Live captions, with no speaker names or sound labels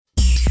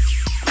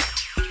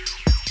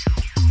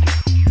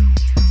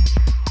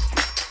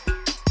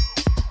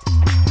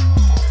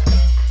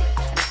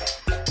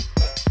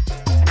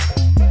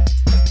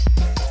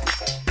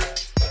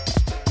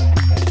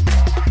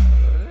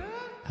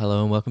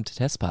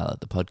Test Pilot,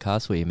 the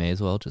podcast where you may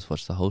as well just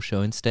watch the whole show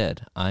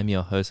instead. I'm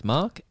your host,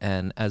 Mark,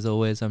 and as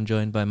always, I'm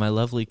joined by my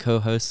lovely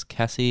co-hosts,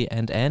 Cassie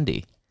and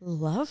Andy.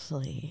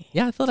 Lovely.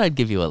 Yeah, I thought I'd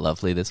give you a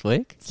lovely this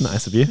week. It's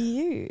nice of you.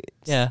 Cute.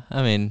 Yeah,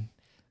 I mean,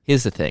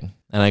 here's the thing,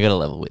 and I got to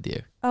level with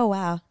you. Oh,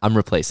 wow. I'm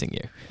replacing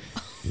you.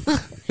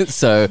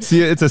 So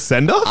See, it's a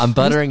send-off? I'm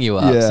buttering you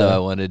up, Yeah. so I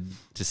wanted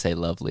to say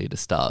lovely to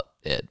start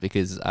it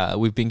because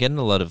we've been getting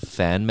a lot of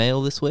fan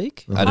mail this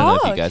week. I don't know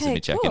if you guys have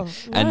been checking. Cool.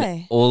 And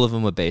Why? all of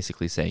them were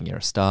basically saying you're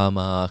a star,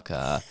 Mark.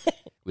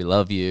 We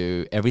love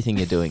you. Everything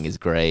you're doing is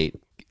great.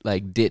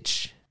 Like,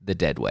 ditch the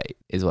dead weight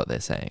is what they're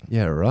saying.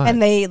 Yeah, right.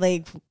 And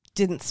they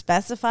didn't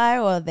specify,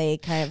 or they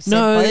kind of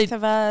said both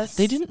of us?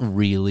 They didn't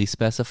really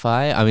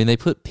specify. I mean, they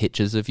put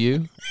pictures of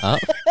you up.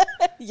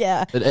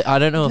 Yeah. But I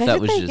don't know if Where that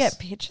did was they just...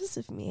 get pictures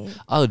of me?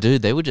 Oh,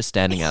 dude, they were just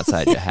standing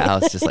outside your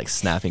house, just like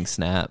snapping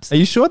snaps. Are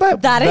you sure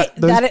Look,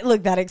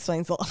 that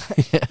explains a lot.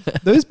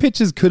 those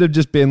pictures could have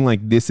just been like,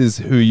 this is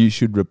who you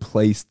should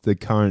replace the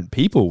current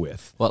people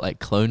with? What, like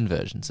clone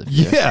versions of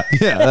you? Yeah,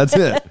 that's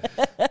it.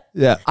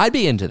 Yeah. I'd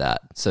be into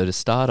that. So to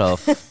start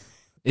off,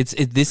 this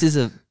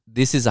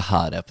is a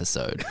hard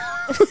episode.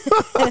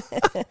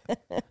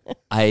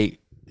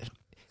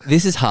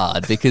 This is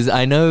hard because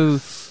I know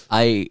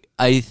I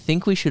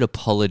think we should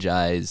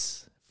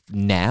apologize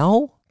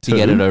now to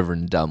get it over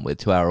and done with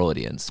to our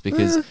audience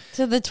because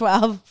To the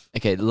 12.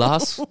 okay,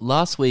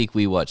 last week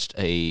we watched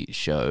a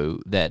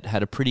show that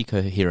had a pretty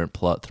coherent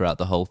plot throughout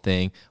the whole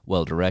thing,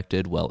 well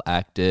directed, well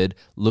acted,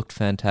 looked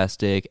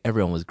fantastic,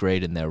 everyone was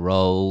great in their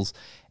roles.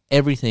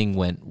 Everything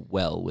went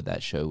well with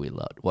that show we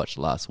watched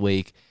last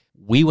week.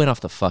 We went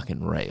off the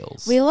fucking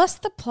rails. We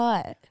lost the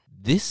plot.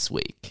 This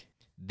week,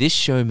 this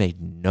show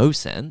made no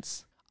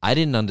sense. I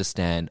didn't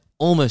understand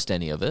almost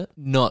any of it.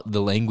 Not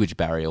the language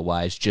barrier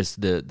wise, just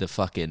the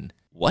fucking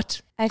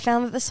what? I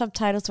found that the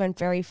subtitles went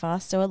very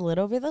fast, so a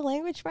little bit of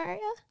language barrier.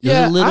 There's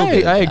Yeah, a little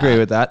bit of I agree that.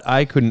 with that. I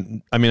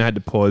had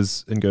to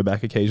pause and go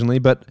back occasionally,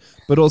 but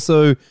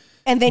also...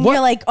 And then What?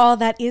 you're like, oh,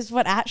 that is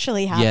what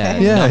actually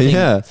happened. Yeah, Nothing-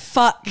 yeah.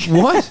 Fuck.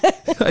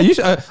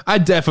 What? I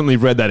definitely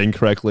read that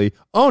incorrectly.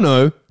 Oh,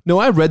 no,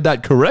 I read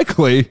that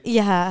correctly.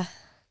 Yeah.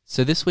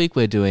 So this week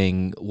we're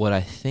doing what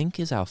I think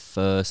is our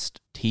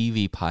first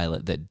TV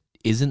pilot that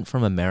isn't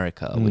from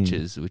America, which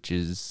is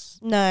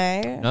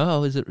No.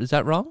 is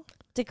that wrong?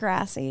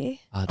 Degrassi.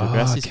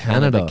 Degrassi's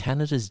Canada. Canada.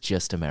 Canada's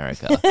just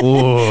America.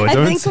 Oh, I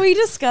think we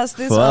discussed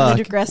this on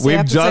the Fuck. Degrassi We've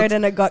episode just-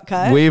 and it got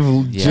cut. We've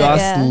Yeah.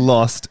 just Yeah.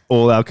 lost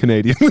all our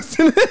Canadian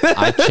listeners.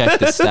 I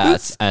checked the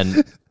stats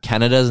and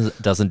Canada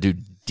doesn't do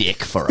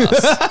dick for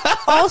us.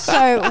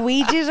 Also,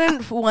 we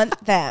didn't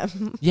want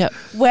them. Yeah.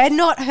 We're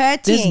not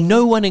hurting. There's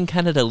no one in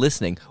Canada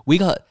listening. We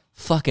got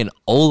fucking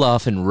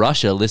Olaf in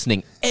Russia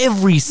listening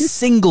every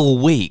single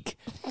week.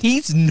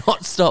 He's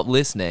not stopped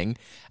listening,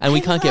 and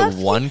we can't get love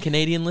one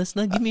Canadian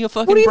listener. Give me a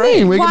fucking What do you break.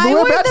 mean? Why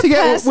We're would about the to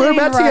get person we're in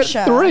about to get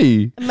Russia-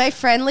 3. My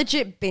friend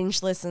legit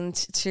binge listened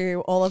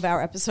to all of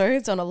our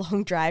episodes on a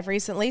long drive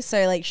recently.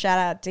 So, like, shout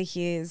out to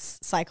his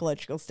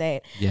psychological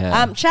state.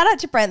 Yeah. Shout out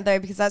to Brent, though,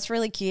 because that's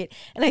really cute.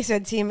 And I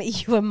said to him,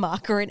 you a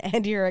Mark or an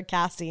Andy or a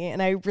Cassie.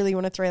 And I really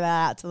want to throw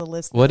that out to the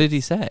listeners. What did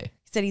he say?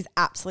 He said he's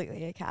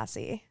absolutely a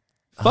Cassie.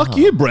 Fuck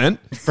you, Brent.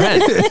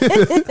 Brent.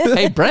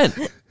 Hey, Brent.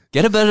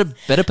 Get a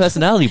better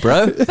personality,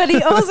 bro. But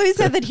he also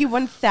said that he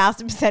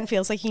 1000%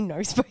 feels like he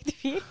knows both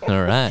of you.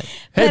 All right.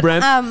 Hey, But,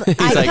 Brent.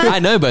 He's like, I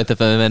know both of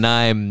them, and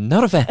I'm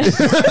not a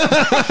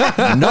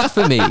fan. Not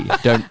for me.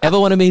 Don't ever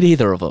want to meet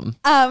either of them.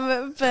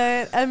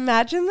 But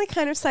imagine the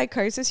kind of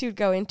psychosis you'd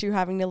go into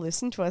having to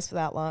listen to us for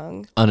that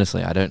long.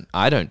 Honestly, I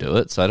don't do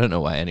it, so I don't know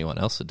why anyone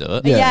else would do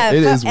it. Yeah,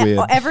 it for is weird.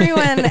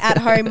 Everyone at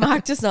home,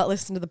 Mark does not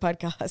listen to the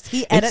podcast.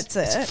 He edits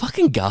It's it.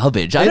 fucking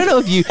garbage. I don't know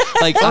if you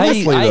like.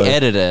 Honestly, I though.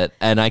 edit it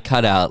and I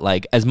cut out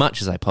like as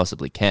much as I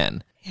possibly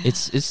can.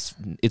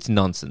 It's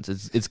nonsense.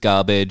 It's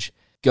garbage.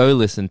 Go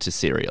listen to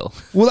Serial.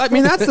 Well, I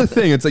mean, that's the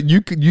thing. It's like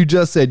you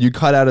just said you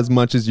cut out as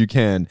much as you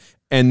can,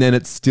 and then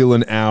it's still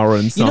an hour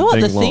and You something know what?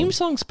 The long. theme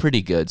song's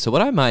pretty good. So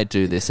what I might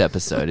do this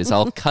episode is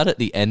I'll cut at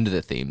the end of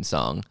the theme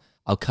song.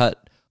 I'll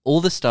cut all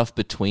the stuff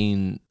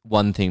between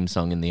one theme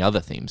song and the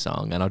other theme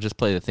song, and I'll just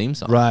play the theme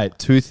song. Right,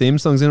 2 theme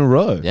songs in a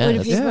row. Yeah, What if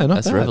that's, you- Yeah, not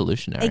that's bad.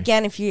 revolutionary.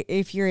 Again,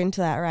 if you're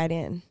into that, right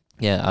in.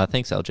 Yeah,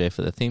 thanks LJ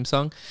for the theme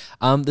song.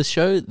 The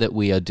show that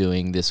we are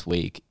doing this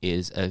week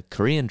is a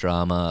Korean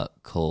drama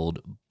called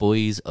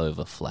Boys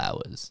Over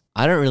Flowers.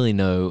 I don't really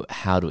know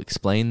how to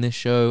explain this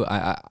show.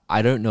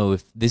 I don't know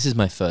if this is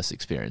my first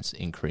experience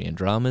in Korean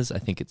dramas. I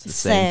think it's the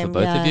same for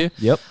both of yeah. you.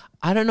 Yep.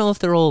 I don't know if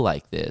they're all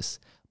like this,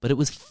 but it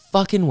was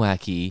fucking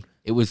wacky.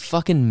 It was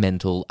fucking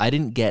mental. I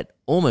didn't get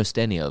almost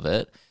any of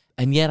it,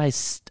 and yet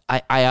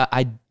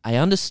I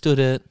understood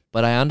it.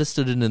 But I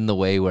understood it in the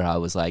way where I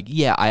was like,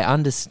 yeah, I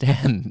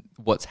understand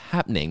what's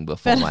happening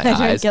before But my I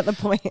don't eyes, get the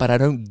point. but I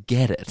don't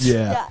get it.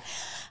 Yeah.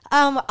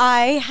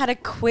 I had a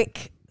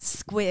quick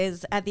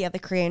squiz at the other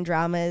Korean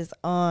dramas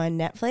on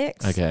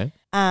Netflix. Okay.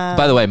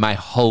 By the way, my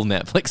whole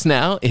Netflix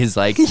now is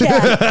like,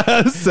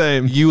 Yeah.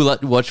 Same. you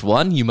watch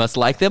one, you must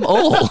like them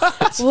all.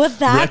 Well, that's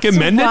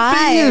Recommend it for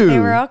why you. they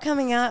were all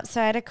coming up.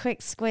 So I had a quick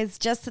squiz,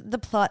 just at the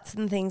plots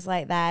and things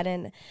like that,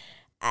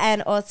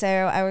 and also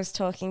I was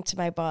talking to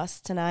my boss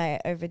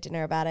tonight over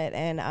dinner about it,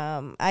 and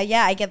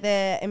I get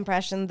the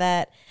impression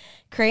that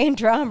Korean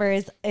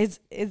drama is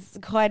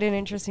quite an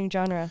interesting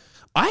genre.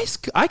 I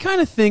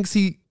kind of think,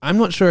 I'm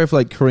not sure if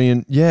like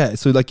Korean,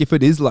 so like if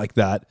it is like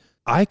that,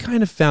 I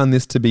kind of found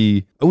this to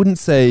be, I wouldn't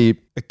say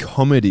a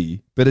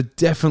comedy, but it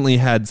definitely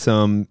had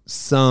some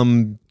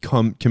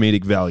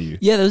comedic value.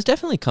 Yeah, there was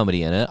definitely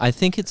comedy in it. I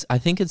think it's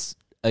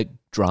a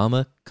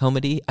drama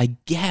comedy, I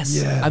guess.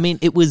 Yeah. I mean,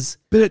 it was...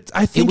 But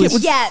I think it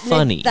was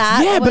funny.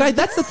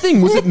 That's the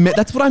thing. Was it?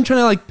 That's what I'm trying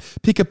to like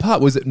pick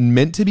apart. Was it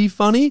meant to be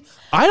funny?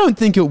 I don't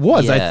think it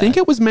was. I Yeah. think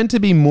it was meant to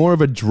be more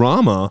of a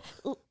drama,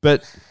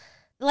 but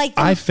Like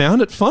I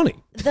found it funny.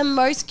 the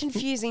most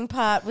confusing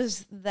part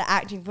was the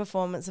acting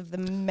performance of the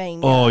main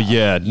Oh girl.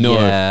 yeah, no,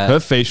 Yeah. her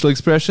facial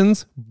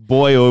expressions,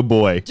 boy oh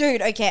boy.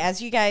 Dude, okay, as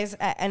you guys,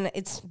 and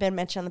it's been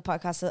mentioned on the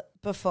podcast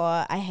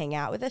before, I hang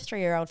out with a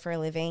 3-year-old for a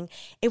living.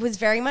 It was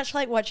very much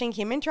like watching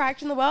him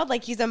interact in the world.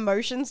 Like, his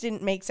emotions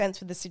didn't make sense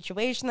with the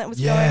situation that was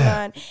going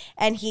on.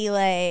 And he,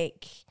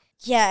 like...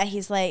 Yeah,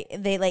 he's like,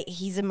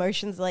 his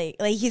emotions, like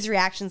his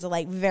reactions are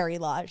like very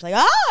large. Like,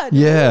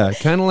 Yeah,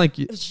 kind of like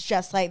It was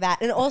just like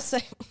that. And also...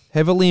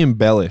 heavily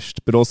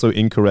embellished, but also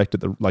incorrect at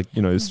the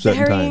certain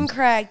very times.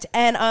 incorrect.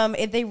 And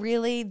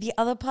the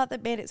other part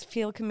that made it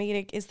feel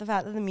comedic is the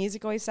fact that the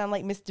music always sounded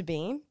like Mr.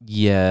 Bean.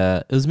 Yeah,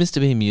 it was Mr.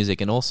 Bean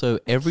music, and also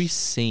every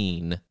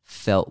scene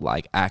felt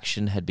like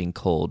action had been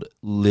called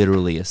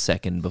literally a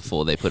second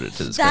before they put it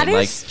to the screen. That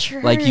like, is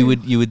true. Like you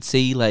would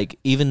see, like,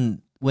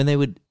 even when they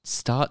would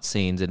start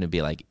scenes and it'd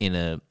be like in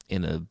a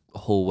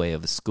hallway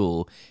of a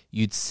school,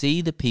 you'd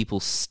see the people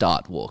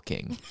start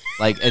walking.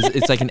 Like,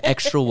 it's like an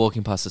extra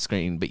walking past the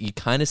screen, but you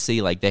kind of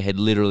see like they had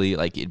literally,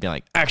 like, it'd be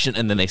like action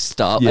and then they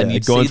stop, Yeah, and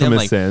you'd going see them from a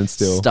like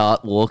standstill.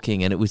 start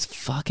walking, and it was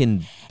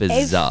fucking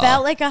bizarre. It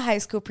felt like a high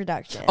school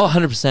production. Oh,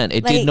 100%.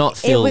 It did not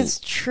feel... It was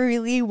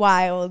truly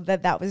wild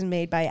that was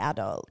made by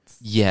adults.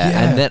 Yeah,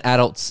 Yeah. and that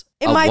adults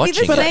It are might be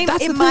watching the it. same.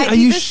 that's It the might thing. Are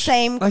be you the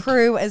same like-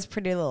 crew as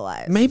Pretty Little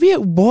Lies. Maybe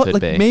it was Could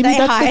like be. maybe They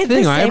that's the hired the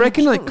thing. I same-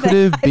 reckon it could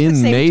they have hired the been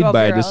same made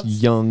by just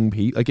 12-year-olds. young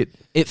people. Like it.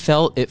 It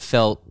felt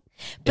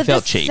But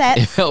felt the cheap.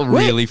 sets- It felt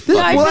Wait, really the-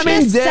 fucking well, I cheap.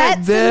 mean, the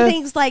sets they're- and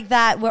things like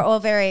that were all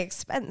very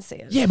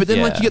expensive. Yeah, but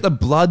then like Yeah. you get the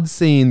blood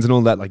scenes and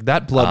all that. Like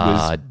that blood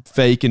was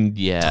fake and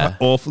yeah.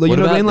 awful. You What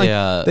know what I mean?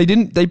 about Like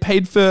the, they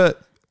paid for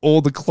all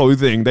the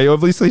clothing. They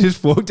obviously just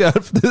forked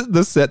out for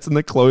the sets and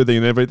the clothing,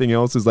 and everything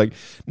else is like,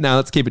 nah,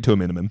 let's keep it to a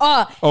minimum.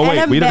 Oh, Oh and wait,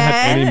 a we don't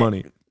have any man-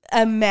 money.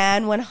 A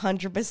man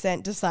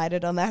 100%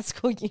 decided on that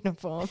school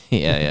uniform.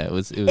 yeah, it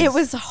was It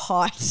was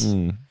hot.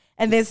 Mm.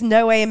 And there's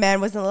no way a man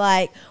wasn't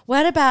like,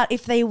 what about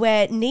if they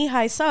wear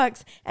knee-high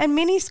socks and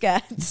mini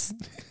skirts?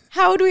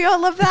 How would we all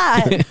love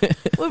that?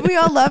 Would we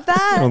all love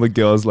that? All the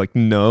girls like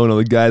no, and all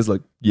the guys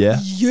like yeah.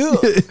 Yeah.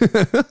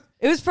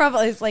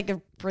 It's like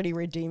a pretty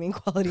redeeming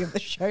quality of the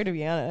show, to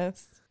be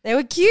honest. They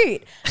were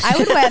cute. I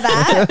would wear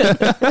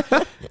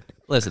that.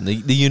 Listen, the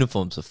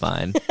uniforms are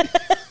fine.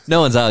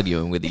 No one's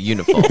arguing with the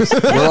uniforms.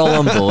 We're all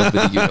on board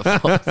with the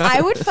uniforms.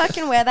 I would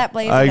fucking wear that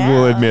blazer I now.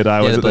 will admit I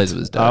Yeah, was the at blazer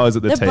was dope. I was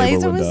at the The table.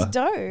 blazer and, was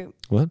dope.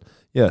 what?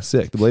 Yeah,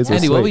 sick. The blazer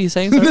Andy, was what were sweet. you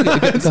saying? Sorry.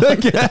 It's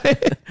okay.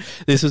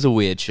 This was a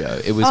weird show.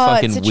 It was Oh,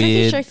 fucking it's a tricky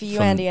weird. show for you,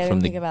 from, Andy. I didn't from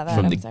the, think about that.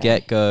 From I'm the sorry.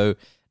 get-go,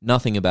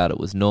 nothing about it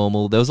was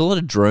normal. There was a lot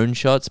of drone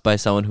shots by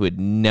someone who had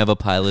never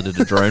piloted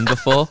a drone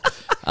before.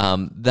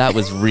 That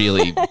was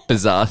really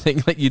bizarre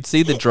thing. Like, you'd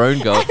see the drone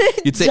go,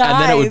 you'd see,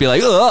 and then it would be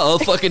like, oh, I'll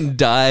fucking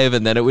dive,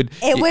 and then it would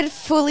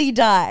Fully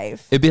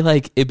dive. It'd be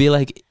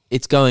like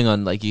it's going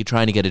on, like you're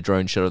trying to get a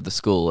drone shot of the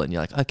school, and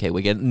you're like, okay,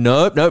 we're getting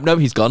nope.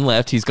 He's gone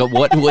left. He's got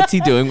what's he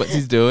doing? What's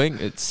he doing?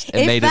 It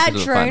If made that it to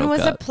the drone final was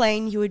cut. a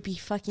plane, you would be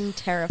fucking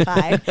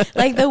terrified.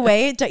 Like the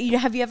way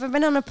have you ever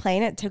been on a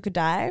plane that took a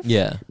dive?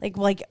 Yeah.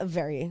 Like a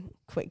very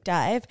quick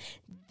dive.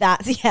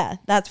 That's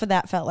what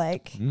that felt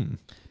like.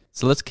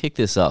 So let's kick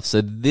this off. So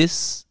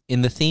this,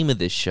 in the theme of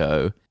this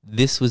show,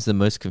 this was the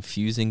most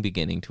confusing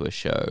beginning to a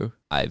show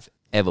I've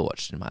ever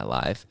watched in my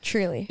life.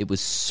 Truly. It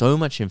was so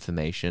much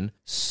information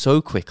so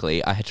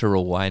quickly. I had to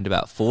rewind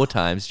about 4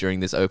 times during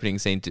this opening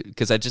scene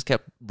because I just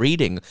kept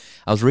reading.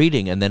 I was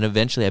reading, and then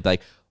eventually I'd be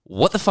like,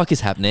 what the fuck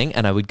is happening?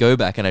 And I would go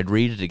back and I'd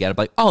read it again. I'd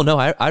be like, oh no,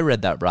 I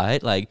read that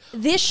right. Like,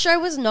 This show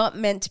was not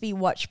meant to be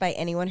watched by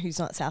anyone who's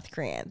not South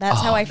Korean. That's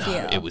how I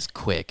feel. it was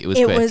quick. It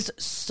It quick. was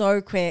so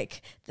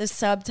quick. The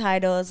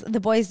subtitles,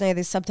 the boys know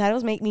the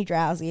subtitles make me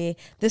drowsy.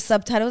 The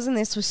subtitles in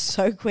this was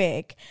so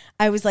quick.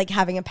 I was like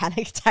having a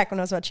panic attack when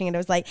I was watching it. I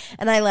was like,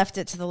 and I left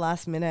it to the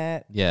last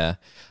minute. Yeah.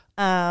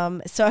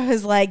 So I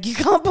was like, you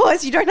can't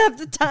pause. You don't have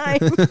the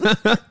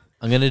time.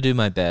 I'm going to do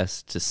my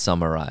best to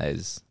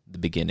summarize the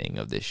beginning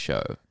of this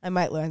show. I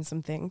might learn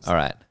some things. All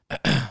right.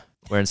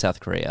 We're in South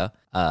Korea.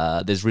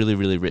 There's really,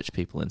 really rich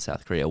people in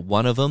South Korea.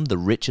 One of them, the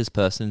richest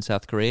person in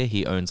South Korea,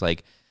 he owns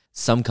like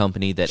some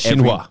company that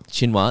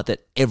Shinhwa. that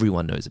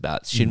everyone knows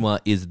about. Shinhwa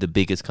is the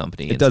biggest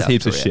company. It in does South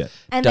heaps of Korea. shit.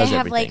 And Does they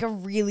have everything. like a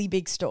really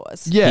big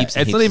stores. Yeah, Heaps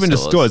and it's not heaps even of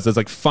just stores. stores. There's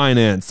like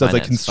finance, does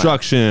like Finance,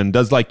 construction,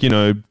 does like,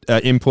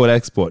 import,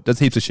 export, does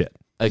heaps of shit.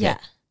 Okay. Yeah.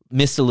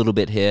 Missed a little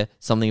bit here.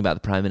 Something about the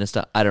Prime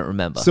Minister. I don't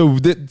remember. So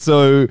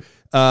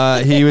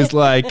he was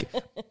like,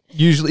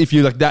 usually if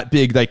you're like that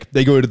big, like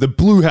they go to the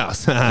Blue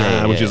House,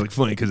 which is like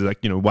funny because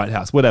like, White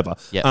House, whatever.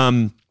 Yeah.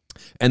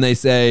 And they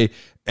say,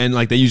 and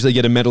like they usually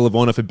get a Medal of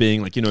Honor for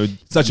being like,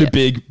 such a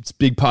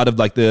big part of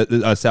like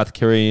the South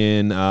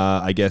Korean,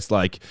 I guess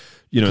like,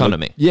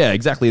 Economy. Yeah,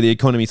 exactly. The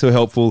economy, so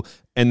helpful.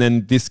 And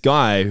then this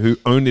guy who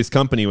owned this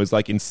company was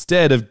like,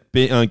 instead of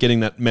getting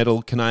that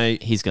medal,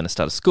 he's going to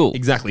start a school.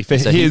 Exactly. For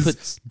So he his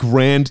puts-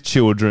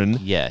 grandchildren.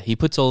 Yeah, he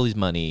puts all his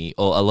money,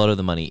 or a lot of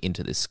the money,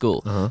 into this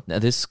school. Now,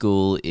 this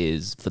school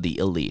is for the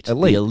elite. The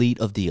elite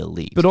of the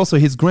elite. But also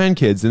his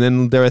grandkids. And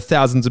then there are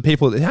thousands of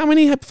people. How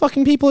many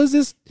fucking people is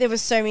this? There were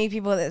so many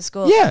people at that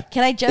school. Yeah.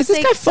 Can I just is this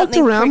say guy fucked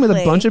something around with a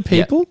quickly? bunch of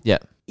people? Yeah.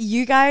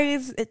 You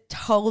guys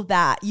told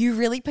that. You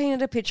really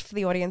painted a picture for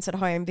the audience at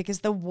home because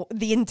the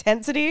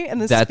intensity and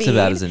the That's speed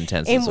about as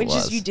intense in as it which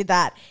was. you did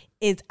that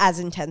is as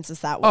intense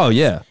as that was. Oh,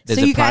 yeah. There's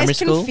so a you primary guys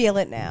school, can feel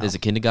it now. There's a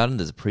kindergarten,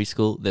 there's a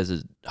preschool, there's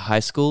a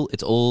high school.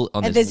 It's all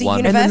on And this there's a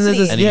one. And then there's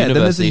University. And a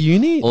then there's a university,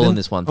 uni. all then- in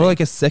this one thing. Or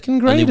like a second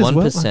grade Only as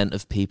well. 1%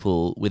 of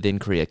people within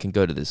Korea can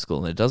go to this school,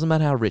 and it doesn't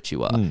matter how rich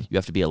you are. You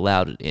have to be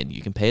allowed in.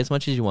 You can pay as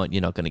much as you want.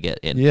 You're not going to get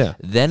in. Yeah.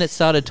 Then it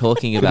started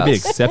talking Gotta about, be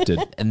accepted.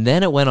 and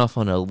then it went off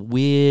on a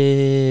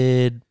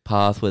weird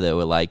path where they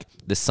were like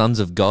the sons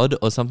of God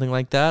or something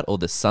like that, or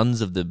the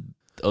sons of the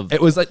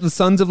It was like the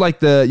sons of like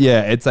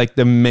it's like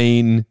the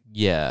main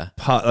yeah.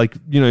 part, like,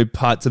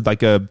 parts of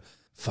like a,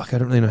 fuck, I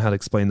don't really know how to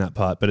explain that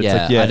part, but it's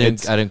Yeah, like,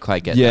 yeah, I don't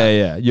quite get yeah,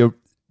 that. yeah,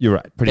 you're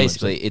right. Pretty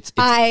Basically, much. it's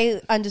I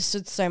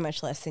understood so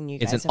much less than you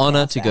guys. it's an have honor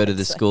now to go to said.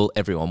 this school.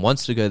 Everyone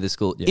wants to go to this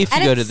school. If you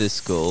And go to it's this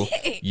school,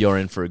 sick. you're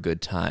in for a good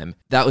time.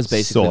 That was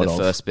basically Sort the of.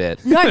 first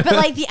bit. No, but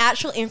like the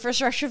actual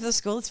infrastructure of the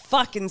school is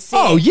fucking sick.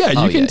 Oh yeah, you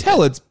Oh, can yeah, tell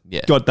yeah. it's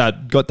Yeah. got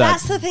that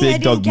That's the thing I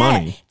big didn't dog get.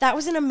 money. That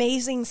was an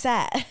amazing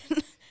set.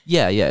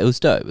 Yeah, it was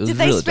dope. It was Did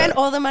they really spend dope.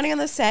 all the money on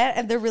the set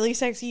and the really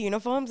sexy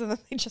uniforms, and then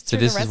they just So threw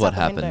the this rest is what out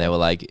the happened. window?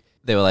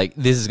 They were like,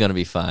 this is going to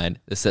be fine.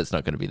 The set's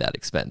not going to be that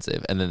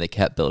expensive. And then they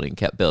kept building,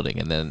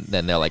 and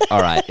then they're like,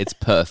 all right, it's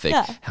perfect.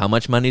 Yeah. How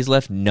much money's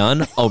left?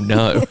 None? Oh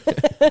no.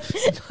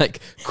 Like,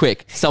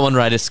 quick, someone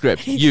write a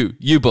script.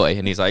 You boy.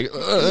 And he's like, "Ugh."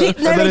 No,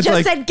 then they it's just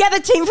like- said, get the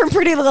team from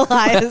Pretty Little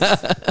Liars.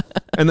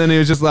 And then he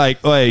was just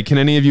like, "Oi, can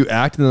any of you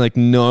act?" And they're like,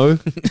 "No."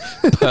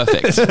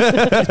 perfect.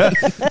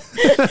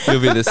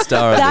 You'll be the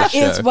star of the That show.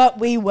 is what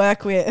we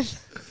work with.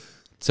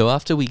 So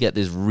after we get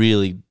this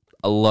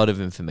a lot of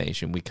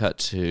information, we cut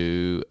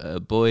to a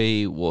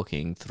boy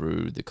walking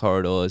through the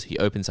corridors. He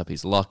opens up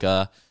his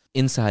locker.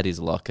 Inside his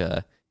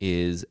locker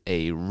is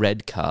a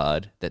red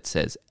card that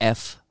says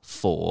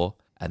F4,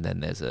 and then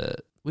there's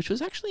which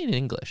was actually in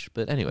English,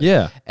 but anyway.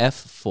 Yeah.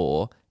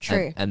 F4.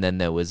 True. And then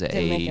there was Didn't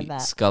think a of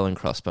that. skull and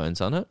crossbones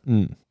on it.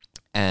 Mm.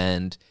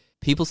 And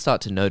people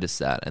start to notice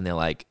that, and they're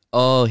like,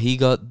 oh, he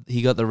got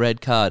the red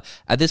card.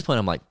 At this point,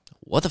 I'm like,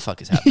 what the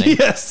fuck is happening?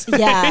 Yes.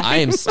 Yeah. I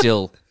am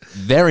still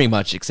very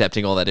much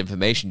accepting all that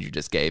information you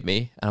just gave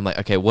me. And I'm like,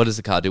 okay, what does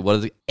the card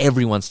do?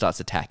 Everyone starts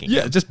attacking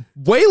Yeah, him. just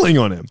wailing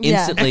on him. Yeah.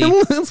 Instantly,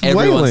 Everyone's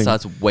everyone wailing.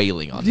 starts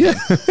wailing on him.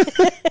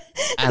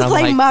 And It's I'm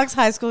like, like, Mark's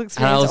high school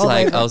experience. and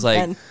I was like,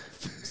 again.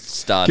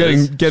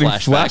 starters, Getting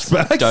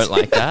flashbacks. Don't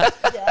like that.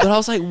 But I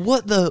was like,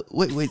 what the?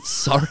 Wait,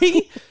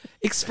 sorry?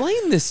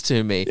 Explain this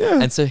to me.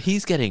 Yeah. And so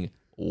he's getting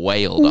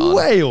wailed on.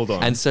 Wailed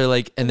on. And so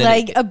and then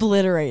like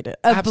obliterated.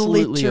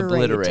 absolutely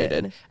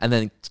obliterated. And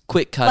then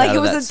quick cut Like out it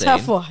of was that a scene.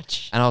 tough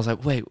watch. And I was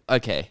like, wait,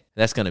 okay,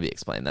 that's going to be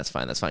explained. That's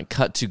fine.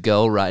 Cut to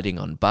girl riding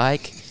on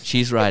bike.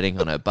 She's riding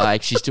on her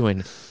bike. She's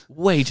doing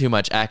way too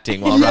much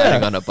acting while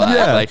riding on a bike.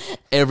 Yeah. Like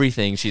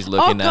everything she's Oh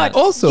looking god! at.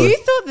 Also- you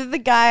thought that the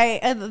guy,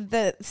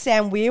 that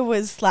Sam Weir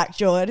was slack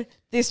jawed.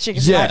 This chick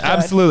is Yeah, slack jawed.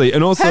 absolutely.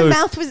 And also, Her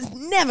mouth was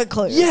never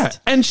closed. yeah,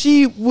 and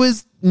she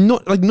was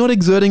not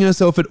exerting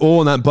herself at all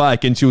on that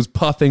bike, and she was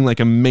puffing like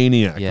a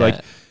maniac. Yeah.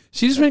 Like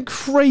she just went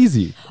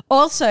crazy.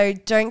 Also,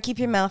 don't keep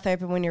your mouth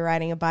open when you're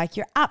riding a bike.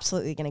 You're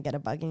absolutely going to get a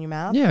bug in your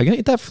mouth. Yeah, gonna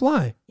eat that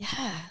fly.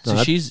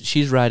 So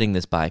she's riding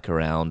this bike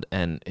around,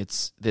 and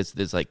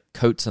there's like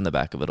coats on the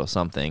back of it or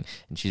something,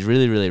 and she's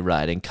really, really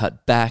riding.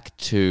 Cut back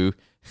to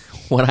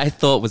what I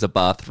thought was a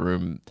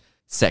bathroom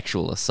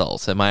sexual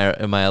assault. Am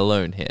I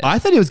alone here? I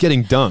thought he was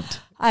getting dunked.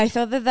 I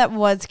thought that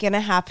was going to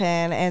happen,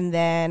 and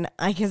then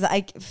because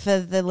for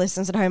the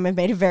listeners at home, I've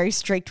made it very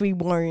strict. We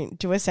won't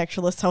do a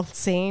sexual assault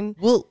scene.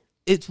 Well,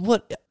 it's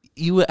what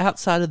you were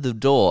outside of the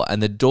door,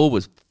 and the door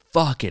was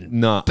fucking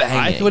No, banging.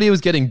 I thought he was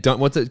getting done.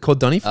 What's it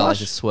called? Dunny Oh, like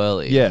flush? a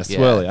swirly. Yeah,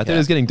 swirly. I thought yeah. he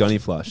was getting dunny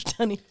flushed.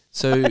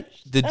 So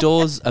the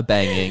doors are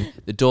banging.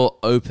 The door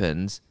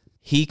opens.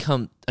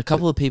 A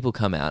couple of people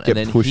come out, Get and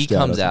then he pushed out or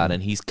comes out, something.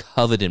 and he's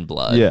covered in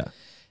blood. Yeah.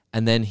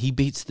 And then he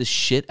beats the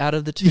shit out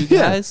of the two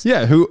Yeah, guys.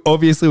 yeah, who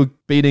obviously were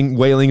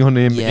wailing on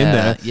him in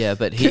there. Yeah,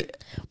 but he.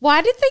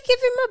 Why did they give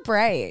him a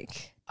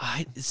break?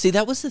 I see.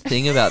 That was the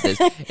thing about this.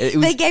 It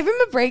was, They gave him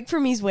a break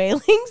from his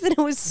wailings, and it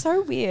was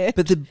so weird.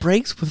 but the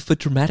breaks were for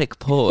dramatic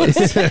pause.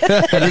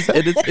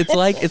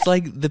 It's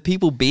like the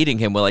people beating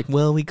him were like,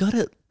 well, we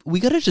gotta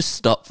just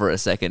stop for a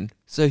second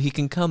so he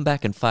can come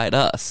back and fight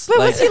us. But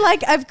Like, was he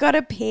like, I've got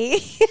to pee?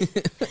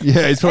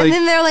 Yeah, it's probably. And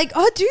then they're like,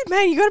 oh, dude,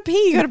 man, you got to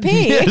pee. You got to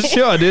pee. Yeah,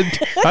 sure, I did.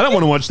 I don't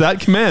want to watch that.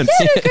 Commence.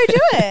 Go do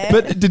it.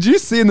 But did you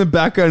see in the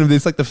background of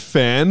this, like the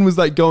fan was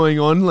like going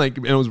on, like,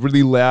 and it was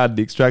really loud,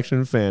 the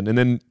extraction fan, and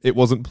then it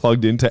wasn't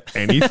plugged into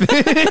anything.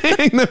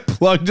 The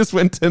plug just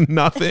went to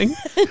nothing.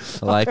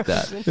 I like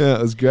that. Yeah,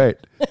 it was great.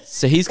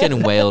 So he's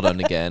getting wailed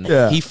on again.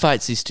 Yeah. He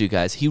fights these two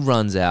guys. He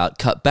runs out,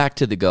 cut back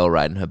to the girl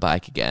riding her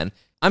bike again.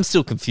 I'm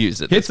still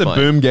confused at Hits this a point.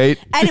 boom gate.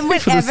 And for the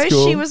whenever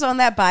school. she was on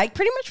that bike,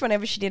 pretty much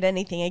whenever she did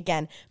anything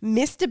again,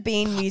 Mr.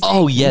 Bean music,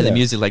 Oh yeah, the Yeah.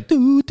 music like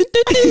doo, doo,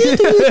 doo, doo, doo,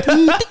 doo,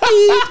 doo.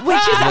 which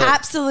is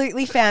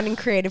absolutely found in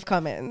Creative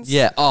Commons.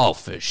 Yeah, oh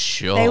for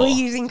sure. They were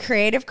using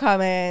Creative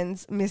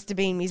Commons Mr.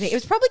 Bean music. It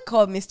was probably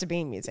called Mr.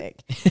 Bean music.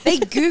 They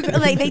Googled,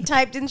 like they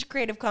typed into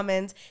Creative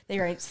Commons, they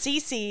wrote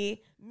CC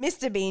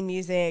Mr. Bean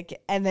music,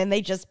 and then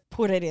they just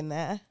put it in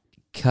there.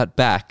 Cut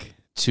back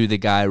to the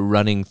guy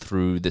running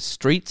through the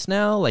streets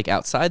now, like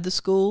outside the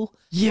school.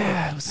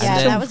 Yeah. It was Yeah,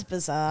 then- that was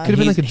bizarre. Could have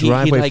been like a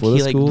driveway for the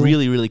he school.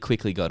 really, really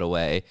quickly got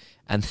away,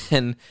 and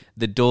then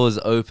the doors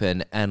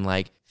open, and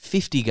like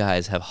 50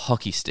 guys have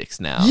hockey sticks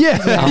now. Yeah.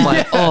 I'm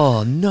like,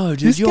 oh no,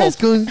 dude, This you're guy's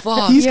going.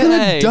 fucked. He's gonna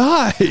eh?"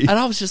 die. And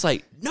I was just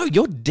like, no,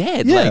 you're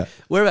dead. Yeah. Like,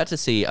 we're about to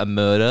see a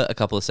murder a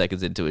couple of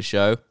seconds into a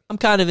show. I'm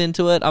kind of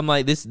into it. I'm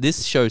like,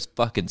 this show's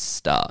fucking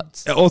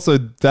starts. Also,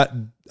 that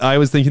I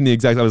was thinking the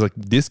exact. I was like,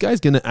 this guy's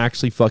gonna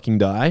actually fucking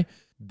die.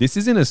 This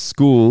is in a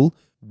school.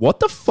 What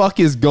the fuck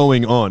is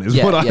going on? Is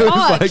Yeah, what yeah. I was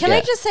Oh, like. can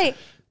I just say,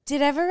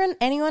 did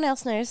anyone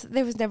else notice that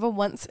there was never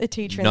once a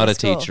teacher Not in a the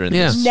school? teacher in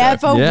Yeah. this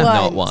Never show. Yeah. once.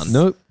 Not one.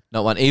 Nope.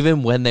 Not one.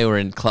 Even when they were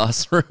in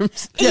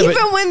classrooms. Yeah, but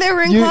Even when they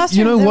were in You, classrooms.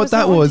 you know there what that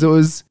not one was? It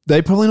was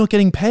they probably not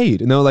getting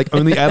paid, and they were like,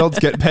 only adults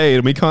get paid,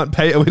 and we can't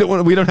pay.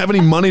 We don't have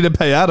any money to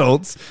pay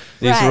adults.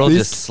 These Right. were all These-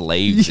 just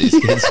slaves, these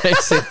kids,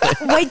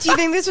 basically. Wait, do you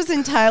think this was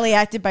entirely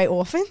acted by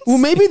orphans? Well,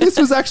 maybe this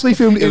was actually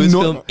filmed It in was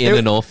Nor- filmed in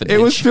an orphanage.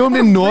 It was filmed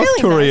in North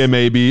Really Korea, nice.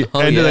 maybe, Oh,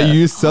 and yeah. they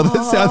used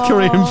South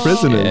Korean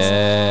prisoners.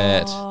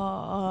 Shit.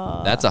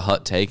 That's a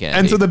hot take, Andy.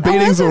 And so the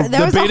beatings was were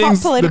that was a hot the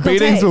political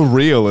beatings take. were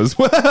real as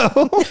well.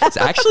 it's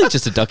actually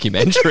just a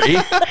documentary.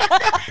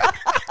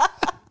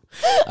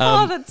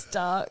 Oh, that's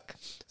dark.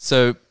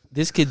 So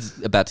this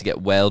kid's about to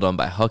get wailed on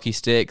by hockey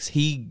sticks.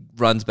 He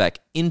runs back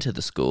into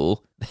the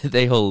school.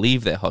 They all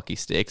leave their hockey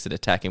sticks and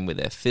attack him with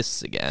their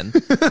fists again.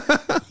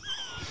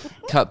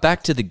 Cut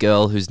back to the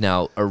girl who's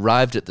now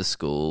arrived at the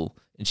school,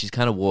 and she's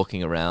kind of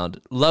walking around,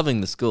 loving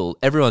the school.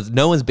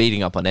 No one's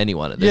beating up on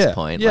anyone at this Yeah,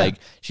 point. yeah. Like,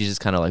 she's just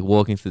kind of like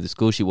walking through the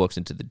school. She walks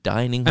into the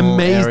dining hall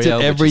Amazed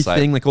area, at which is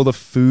everything, like, like all the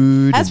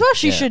food. As well,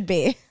 she Yeah. should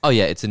be. oh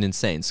yeah, it's an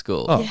insane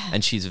school,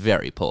 and she's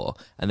very poor.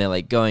 And they're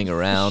like going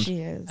around, She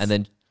is. and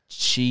then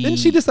she Then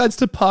she decides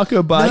to park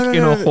her bike no, in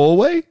no, a no.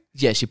 hallway.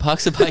 Yeah, she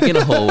parks her bike in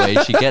a hallway.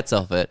 She gets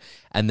off it,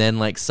 and then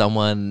like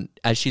someone,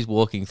 as she's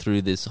walking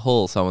through this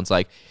hall, someone's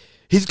like,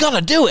 "He's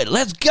gonna do it.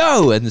 Let's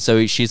go!" And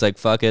so she's like,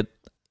 "Fuck it,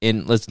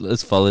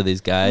 let's follow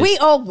these guys." We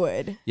all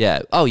would.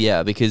 Yeah. Oh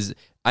yeah, because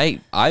I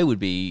would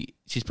be.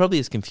 She's probably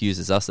as confused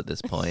as us at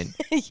this point.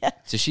 Yeah.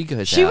 So she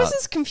goes She out. was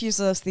as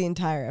confused as us the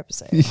entire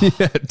episode.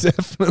 Yeah,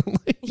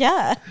 definitely.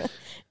 Yeah.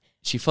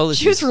 She follows.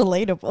 She was this-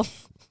 relatable.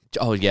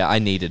 Oh yeah, I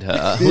needed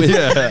her.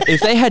 Yeah. If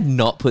they had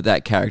not put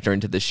that character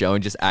into the show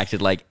and just acted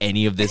like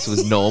any of this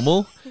was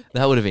normal,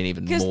 that would have been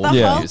even Because more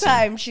the whole confusing.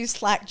 time she's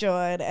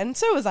slack-jawed, and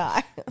so was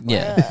I.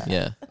 Yeah,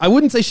 yeah. I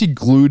wouldn't say she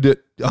glued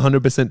it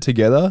 100%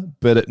 together,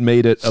 but it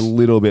made it a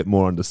little bit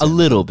more A understandable.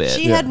 little bit.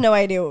 She had no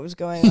idea what was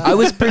going on. I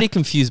was pretty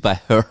confused by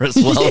her as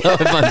well, though,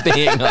 if I'm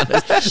being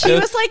honest. She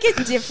was like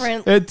a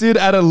different. It did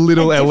add a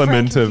little A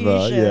different element of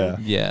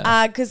confusion. yeah.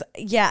 Yeah. Because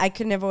I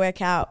could never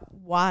work out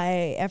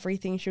why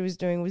everything she was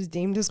doing was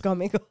deemed as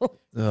comical.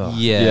 Ugh.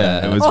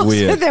 Yeah. it was also,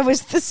 weird. there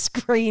was the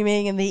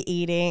screaming and the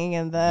eating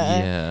and the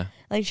Yeah.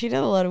 like. She did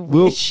a lot of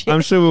weird shit.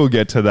 I'm sure we'll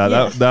get to that.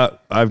 Yeah.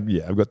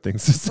 I've got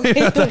things to say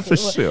about that for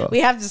sure. We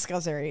have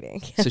discussed her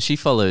eating. So she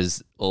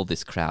follows all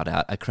this crowd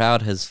out. A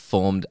crowd has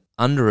formed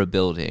under a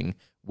building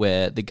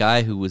where the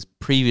guy who was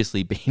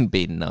previously being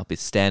beaten up is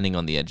standing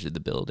on the edge of the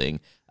building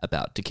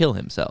about to kill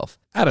himself.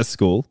 At a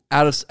school.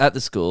 At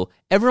the school,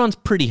 everyone's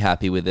pretty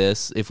happy with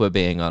this. If we're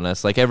being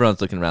honest, like everyone's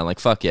looking around, like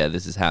fuck yeah,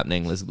 this is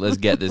happening. Let's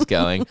get this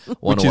going.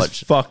 Want Which to is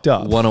watch? fucked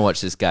up. Want to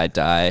watch this guy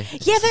die?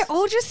 Yeah, they're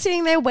all just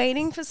sitting there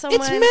waiting for someone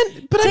but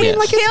to I mean,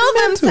 like, kill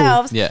it's mental.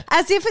 themselves, Yeah.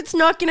 as if it's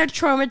not going to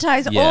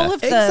traumatize Yeah. all of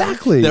them.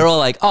 Exactly. They're all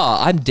like, "Oh,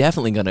 I'm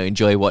definitely going to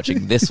enjoy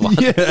watching this one."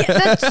 Yeah,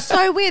 that's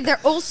so weird.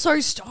 They're all so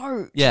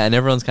stoked. Yeah, and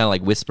everyone's kind of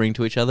like whispering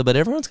to each other, but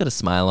everyone's got a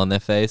smile on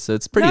their face, so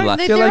it's pretty No, like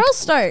they're like- all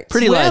stoked.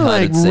 pretty we're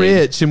lighthearted like scene.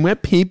 rich and we're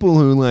people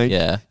who like,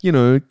 Yeah. you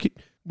know,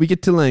 we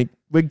get to like,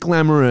 we're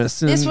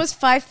glamorous. And, This was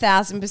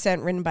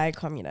 5,000% written by a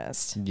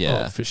communist.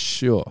 Yeah. Oh, for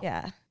sure.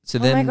 Yeah. So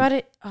Oh then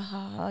my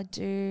god!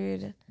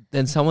 Dude.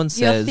 Then someone Your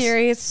says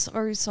theory is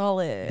so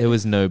solid. there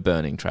was no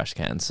burning trash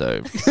cans,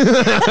 so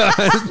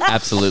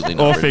absolutely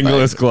not. Or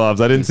fingerless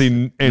gloves. I didn't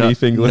see any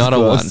fingerless Not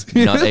gloves. a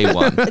one, not a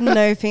one.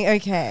 No thing.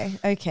 Okay,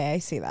 I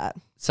see that.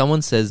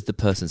 Someone says the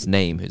person's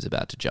name who's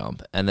about to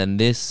jump, and then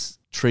this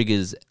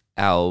triggers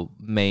our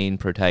main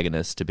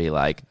protagonist to be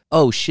like,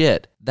 oh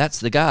shit, that's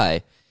the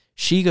guy.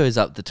 She goes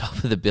up the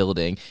top of the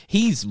building.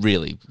 He's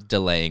really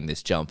delaying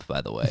this jump,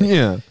 by the way.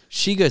 Yeah.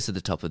 She goes to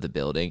the top of the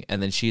building,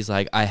 and then she's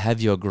like, I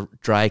have your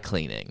dry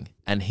cleaning.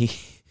 And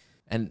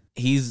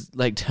he's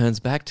like, turns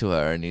back to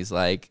her, and he's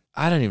like,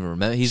 I don't even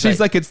remember. She's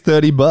like, it's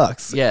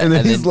 $30. yeah. And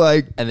then he's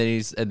like, and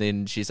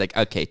then she's like,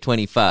 okay,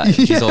 25. And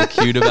she's all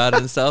cute about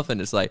it and stuff.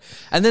 And it's like,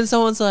 and then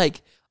someone's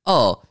like,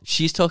 oh,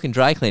 she's talking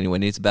dry cleaning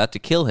when he's about to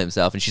kill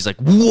himself. And she's like,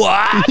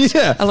 what?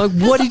 Yeah. I'm like,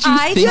 what did you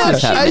I think thought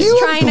was she Are happening? you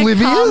was trying to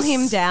calm oblivious?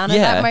 him down at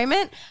Yeah. that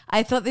moment.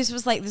 I thought this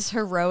was like this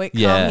heroic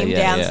calm Yeah, him yeah,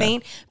 down yeah.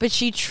 scene, but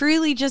she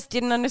truly just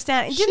didn't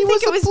understand. And She didn't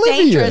think was it was oblivious.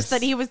 dangerous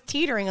that he was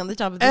teetering on the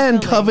top of the and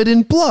building. covered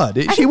in blood.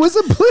 She was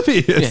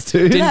oblivious,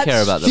 dude. Didn't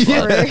care about the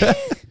blood. True.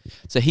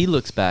 So he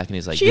looks back and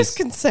he's like, She's this,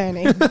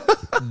 concerning.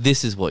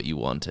 this is what you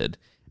wanted.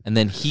 And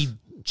then he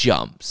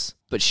jumps,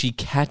 but she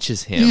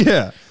catches him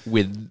Yeah.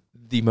 with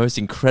the most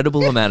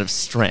incredible amount of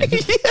strength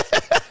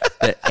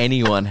that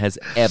anyone has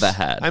ever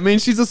had. I mean,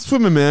 she's a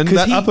swimmer, man. 'Cause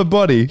That he- upper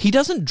body. He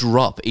doesn't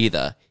drop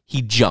either.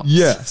 He jumps.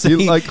 Yeah,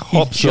 he, like,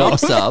 hops he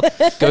jumps off.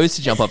 up, goes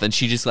to jump off, and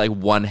she just like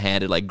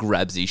one-handed like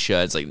grabs his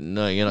shirt. It's like,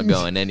 no, you're not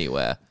going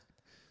anywhere.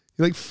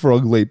 He like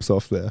frog leaps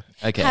off there.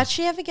 Okay, How'd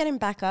she ever get him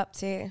back up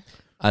too?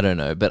 I don't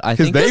know, but I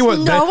Because think they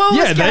weren't. no one was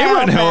yeah, gonna they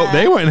weren't help her.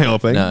 They weren't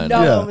helping. No,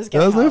 no yeah. one was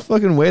gonna There was no help.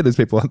 fucking way those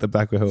people at the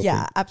back were helping.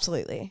 Yeah,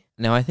 absolutely.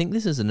 now I think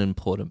this is an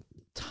important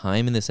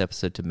time in this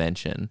episode to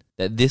mention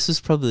that this was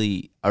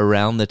probably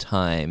around the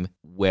time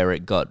where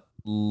it got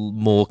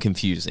more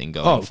confusing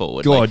going Oh,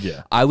 forward. God,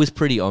 yeah. I was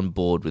pretty on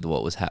board with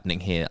what was happening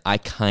here. I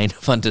kind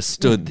of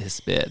understood this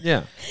bit.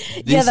 Yeah.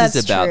 This that's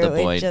is about true. the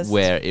It point just-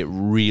 where it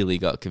really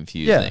got Yeah.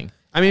 confusing.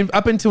 I mean,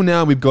 up until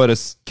now, we've got a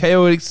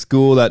chaotic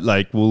school that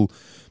like will,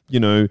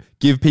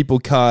 give people a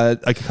card.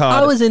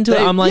 I was into it.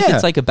 I'm like, yeah.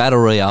 it's like a battle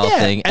royale Yeah,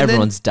 thing. and then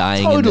Everyone's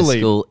dying in totally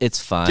the school. It's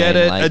fine. Get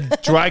it? Like, A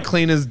dry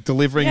cleaner's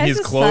delivering You guys his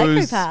are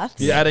clothes. psychopaths.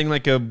 You're adding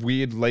like a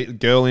weird late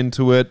girl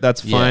into it.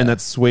 That's fine. Yeah.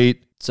 That's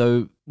sweet.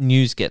 so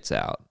news gets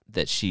out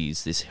that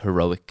she's this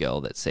heroic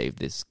girl that saved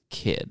this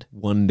kid.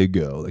 Wonder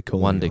Girl. They call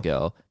Wonder her.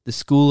 Girl. The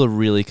school are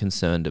really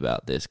concerned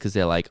about this because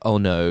they're like, oh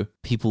no,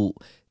 people.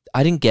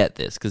 I didn't get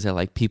this because they're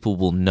like, people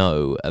will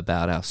know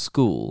about our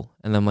school.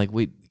 And I'm like,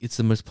 wait, it's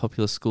the most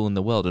popular school in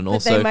the world. And But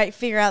also, they might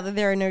figure out that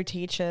there are no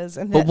teachers.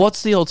 And but that-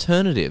 what's the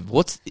alternative?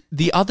 What's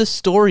the other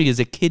story is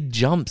a kid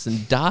jumps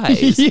and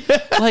dies.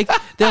 Like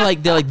they're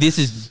like this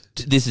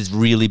is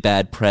really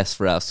bad press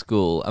for our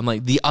school. I'm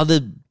like, the other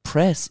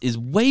press is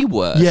way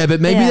worse. Yeah, but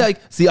maybe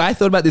Yeah. I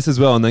thought about this as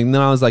well, and then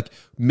I was like,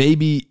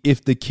 maybe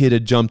if the kid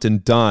had jumped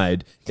and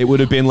died, it would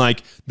have been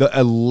like the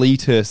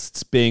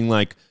elitists being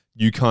like,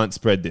 you can't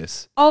spread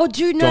this. Oh,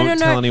 dude, no, Don't no, no.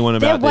 tell anyone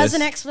there about was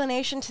this. an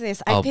explanation to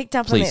this. I Oh, picked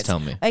up on please this. tell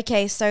me.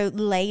 Okay, so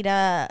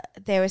later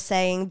they were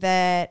saying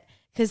that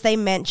because they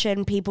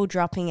mentioned people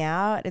dropping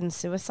out and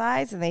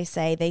suicides, and they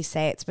say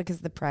it's because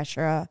of the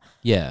pressure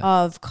Yeah.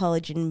 of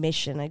college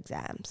admission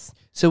exams.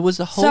 So was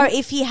the whole So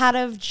if he had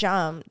have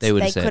jumped, They they,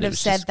 would have said could it have was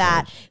said just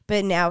that, college.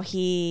 but now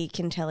he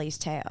can tell his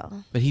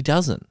tale. But he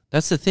doesn't.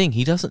 That's the thing.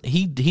 He doesn't.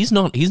 He's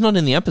not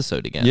in the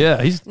episode again. Yeah,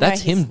 That's No,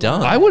 him he's done.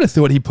 not. I would have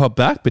thought he popped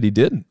back, but he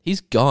didn't. He's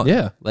gone.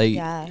 Yeah. Like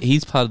Yeah.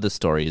 he's part of the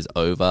story is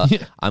over.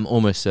 Yeah. I'm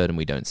almost certain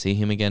we don't see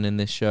him again in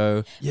this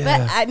show.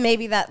 But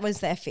maybe that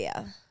was their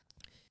fear.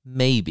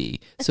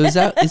 Maybe. So is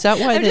that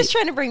why I'm they just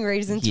trying to bring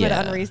reason to Yeah.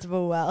 an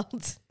unreasonable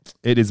world.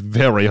 It is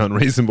very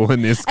unreasonable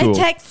in this school.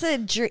 I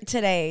texted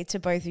today to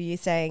both of you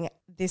saying,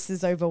 this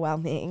is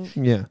overwhelming.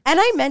 Yeah. And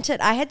I meant it.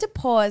 I had to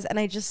pause and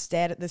I just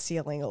stared at the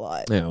ceiling a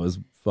lot. Yeah, it was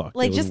fucked.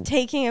 Like It was- just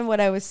taking in what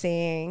I was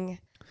seeing,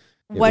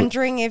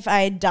 wondering if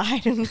I had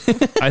died.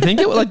 I think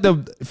it was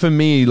like for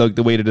me, like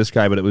the way to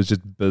describe it, it was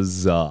just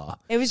bizarre.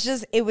 it was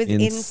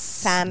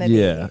insanity.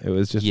 Yeah, it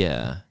was just.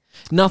 Yeah.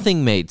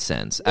 Nothing made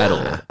sense at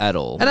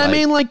all. And I Like,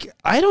 mean, like,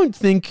 I don't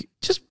think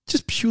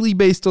just purely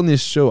based on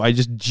this show, I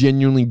just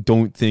genuinely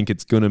don't think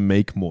it's gonna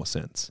make more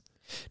sense.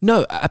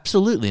 no,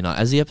 absolutely not.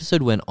 As the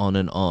episode went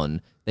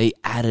on, they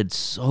added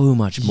so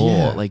much more.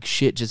 Yeah. Like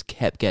shit just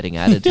kept getting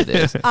added to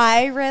this.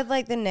 I read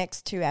like the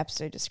next 2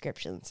 episode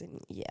descriptions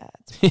and yeah.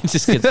 It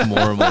just gets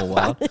more and more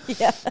wild.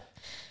 Yeah.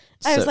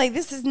 I was So- like,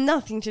 this is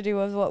nothing to do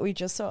with what we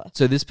just saw.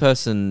 So this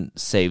person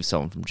saves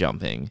someone from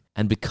jumping,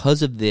 and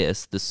because of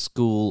this, the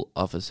school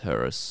offers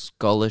her a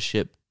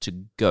scholarship to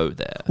go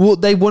there. Well,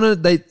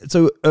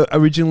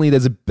 originally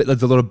there's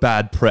a lot of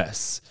bad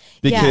press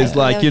because,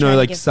 Yeah, like, they were trying to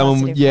like give someone,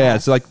 positive yeah,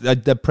 press. so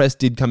like the press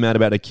did come out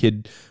about a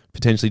kid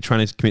potentially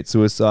trying to commit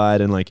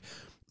suicide, and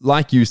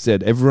like you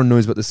said, everyone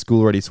knows about the school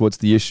already. So what's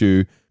the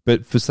issue?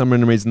 But for some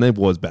random reason, there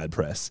was bad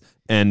press,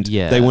 and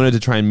Yeah. they wanted to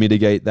try and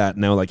mitigate that.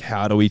 And they were like,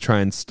 how do we try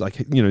and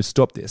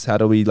stop this? How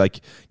do we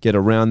get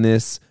around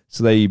this?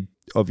 So they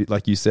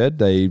like you said,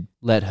 they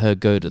Let her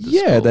go to the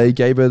school. they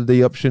gave her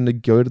the option to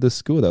go to the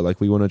school. They're like,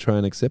 we want to try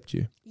and accept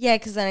you. Yeah,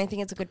 because then I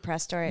think it's a good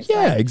press story. It's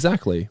Yeah, like,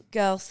 exactly.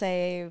 girl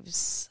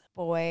saves,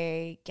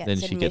 boy gets Then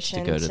she gets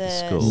admission to go to the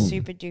school.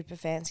 super duper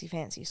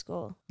fancy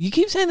school. You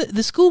keep saying that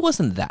the school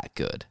wasn't that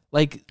good.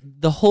 Like,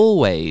 the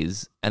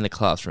hallways and the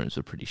classrooms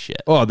were pretty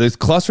shit. Oh, those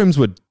classrooms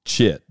were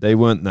shit. They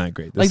weren't that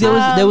great. Like, there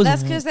was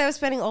That's because they were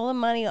spending all the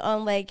money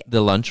on like,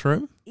 the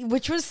lunchroom.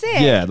 which was sick.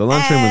 Yeah, the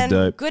lunchroom was and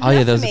dope. Good Oh, yeah,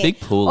 enough there was for a me. big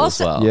pool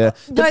Also- as well. Yeah.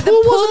 No, The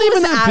pool wasn't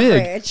even was that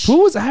big. average.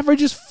 Pool was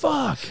average as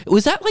fuck.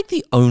 Was that like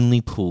the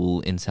only pool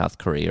in South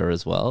Korea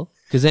as well?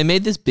 Because they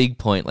made this big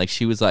point. Like,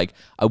 she was like,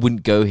 I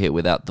wouldn't go here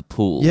without the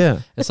pool. Yeah.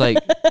 It's like,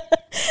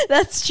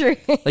 That's true.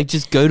 like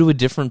just go to a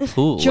different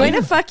pool. Join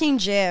Like, a fucking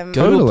gym.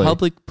 go to Totally. a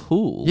public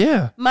pool.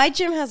 Yeah. My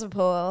gym has a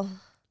pool.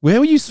 Where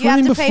were you You have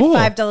swimming to before?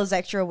 pay $5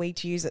 extra a week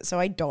to use it, so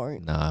I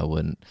don't. No, I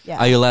wouldn't. Yeah.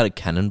 Are you allowed a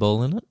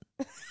cannonball in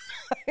it?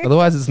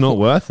 Otherwise, it's not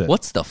worth it.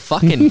 What's the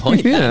fucking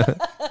point? Yeah. then?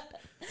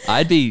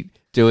 I'd be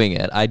doing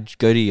it. I'd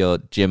go to your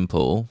gym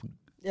pool,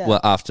 Yeah. well,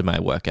 after my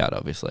workout,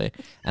 obviously,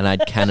 and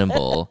I'd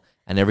cannonball.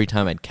 And every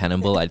time I'd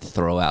cannonball, I'd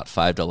throw out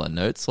 $5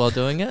 notes while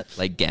doing it,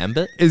 like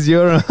Gambit. Is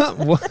your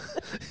what?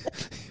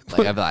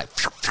 Like I'd be like,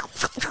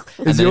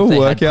 and Is then your if they had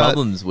workout-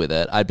 problems with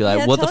it, I'd be like,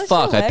 Yeah, "What the tell us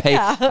your fuck?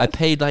 I workout."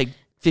 paid like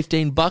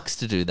 $15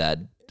 to do that.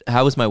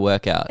 How was my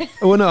workout?"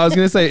 Well, no, I was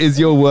going to say, is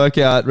your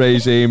workout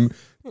regime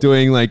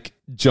doing like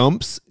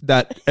jumps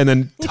and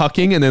then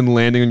tucking and then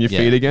landing on your Yeah,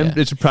 feet again? yeah.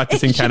 It's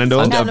practicing It's just cannonball.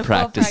 I'm Cannonball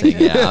practicing.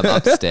 practice. Yeah, I'm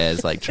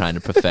upstairs, like trying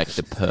to perfect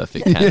the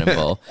perfect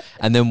cannonball.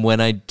 And then when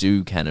I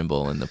do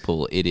cannonball in the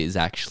pool, it is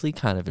actually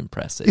kind of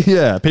impressive.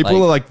 Yeah, people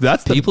Like, are like,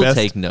 that's the people best.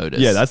 take notice.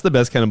 Yeah, that's the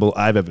best cannonball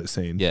I've ever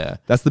seen. Yeah.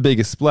 That's the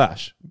biggest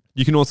splash.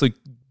 You can also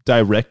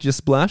direct your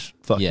splash.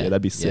 Fuck yeah,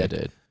 that'd be Yeah, sick.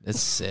 dude. It's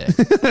sick.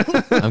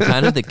 I'm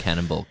kind of the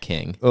cannonball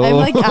king. I'm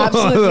like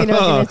absolutely not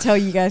going to tell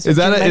you guys. Is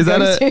that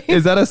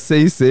a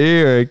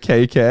CC or a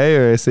KK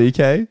or a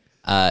CK?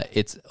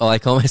 I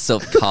call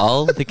myself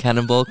Carl, the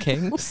cannonball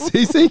king.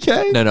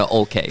 CCK? No,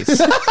 all K's.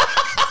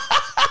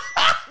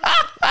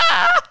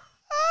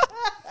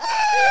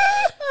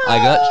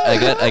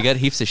 I got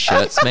heaps of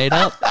shirts made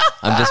up.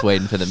 I'm just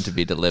waiting for them to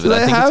be delivered.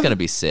 I think it's gonna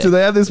be sick. Do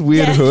they have this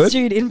weird Yes, hood?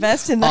 dude,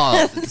 invest in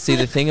Oh, that. see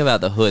the thing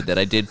about the hood that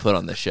I did put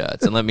on the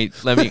shirts, and let me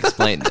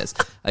explain this.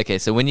 Okay,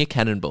 so when you're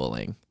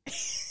cannonballing,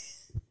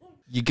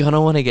 you're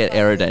gonna want to get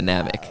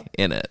aerodynamic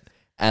in it,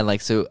 and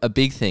like so a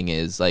big thing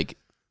is like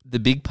the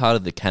big part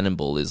of the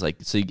cannonball is like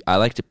I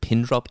like to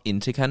pin drop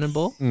into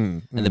cannonball,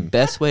 and the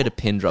best way to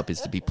pin drop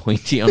is to be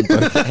pointy on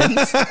both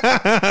ends.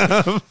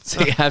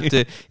 So you have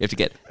to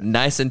get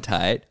nice and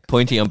tight,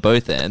 pointy on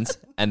both ends,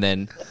 and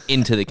then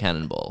into the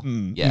cannonball.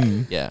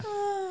 Yeah.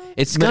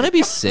 It's gonna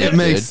be sick. It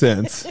makes dude.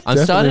 sense. I'm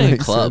Definitely starting a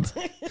makes club.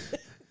 sense.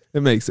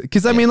 It makes sense.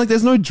 Because, I mean, like,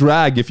 there's no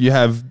drag if you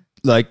have,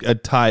 like, a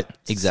tight,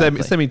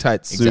 Exactly.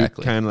 semi-tight suit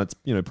Exactly. kind of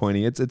that's,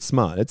 pointy. It's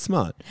smart. It's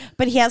smart.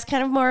 But he has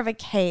kind of more of a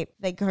cape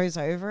that goes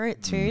over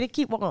it too to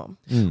keep warm.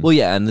 Well,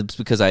 yeah, and it's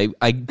because I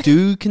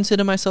do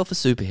consider myself a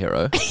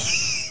superhero.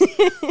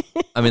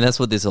 I mean, that's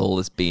what this all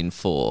has been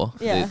for.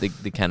 Yeah.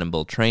 The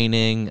cannonball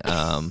training.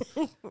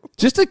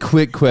 Just a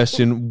quick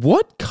question.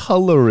 What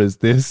color is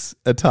this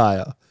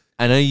attire?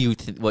 I know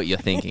what you're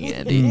thinking,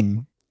 Andy.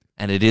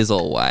 And it is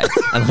all white.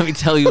 And let me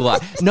tell you why.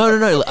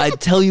 No. I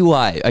tell you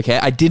why. Okay,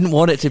 I didn't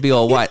want it to be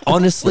all white.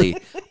 Honestly,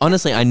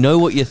 I know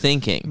what you're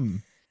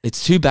thinking.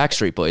 It's two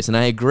Backstreet Boys, and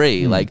I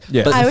agree. Like,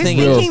 Yeah. but I the was thing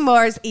thinking is,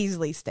 more as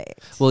easily stained.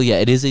 well, yeah,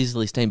 it is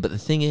easily stained. But the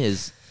thing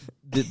is,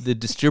 the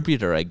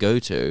distributor I go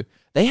to,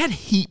 they had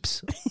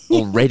heaps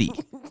already,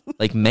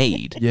 like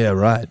made Yeah,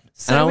 right. And I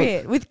So would-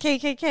 weird. With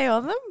KKK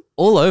on them?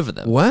 all over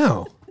them.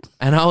 Wow.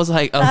 And I was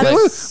like, That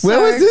Where, is where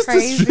was so this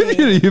crazy.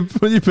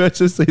 distributor you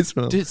purchased these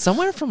from? dude,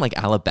 somewhere from like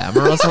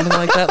Alabama or something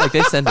like that. Like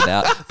they send it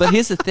out. But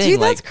here's the thing, Dude,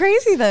 like, that's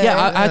crazy though. yeah,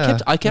 I Yeah,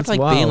 kept that's like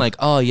wild. being like,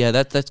 oh yeah,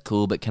 that's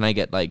cool, but can I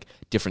get like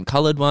different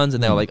colored ones?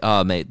 And they were like,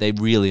 oh mate, they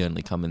really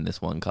only come in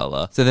this one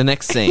color. So the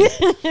next scene,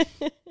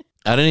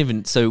 I don't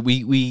even. So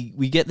we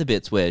get the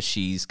bits where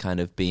she's kind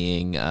of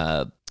being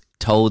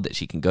told that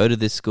she can go to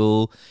this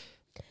school.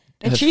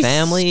 And Her she's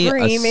family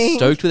screaming. are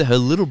stoked with it. Her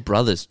little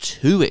brother's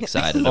too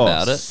excited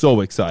about it. So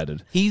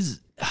excited.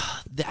 He's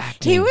the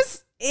acting.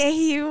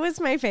 He was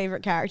my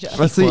favorite character.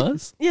 Let's see.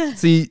 was? Yeah.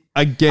 See,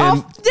 again, I'll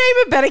name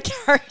a better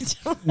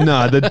character.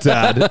 no, the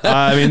dad.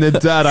 I mean, the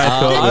dad I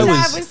thought I The was...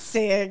 dad was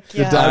sick. The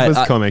Yeah. dad was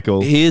I-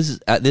 comical. Here's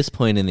at this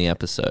point in the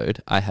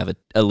episode, I have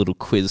a little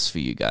quiz for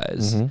you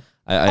guys. Mm-hmm.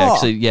 I Oh.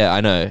 actually, yeah,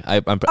 I know.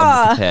 I'm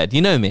prepared.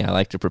 You know me. I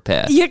like to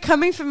prepare. You're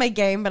coming for my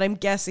game, but I'm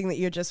guessing that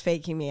you're just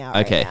faking me out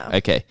Okay, right now.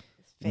 okay.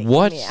 Faking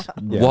What me out.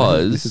 Yeah,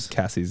 was This is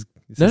Cassie's...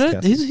 no?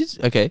 He's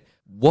okay.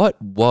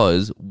 What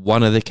was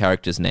one of the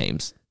characters'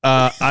 names?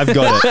 I've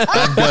got it.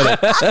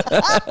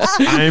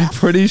 I'm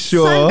pretty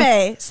sure...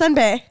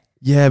 Sunbay.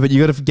 Yeah, but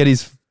you got to get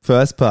his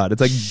first part.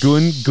 It's like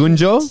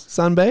Gunjo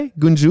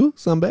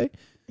Sanbei.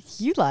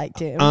 You liked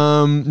him.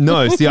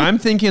 No, see, I'm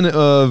thinking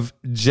of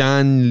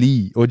Jan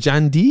Lee or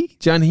Jan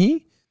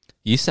Hee.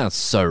 You sound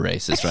so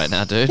racist right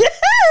now, dude.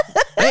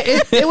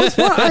 It was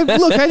fun.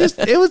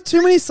 It was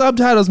too many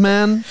subtitles,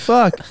 man.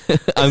 Fuck.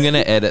 I'm gonna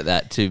edit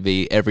that to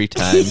be every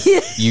time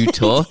you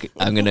talk.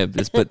 I'm gonna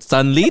just put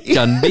Sunli,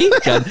 Junbi,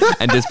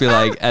 and just be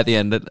like at the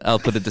end. I'll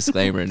put a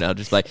disclaimer and I'll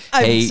just be like,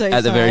 hey, so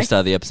at the very sorry. start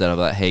of the episode, I'll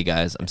be like, hey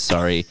guys, I'm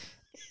sorry.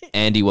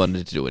 Andy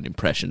wanted to do an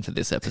impression for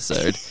this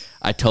episode.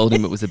 I told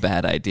him it was a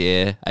bad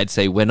idea. I'd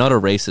say we're not a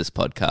racist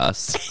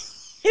podcast.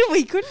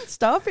 We couldn't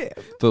stop him.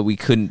 But we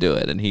couldn't do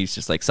it, and he's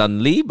just like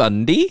Sunli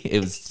Bundy.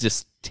 It was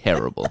just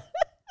terrible.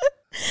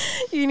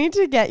 You need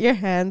to get your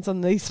hands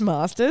on these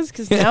masters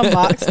because now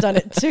Mark's done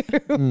it too.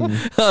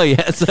 Oh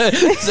yeah, so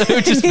it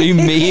would just be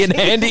me and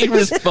Andy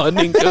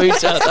responding to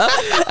each other,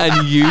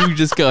 and you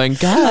just going, Do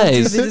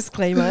guys. the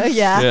disclaimer.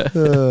 Yeah.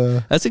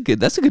 Yeah. That's a good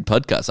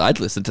podcast. I'd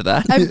listen to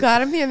that. I'm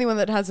glad I'm the only one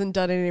that hasn't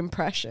done an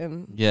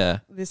impression Yeah.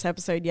 this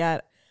episode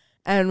yet.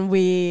 And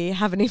we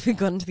haven't even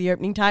gotten to the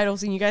opening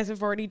titles, and you guys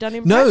have already done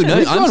No,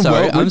 impressions. I'm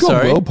sorry. We've I'm gone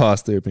sorry. well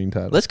past the opening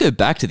title. Let's go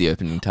back to the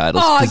opening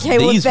titles. Oh, 'cause okay.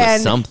 Well, these were then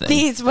something.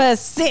 these were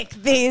sick.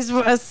 These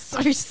were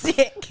so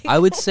sick. I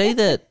would say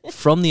that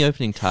from the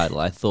opening title,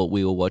 I thought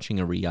we were watching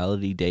a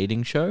reality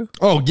dating show.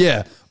 Oh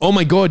yeah. Oh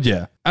my god.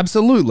 Yeah.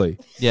 Absolutely.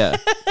 Yeah.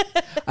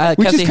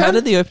 Which is Kathy, how kind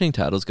of- did the opening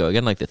titles go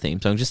again? Like the theme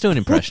song. Just do an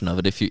impression of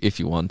it if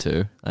you want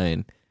to. I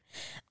mean,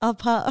 I'll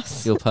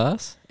pass. you'll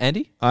pass,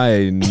 Andy.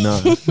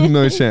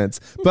 No chance.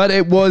 But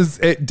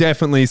it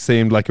definitely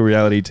seemed like a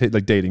reality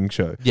like dating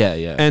show. Yeah,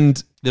 yeah.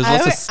 And There's I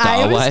lots of wa- star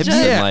I was vibes just-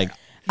 and Yeah. like.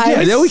 I Yeah,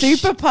 was there was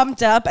super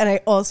pumped up, and I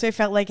also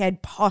felt like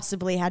I'd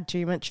possibly had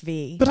too much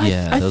V. but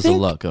Yeah, I there was think,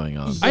 a lot going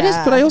on.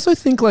 But I also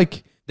think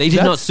like They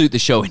did not suit the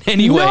show in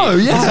any way. No,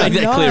 yeah. Let's make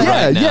that No. clear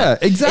Yeah, right now. yeah,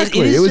 exactly.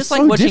 It is It was just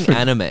like so watching different.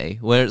 anime,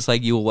 where it's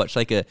like you will watch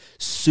like a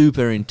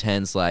super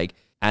intense like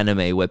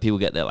anime where people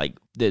get their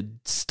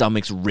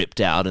stomachs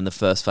ripped out in the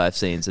first 5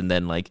 scenes, and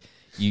then like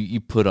you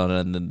put on it,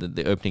 and then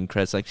the opening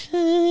credits like,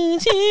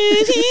 and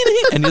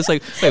you're just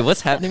like, wait,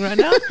 what's happening right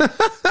now?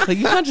 Like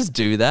you can't just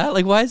do that.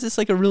 Like why is this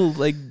like a real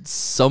like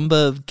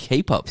somber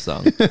K-pop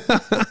song?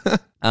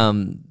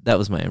 That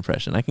was my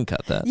impression. I can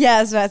cut that. Yeah,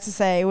 I was about to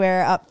say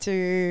we're up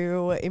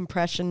to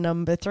impression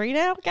number 3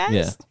 now,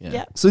 guys.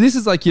 Yeah. So this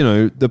is like,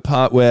 the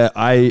part where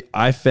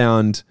I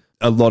found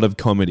a lot of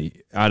comedy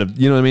out of,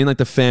 you know what I mean? Like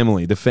the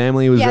family. The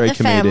family was Yeah, very the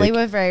comedic. family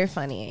were very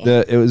funny.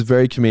 It was a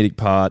very comedic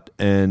part,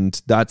 and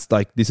that's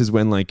like, this is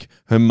when like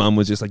her mum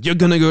was just like, you're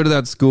gonna go to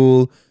that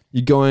school,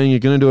 you're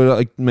gonna do it,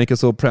 like make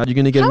us all proud, you're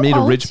gonna meet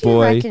a rich How old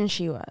boy. do you reckon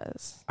she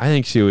was? I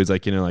think she was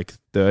like, like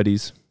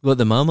 30s, What,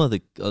 the mum or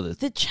the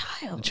The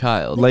child.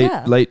 child?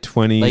 Like- late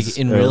 20s, Like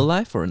in real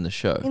life or in the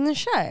show? In the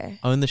show.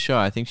 Oh, in the show,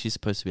 I think she's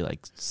supposed to be like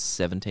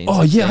 17.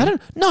 Oh yeah, 16. I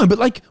don't know, but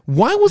like,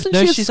 why wasn't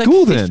No, she at she's school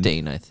like then?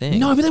 15, I think.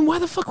 No, but then why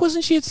the fuck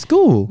wasn't she at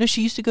school? No,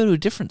 she used to go to a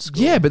different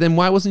school. Yeah, but then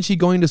why wasn't she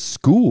going to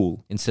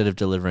school? Instead of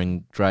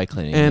delivering dry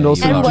cleaning. And yeah,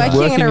 also you And are just right.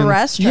 working in a in-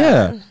 restaurant.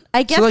 Yeah.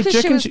 I guess So like,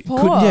 because do you she reckon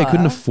was poor.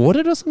 couldn't afford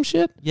it or some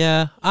shit?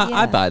 Yeah, I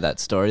Yeah. buy that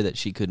story that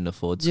she couldn't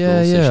afford school,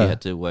 Yeah, so yeah. she had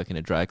to work in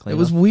a dry cleaner. It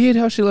was weird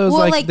how she was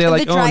Well, like, they're the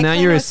like, oh, dry now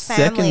you're a cleaner's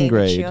family, second but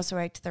grade. She also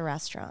worked at the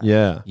restaurant.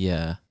 Yeah.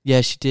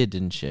 Yeah, she did,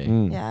 didn't she?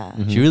 Mm. Yeah.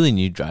 She really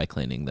knew dry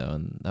cleaning though,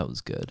 and that was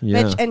good.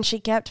 Yeah. And she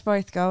kept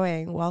both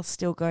going while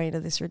still going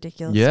to this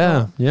ridiculous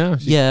Yeah. school. Yeah.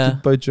 She Yeah.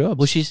 did both jobs.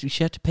 Well, she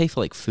had to pay for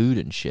like food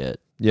and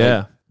shit. yeah.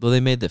 Like, well, they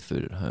made their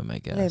food at home, I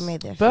guess. They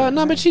made their But food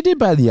no, at but home. she did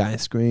buy the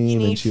ice cream. You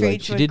and need she food like,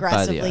 to she did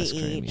buy the aggressively ice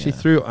cream, eat. yeah. she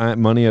threw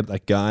money at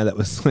that guy that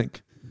was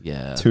like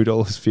Yeah.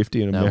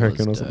 $2.50 in That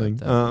American or was dope. something.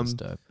 That was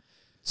dope.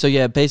 So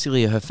yeah,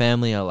 basically her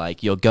family are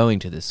like, you're going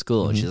to this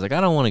school. And she's like,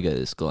 I don't want to go to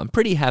this school. I'm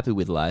pretty happy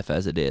with life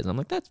as it is. I'm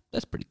like,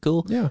 that's pretty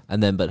cool. Yeah.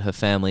 And then, but her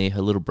family,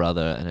 her little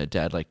brother and her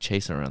dad like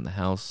chase her around the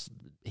house,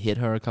 hit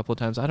her a couple of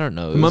times. I don't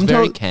know. It was Mum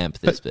very told- camp,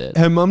 this bit.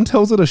 Her mum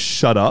tells her to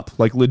shut up,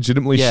 like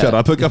legitimately Yeah. shut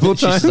up a couple of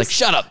She's times. just like,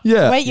 shut up.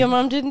 yeah. Wait, your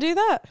mum didn't do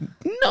that?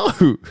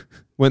 No.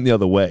 Went the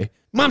other way.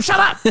 Mum, shut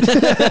up.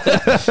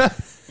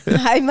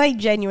 I like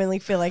genuinely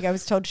feel like I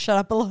was told to shut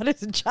up a lot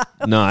as a child.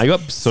 No, I got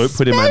soap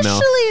put in my mouth.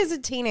 Especially as a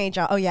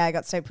teenager. Oh yeah, I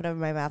got soap put over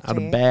my mouth Out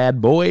too. of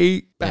bad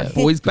boy. Bad Yeah.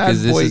 boys, bad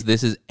Because boy.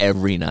 this is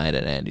every night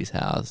at Andy's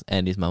house.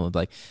 Andy's mum would be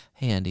like,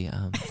 hey Andy,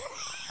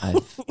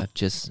 I've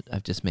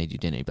just made you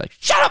dinner. He'd be like,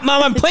 shut up,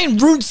 mum, I'm playing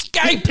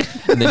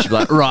RuneScape. And then she'd be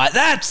like, right,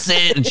 that's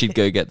it. And she'd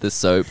go get the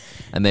soap,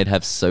 and they'd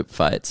have soap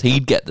fights.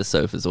 He'd get the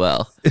soap as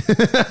well.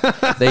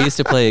 They used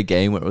to play a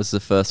game where it was the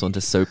first one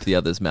to soap the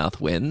other's mouth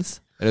wins.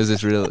 And it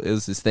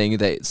was this thing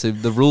so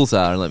the rules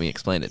are, and let me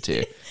explain it to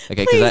you.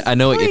 Okay, because I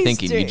know what you're Please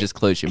thinking. do. You just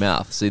close your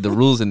mouth. So the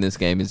rules in this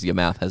game is your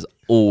mouth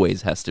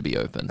always has to be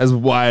open. as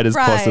wide as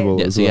Right. possible.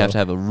 Yeah, as so you well. have to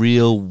have a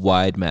real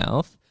wide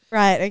mouth.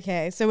 Right,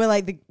 okay. So we're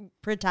like the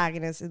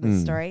protagonists in the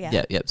story,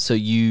 yeah. Yeah. So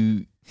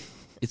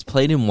it's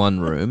played in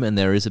one room, and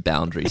there is a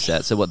boundary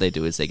set. So what they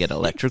do is they get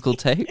electrical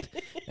tape,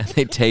 and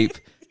they tape,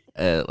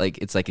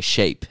 it's like a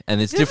shape,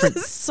 and it's different.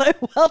 This is so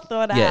well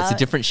thought out. Yeah, it's a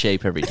different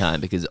shape every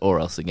time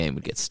or else the game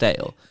would get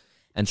stale.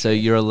 And so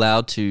you're not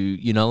allowed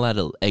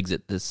to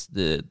exit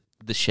the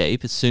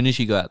shape. As soon as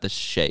you go out the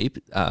shape,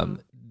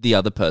 the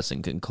other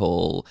person can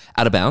call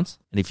out of bounds.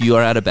 And if you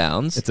are out of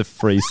bounds, It's a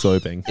free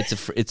soaping.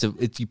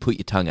 you put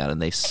your tongue out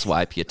and they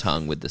swipe your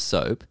tongue with the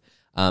soap.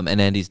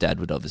 And Andy's dad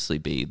would obviously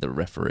be the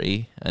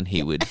referee, and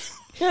he would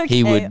Okay,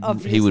 he would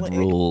obviously.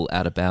 rule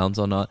out of bounds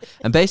or not.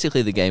 And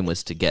basically, the game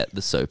was to get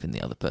the soap in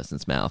the other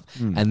person's mouth.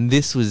 And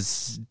this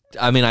was,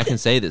 I mean, I can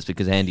say this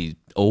because Andy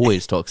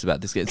always talks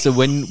about this game. So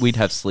when we'd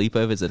have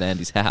sleepovers at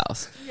Andy's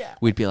house,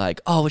 we'd be like,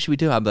 "Oh, what should we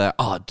do?" I'd be like,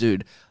 "Oh,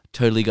 dude,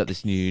 totally got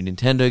this new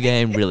Nintendo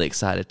game, really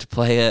excited to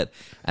play it."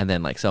 And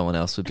then like someone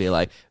else would be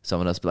like,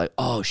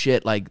 "Oh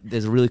shit, like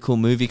there's a really cool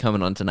movie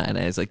coming on tonight." And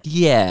I was like,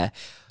 "Yeah,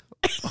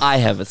 I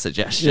have a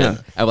suggestion." Yeah.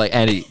 I'm like,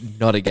 "Andy,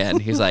 not again."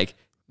 He's like,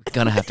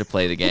 "Gonna have to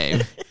play the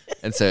game."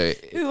 And so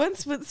Who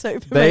wants to put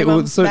soap in my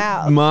mum's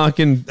mouth? Mark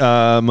and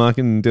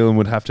Dylan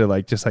would have to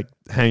like just like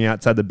hang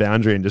outside the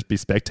boundary and just be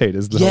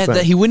spectators. The whole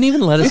time. he wouldn't even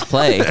let us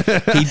play. You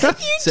just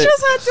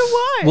had to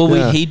watch. Well,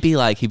 Yeah. he'd be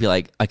like,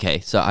 "Okay,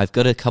 so I've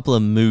got a couple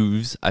of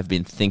moves I've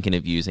been thinking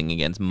of using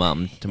against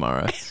Mum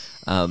tomorrow.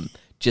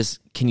 Just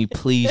can you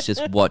please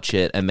just watch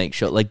it and make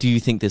sure? Like, do you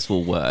think this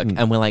will work?"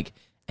 And we're like,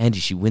 "Andy,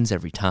 she wins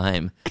every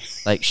time.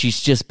 Like, she's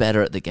just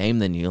better at the game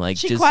than you. Like,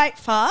 She just quite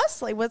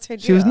fast? Like, what's her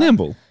deal? She was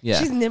nimble. yeah."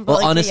 she's nimble Well,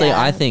 like the honestly,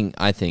 ant.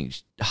 I think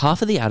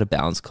half of the out of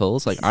bounds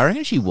calls, like, I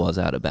reckon she was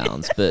out of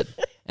bounds, but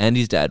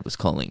Andy's dad was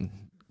calling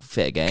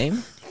fair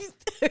game.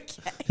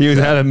 He was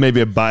had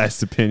maybe a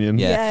biased opinion.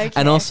 Yeah. Yeah, okay.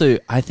 And also,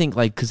 I think,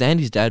 like, because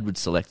Andy's dad would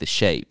select the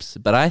shapes,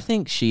 but I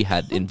think she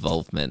had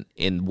involvement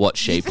in what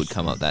shape would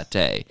come up that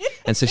day.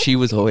 And so she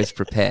was always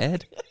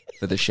prepared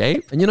for the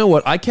shape. And you know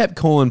what? I kept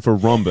calling for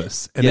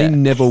rhombus, and Yeah. they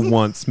never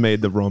once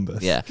made the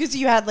rhombus. Yeah. Because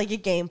you had like a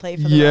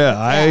gameplay for the Yeah, rest.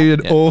 I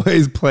had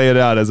always play it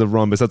out as a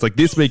rhombus. That's like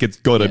this week it's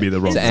got to be the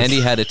rhombus. So Andy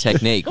had a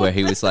technique where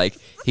he was like,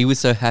 he was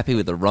so happy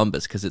with the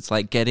rhombus because it's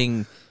like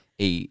getting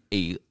a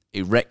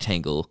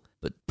rectangle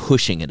but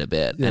pushing it a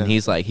bit. Yeah. And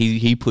he's like,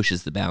 he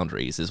pushes the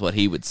boundaries is what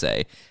he would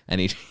say. And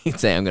he'd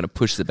say, "I'm going to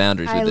push the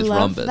boundaries I with this love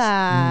rhombus."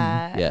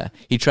 that. Yeah.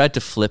 He tried to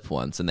flip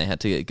once and they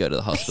had to go to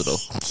the hospital.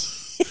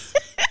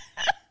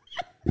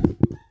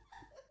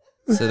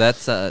 So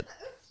that's,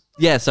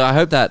 yeah, so I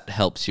hope that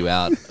helps you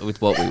out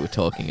with what we were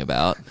talking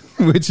about.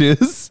 Which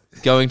is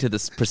Going to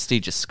this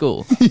prestigious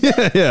school.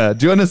 yeah.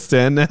 Do you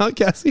understand now,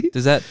 Cassie?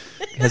 Has that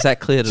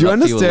cleared it Do you up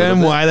for you a little understand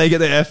bit? why they get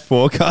the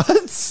F4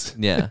 cards?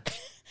 Yeah.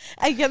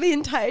 I get the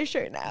entire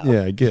show now.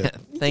 Yeah, good.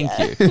 Thank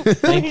you.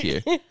 Thank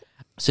you.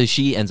 So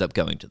she ends up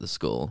going to the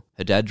school.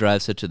 Her dad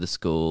drives her to the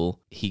school.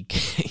 He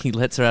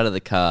lets her out of the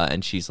car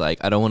and she's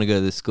like, "I don't want to go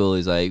to this school."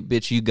 He's like,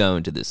 "Bitch, you go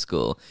into this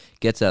school."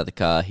 Gets out of the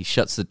car. He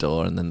shuts the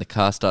door and then the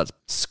car starts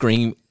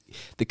screaming.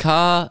 The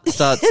car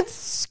starts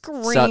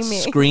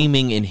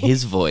screaming in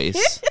his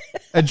voice.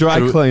 A dry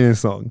cleaner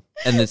song.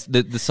 And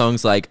the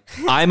song's like,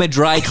 "I'm a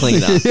dry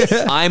cleaner.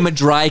 I'm a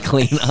dry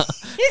cleaner."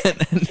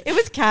 It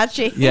was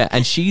catchy. Yeah,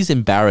 and she's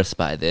embarrassed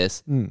by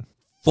this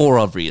for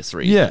obvious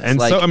reasons. Yeah, and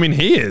like, so I mean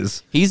he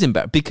is. he's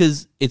embarrassed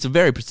because it's a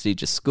very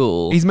prestigious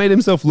school. He's made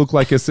himself look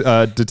like a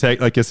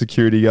like a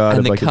security guard. and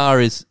of the like car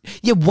is...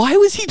 Yeah, why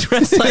was he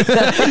dressed like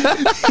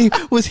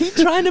that? Was he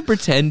trying to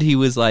pretend he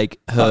was like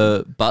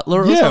her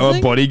butler or or something?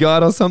 a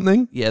bodyguard or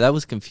something. Yeah, that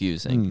was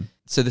confusing.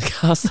 So the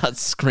car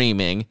starts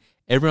screaming.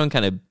 Everyone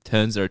kind of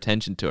turns their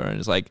attention to her and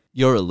is like,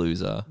 "You're a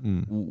loser.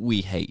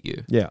 We hate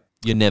you. Yeah.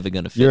 You're never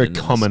going to fit You're a in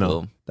this commoner.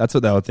 school." That's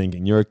what they were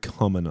thinking. You're a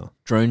commoner.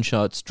 Drone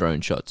shots,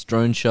 drone shots,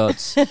 drone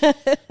shots.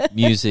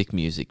 Music,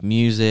 music,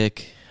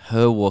 music.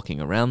 Her walking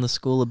around the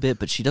school a bit,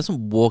 but she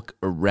doesn't walk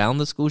around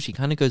the school. She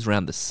kind of goes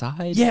around the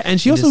side. Yeah,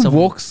 and she there's also some-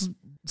 walks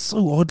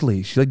so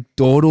oddly. She like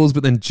dawdles,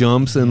 but then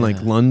jumps and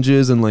like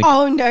lunges and like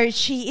Oh no,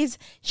 she is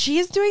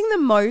doing the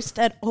most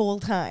at all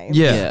times.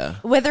 yeah. Yeah.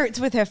 Whether it's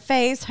with her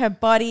face, her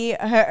body,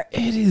 her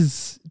It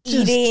is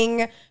just,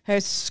 eating, her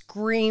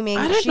screaming.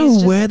 I don't She's know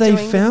just where they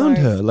doing the found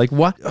most. her. Like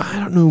what? I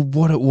don't know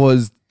what it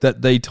was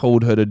that they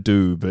told her to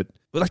do, but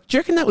like, do you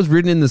reckon that was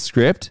written in the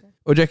script?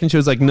 Or do you reckon she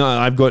was like, "No,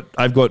 I've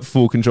got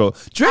full control"?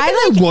 Do you reckon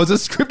I there was a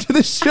script to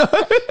the show?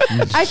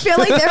 I feel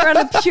like they're on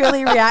a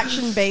purely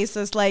reaction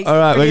basis. Like, All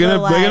right, we're Pretty gonna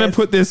Little we're gonna Liars.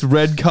 put this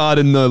red card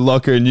in the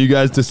locker, and you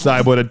guys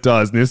decide what it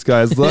does. And this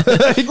guy's like,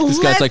 This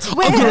guy's like,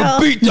 Let's "I'm going will."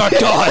 to beat that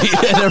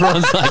guy." And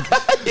everyone's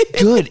like,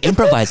 "Good,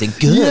 improvising,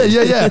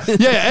 yeah, good."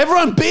 yeah.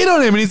 Everyone beat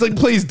on him, and he's like,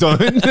 "Please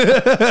don't."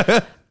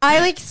 I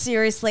like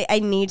seriously. I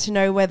need to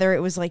know whether it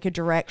was like a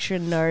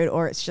direction note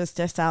or it's just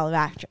a style of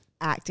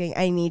acting.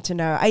 I need to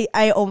know.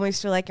 I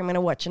almost feel like I'm going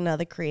to watch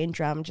another Korean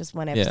drama, just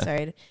one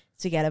episode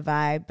to get a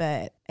vibe,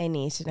 but I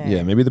need to know.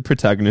 Yeah, maybe the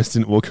protagonist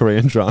in all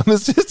Korean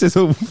dramas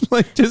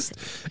just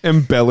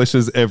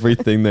embellishes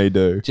everything they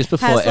do. Just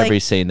before Has, like- every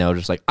scene, they were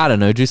just like, "I don't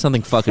know, do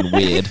something fucking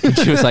weird." And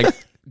she was like,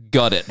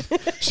 "Got it."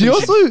 She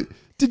also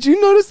did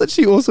you notice that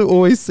she also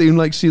always seemed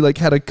like she like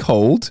had a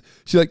cold?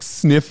 She like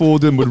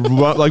sniffled and would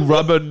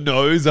rub her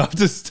nose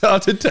after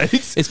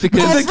takes. It's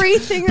because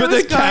Everything but that the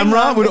was going camera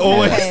on would with her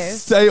always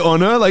face. stay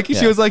on her. Like Yeah.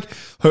 she was like,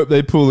 "Hope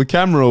they pull the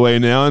camera away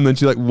now," and then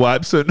she like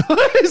wipes her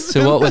nose.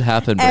 so what would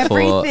happen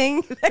before?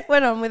 Everything that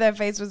went on with her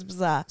face was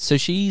bizarre. So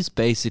she's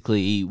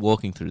basically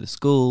walking through the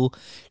school.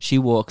 She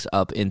walks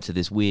up into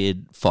this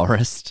weird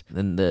forest,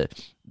 and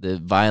the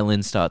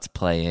violin starts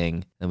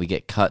playing, and we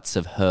get cuts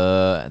of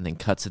her, and then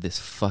cuts of this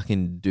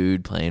fucking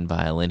dude playing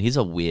violin. He's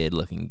a weird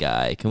looking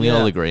guy. Can we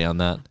all agree on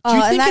that? Do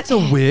you think it's a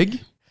wig?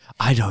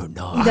 I don't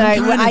know. No,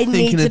 kinda I need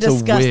thinking to it's a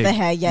discuss wig. the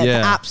hair. Yeah, Yeah.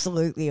 it's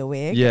absolutely a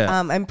wig. Yeah.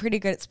 I'm pretty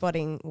good at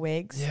spotting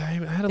wigs. Yeah, I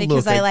had a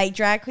Because look. I like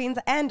drag queens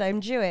and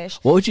I'm Jewish.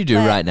 What would you do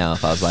But- right now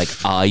if I was like,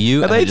 "Are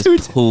you?" and they I just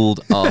too- pulled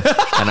off,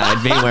 and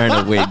I'd been wearing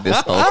a wig this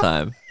whole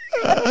time.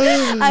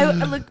 I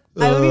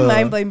would be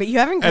mind blown, but you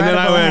have And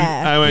incredible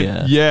then I went,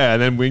 Yeah. yeah,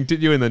 and then winked at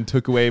you and then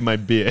took away my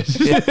beard.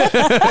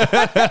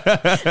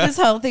 This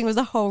whole thing was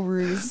a whole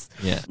ruse.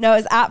 Yeah. No, it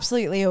was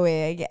absolutely a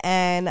wig,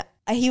 and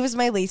he was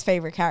my least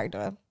favorite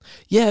character.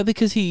 Yeah,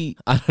 because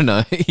I don't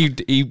know,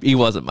 he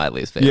wasn't my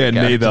least favorite. Yeah,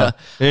 neither. character.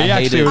 He I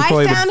actually hated- was-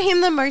 probably I the- found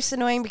him the most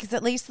annoying because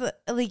at least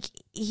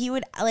he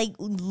would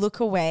look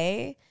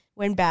away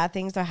when bad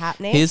things are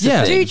happening. Here's the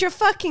Yeah. thing. Dude, you're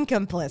fucking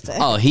complicit.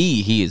 Oh,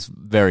 he is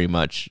very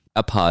much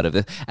a part of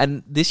it.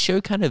 And this show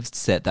kind of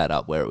set that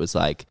up where it was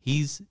like,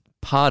 he's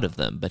part of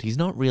them, but he's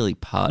not really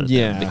part of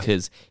Yeah. them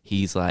because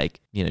he's like,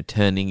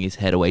 turning his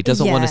head away.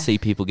 Doesn't want Yeah. to see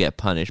people get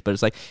punished. But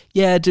it's like,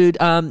 yeah, dude,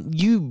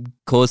 you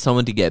caused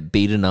someone to get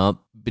beaten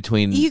up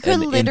between... You could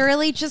and-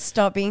 literally just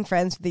stop being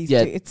friends with these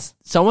Yeah. dudes.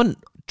 Someone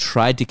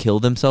tried to kill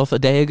themselves a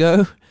day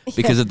ago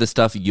because of the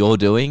stuff you're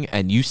doing,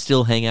 and you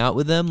still hang out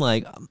with them.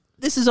 Like,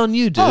 this is on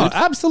you, dude. Oh,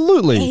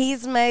 absolutely.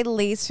 He's my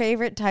least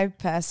favorite type of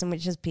person,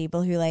 which is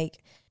people who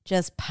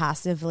just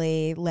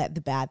passively let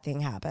the bad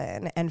thing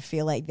happen and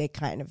feel like they're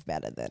kind of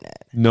better than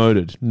it.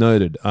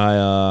 Noted.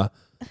 I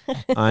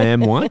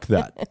am like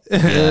that,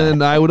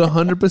 and I would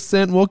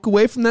 100% walk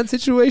away from that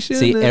situation.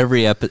 See, and-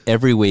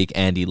 every week,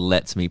 Andy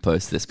lets me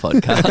post this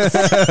podcast.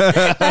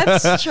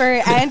 That's true.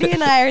 Andy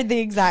and I are the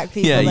exact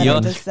people Yeah, that I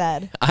you're- just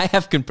said. I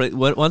have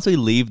once we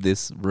leave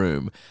this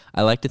room,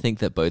 I like to think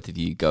that both of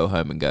you go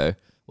home and go,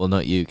 well,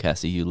 not you,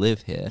 Cassie, you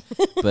live here.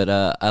 But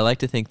I like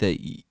to think that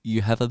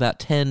you have about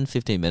 10,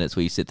 15 minutes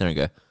where you sit there and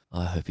go,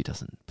 oh, I hope he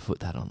doesn't put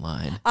that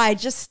online. I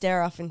just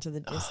stare off into the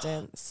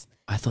distance.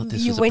 I thought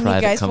this was a When you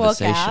private guys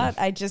conversation. walk out,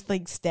 I just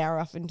stare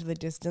off into the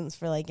distance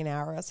for an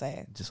hour or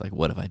so. Just like,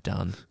 what have I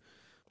done?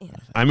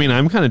 I mean,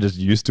 I'm kind of just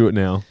used to it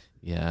now.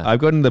 Yeah. I've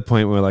gotten to the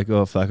point where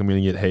oh fuck, I'm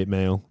gonna get hate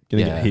mail.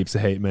 Gonna Yeah. get heaps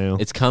of hate mail.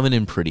 It's coming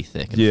in pretty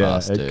thick and yeah,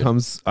 fast, it dude.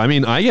 comes. I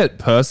mean, I get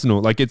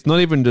personal. It's not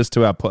even just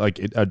to our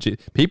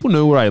people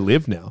know where I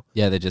live now.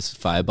 Yeah, they're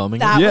just firebombing.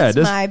 That Yeah, was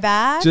just- my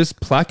bad. Just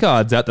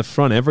placards out the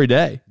front every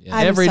day. Yeah.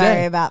 I'm every sorry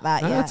day. about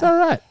that. Yeah. That's all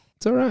right.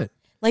 It's all right.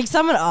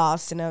 Someone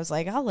asked, and I was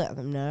like, I'll let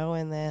them know.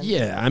 And then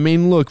Yeah, I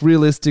mean, look,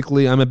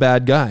 realistically, I'm a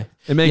bad guy.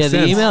 It makes Yeah, the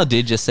sense. email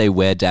did just say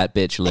where dat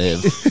bitch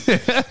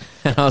live.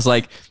 And I was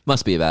like,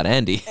 must be about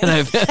Andy. And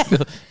I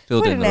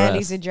filled put in in the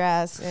Andy's rest.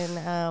 address,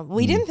 and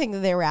we didn't think that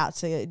they were out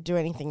to do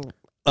anything.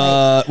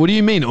 What do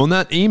you mean? On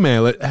that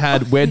email, it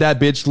had where that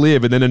bitch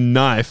live, and then a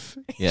knife,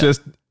 Yeah.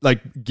 just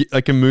like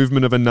a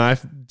movement of a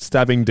knife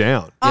stabbing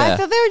down. I Yeah.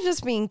 thought they were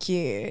just being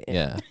cute.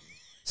 Yeah.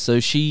 So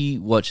she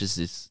watches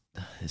this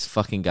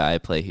fucking guy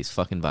play his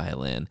fucking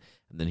violin,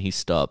 and then he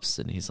stops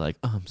and he's like,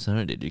 "Oh, I'm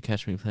sorry, did you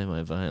catch me playing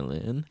my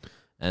violin?"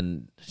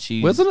 And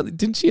she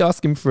Didn't she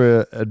ask him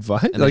for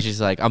advice? and then she's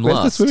like, "I'm where's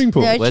lost." the swimming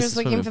pool? Yeah, she Where's was the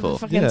looking swimming for pool? the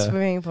fucking Yeah.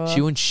 swimming pool.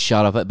 She wouldn't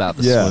shut up about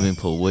the Yeah. swimming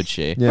pool, would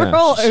she? Yeah. We're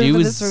all She over the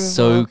was swimming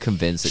so pool.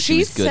 convinced that she She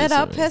was good set at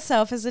up swimming.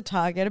 herself as a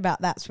target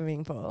about that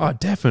swimming pool. Oh,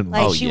 definitely.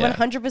 Like Oh, she yeah.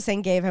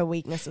 100% gave her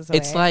weaknesses away.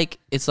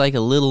 It's like a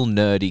little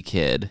nerdy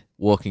kid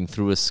walking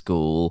through a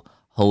school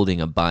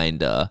holding a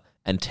binder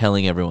and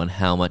telling everyone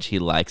how much he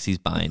likes his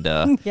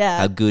binder, Yeah.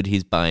 how good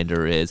his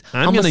binder is.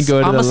 I'm gonna go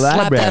to I'ma the slap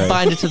library. that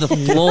binder to the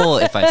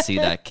floor if I see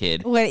that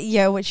kid.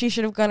 what she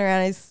should have gone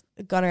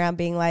around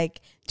being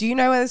like, do you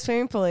know where the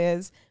swimming pool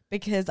is?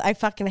 Because I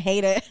fucking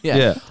hate it. Yeah.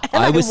 Yeah.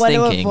 And I I was want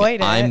to thinking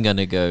avoid it. I'm going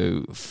to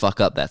go fuck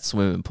up that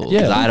swimming pool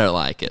because Yeah. I don't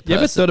like it. You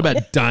ever thought personally.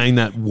 about dyeing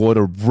that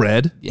water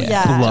red?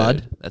 Yeah.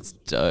 Blood? dude, that's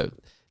dope.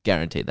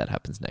 Guaranteed that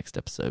happens next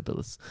episode, but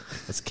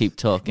let's keep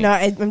talking. No,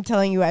 I'm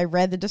telling you, I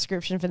read the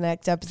description for the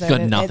next episode. It's got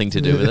and nothing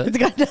to do with it. It's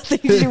got nothing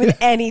to do with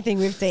anything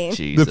we've seen.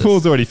 Jesus. The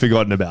pool's already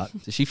forgotten about.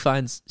 So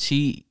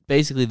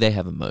basically they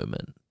have a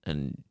moment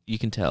and you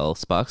can tell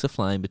sparks are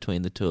flying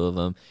between the two of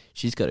them.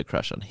 She's got a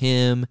crush on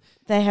him.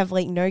 They have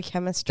no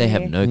chemistry. They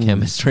have no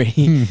chemistry.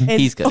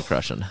 He's got a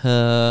crush on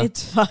her.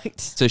 It's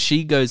fucked. So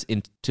she goes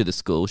into the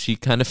school. She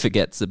kind of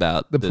forgets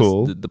about The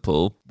pool. The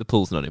pool. The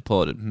pool's not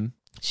important.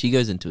 She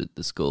goes into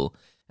the school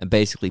and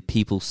basically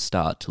people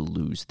start to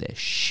lose their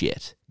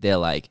shit. They're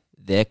like,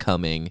 they're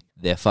coming.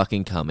 They're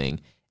fucking coming.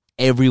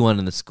 Everyone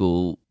in the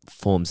school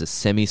forms a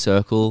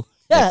semicircle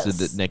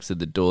Yes. next to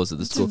the doors of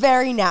the It's school.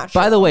 very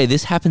natural. By the way,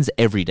 this happens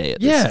every day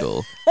at Yeah. this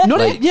school. Not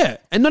Like-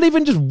 and not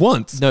even just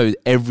once. No,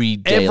 every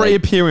day. Every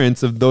like,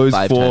 appearance of those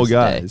 5 four times a day.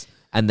 guys.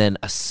 And then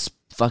a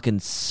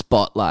fucking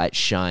spotlight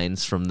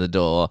shines from the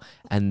door,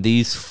 and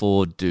these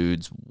 4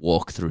 dudes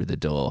walk through the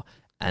door,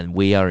 and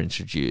we are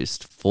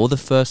introduced for the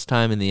first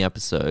time in the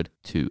episode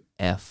to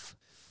F4.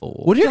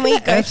 What do you Can we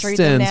think go F through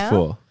them stands now?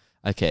 for?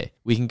 Okay,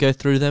 we can go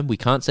through them. We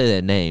can't say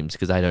their names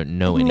because I don't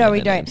know any no, of we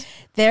their don't. names.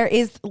 There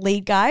is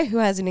lead guy who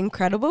has an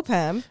incredible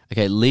perm.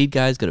 Okay, lead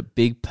guy's got a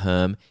big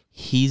perm.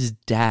 his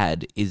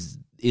dad is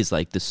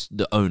like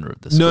the owner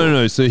of the school.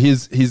 No. So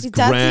his dad's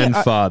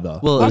grandfather.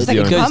 Well, was it the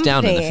owner. goes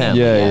down in the company.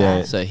 family.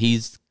 Yeah. So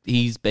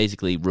he's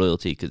basically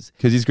royalty because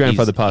his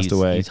grandfather passed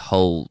away.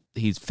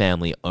 His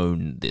family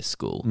owned this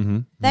school.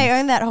 They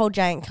own that whole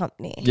giant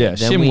company. Yeah,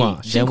 Then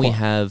Xinhua. we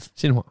have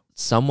Xinhua.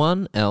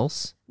 someone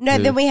else. No,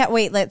 who- then we have.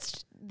 Wait,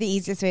 the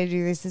easiest way to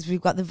do this is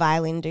we've got the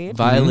violin dude.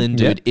 Violin Mhm,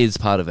 dude is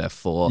part of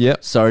F4.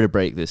 Yep. Sorry to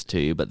break this to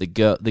you, but the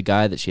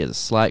guy that she has a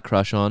slight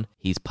crush on,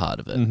 he's part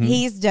of it.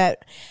 He's dope.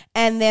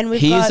 And then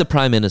we've He's got the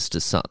prime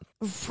minister's son.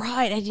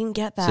 right. I didn't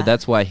get that. So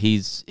that's why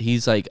he's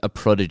like a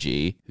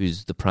prodigy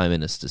who's the prime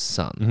minister's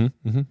son.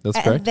 That's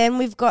and correct. then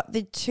we've got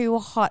the two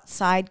hot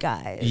side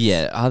guys.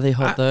 Yeah, are they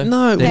hot though?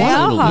 No, They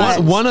are one,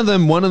 hot. one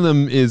of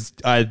them is,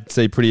 I'd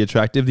say, pretty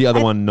attractive. The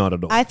other one, not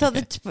at all. I thought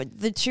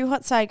the two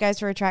hot side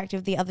guys were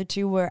attractive. The other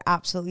two were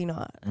absolutely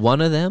not.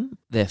 One of them,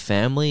 their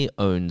family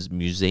owns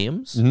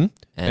museums,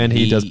 And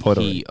he does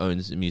pottery. He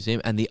owns a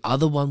museum, and the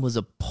other one was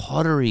a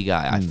pottery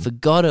guy. I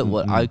forgot it.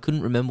 I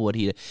couldn't remember what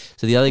he did.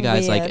 So the other guy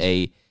is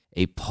like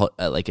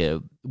like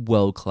a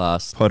world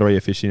class. Pottery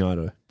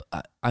aficionado.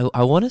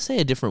 I want to say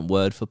a different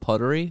word for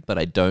pottery, but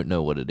I don't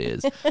know what it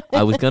is.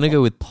 I was gonna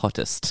go with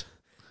pottist,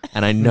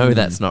 and I know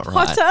that's not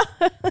right.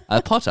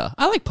 Potter. Potter.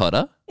 I like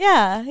Potter.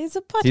 Yeah, he's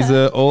a Potter. He's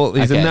a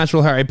Okay.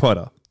 natural Harry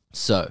Potter.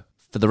 So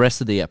for the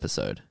rest of the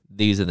episode,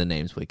 these are the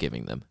names we're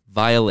giving them: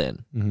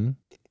 violin,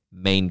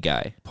 main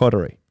guy,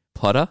 Pottery.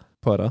 Potter,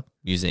 Potter.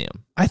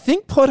 museum. I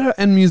think Potter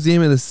and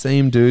museum are the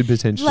same dude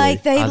potentially.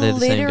 Like they Are they the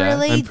same guy?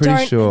 literally I'm pretty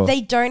don't. sure.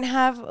 They don't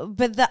have,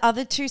 but the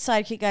other two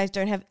sidekick guys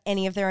don't have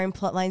any of their own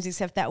plot lines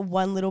except that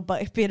one little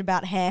bit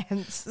about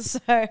hands.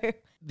 So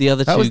The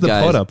other That two was the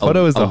guys, Potter.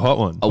 Potter was the hot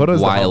one. are Potter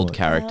was the hot wild one.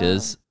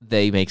 characters.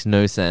 They makes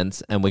no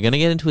sense, and we're gonna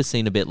get into a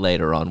scene a bit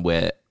later on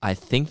where I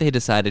think they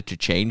decided to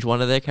change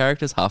one of their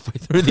characters halfway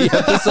through the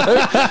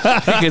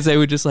episode because they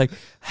were just like,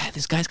 hey,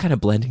 "This guy's kind of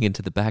blending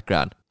into the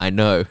background." I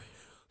know.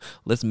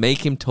 Let's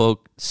make him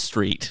talk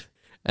street.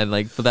 And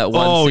like for that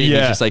one scene, he's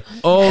just like,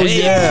 "Hey,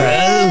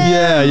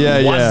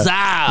 yeah. what's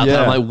up?" And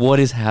Yeah. I'm like, "What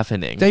is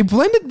happening?" They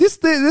blended this.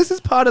 This is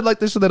part of like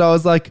the show that I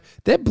was like,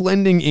 they're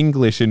blending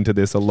English into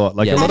this a lot.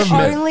 Like Yeah. a lot and of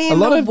only a in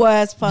lot the of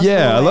worst possible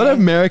yeah, a lot way. of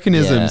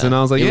Americanisms, Yeah. and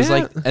I was like, it was yeah.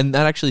 like, and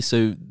that actually,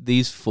 so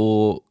these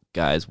four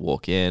guys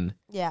walk in.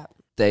 Yeah.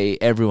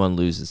 Everyone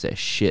loses their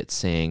shit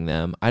seeing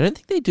them. I don't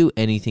think they do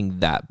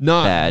anything that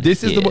No, bad.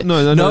 this is the here. one.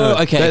 No.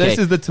 Okay, This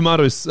okay. is the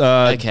tomato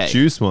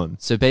juice one.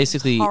 So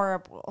basically,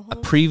 Horrible. a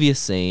previous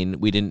scene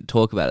we didn't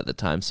talk about at the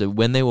time. So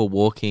when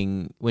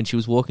she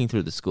was walking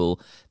through the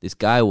school, this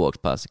guy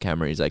walked past the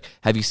camera. He's like,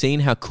 "Have you seen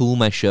how cool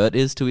my shirt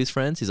is?" To his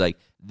friends, he's like,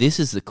 "This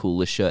is the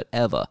coolest shirt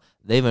ever.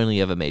 They've only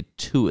ever made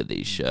 2 of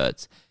these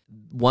shirts.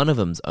 One of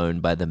them's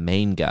owned by the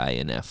main guy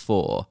in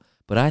F4."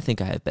 But I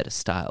think I have better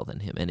style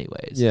than him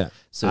anyways. Yeah.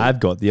 So I've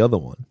got the other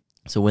one.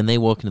 So when they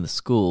walk into the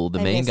school, the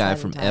They main miss guy that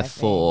from entire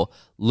F4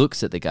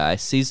 looks at the guy,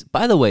 sees,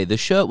 by the way, the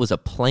shirt was a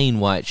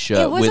plain white shirt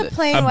It was with, a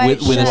plain white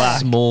with a shirt.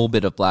 small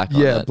bit of black on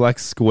Yeah, it. black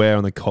square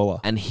on the collar.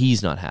 And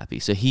he's not happy.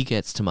 So he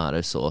gets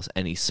tomato sauce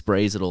and he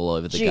sprays it all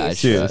over the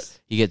guy's Juice. shirt. Juice.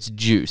 He gets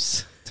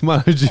juice.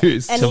 Tomato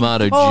juice. And he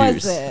Tomato pours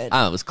juice. it.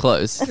 Ah, it was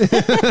close.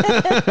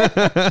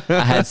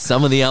 I had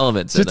some of the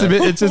elements in Just a it.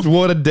 bit. It's just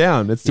watered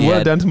down. It's Yeah.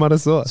 watered down tomato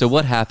sauce. So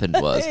what happened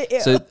was,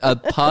 Ew. so a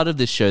part of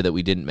this show that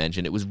we didn't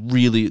mention, it was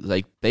really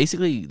like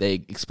basically they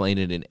explain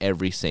it in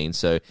every scene.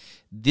 So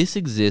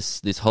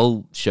this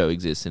whole show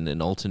exists in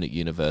an alternate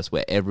universe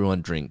where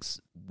everyone drinks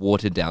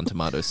watered down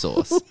tomato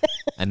sauce,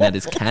 and that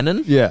is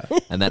canon. Yeah.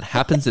 and that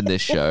happens in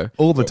this show.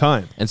 all the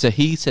time. And so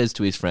he says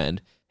to his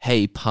friend,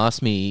 "Hey,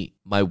 pass me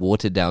my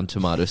watered down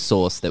tomato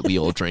sauce that we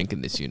all drink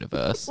in this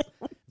universe."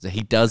 So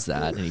he does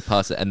that and he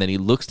passes it, and then he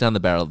looks down the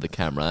barrel of the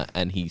camera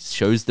and he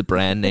shows the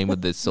brand name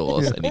of this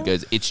sauce and he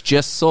goes, "It's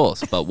just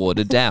sauce, but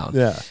watered down."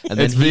 Yeah. And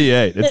then It's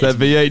V8. It's that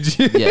V8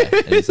 juice. yeah,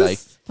 and he's like,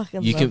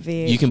 Fucking "You love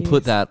can you can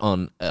put V8 that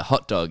on a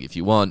hot dog if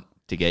you want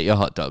to get your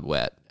hot dog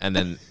wet." And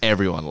then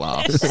everyone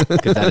laughs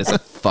because that is a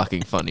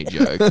fucking funny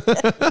joke.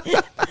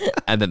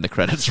 And then the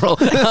credits roll.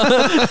 And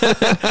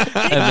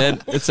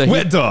then so he,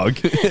 Wet dog.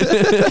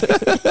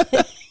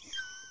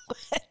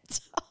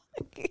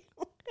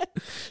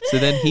 So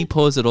then he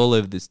pours it all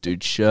over this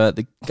dude's shirt.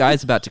 The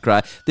guy's about to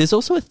cry. There's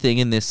also a thing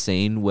in this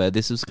scene where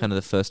this was kind of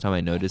the first time I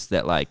noticed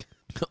that like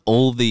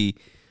all the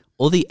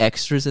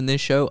extras in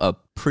this show are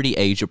pretty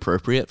age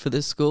appropriate for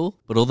this school,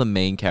 but all the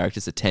main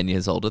characters are 10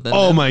 years older than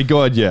Oh them. my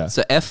god, yeah.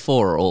 So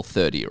F4 are all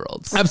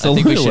 30-year-olds.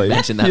 Absolutely. I think we should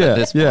mention that Yeah, at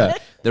this point. yeah.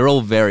 They're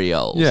all very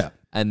old. Yeah.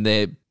 And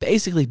they're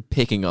basically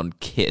picking on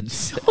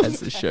kids as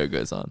the show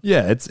goes on.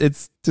 Yeah,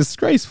 it's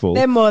disgraceful.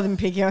 They're more than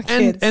picking on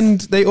kids.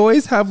 and they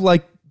always have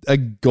like a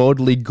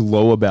godly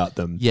glow about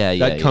them. Yeah,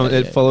 yeah,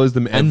 It yeah. follows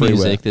them And everywhere.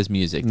 music. There's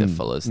music that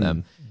follows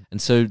them.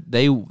 And so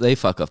they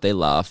fuck off. They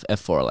laugh.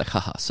 F4 are like,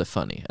 haha, so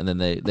funny. And then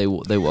they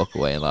walk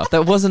away and laugh.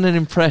 That wasn't an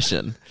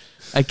impression.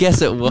 I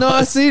guess it was.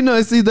 No, see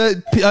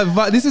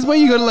that. This is where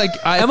you gotta like.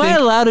 Am I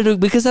allowed to do?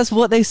 Because that's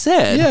what they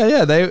said.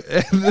 Yeah,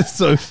 they're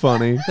so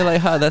funny. They're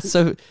like, huh, that's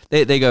so.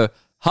 They go,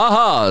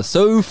 ha,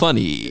 so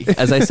funny,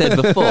 as I said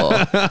before.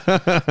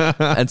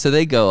 And so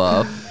they go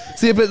off.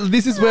 See, but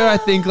this is where I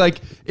think,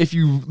 like, if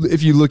you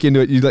look into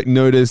it, you like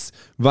notice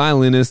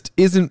violinist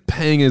isn't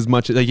paying as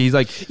much. Like he's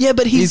like, Yeah,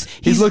 but he's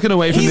looking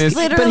away from he's this.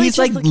 literally But he's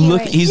just like looking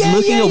away. he's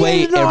looking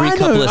away no, every I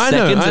couple know, of I know,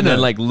 seconds I and know. then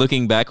like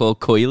looking back all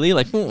coyly,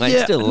 like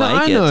I still like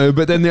I it. know,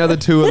 but then the other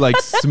two are like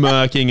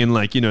smirking and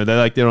like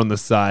they're on the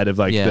side of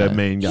like Yeah. the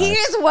main guy. He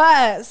is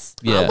worse.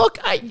 Yeah. Look,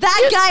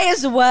 That guy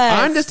is worse.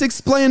 I'm just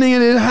explaining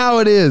it how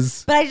it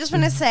is. But I just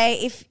want to say,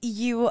 if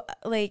you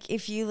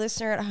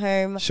listener at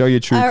home Show your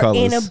true are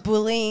in a colours.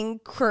 bullying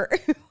crew,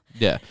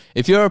 Yeah.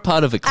 If you're a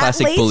part of a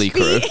classic least bully be-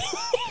 crew.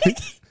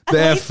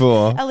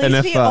 Therefore, at least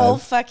an be F5. all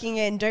fucking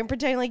in. Don't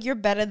pretend like you're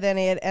better than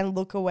it and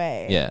look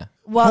away. Yeah.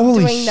 While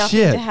Holy doing nothing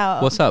shit. to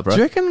help. What's up, Do bro?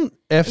 you reckon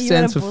F you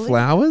stands for gonna bully?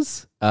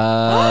 flowers?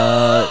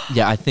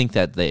 Yeah, I think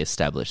that they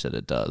established that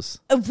it does.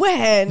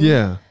 When?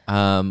 Yeah.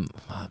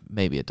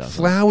 Maybe it doesn't.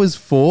 Flowers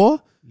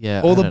for?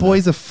 Yeah. All I the don't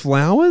boys are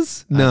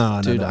flowers?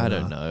 No, Dude, no, I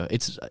don't know.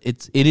 It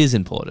is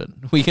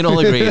important. We can all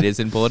agree it is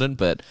important,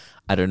 but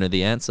I don't know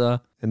the answer.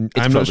 And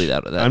It's I'm probably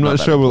not, that. I'm not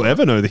sure we'll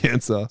ever know the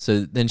answer.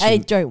 So then I she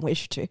don't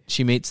wish to.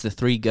 she meets the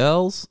three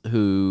girls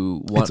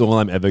who want. It's all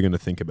I'm ever going to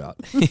think about.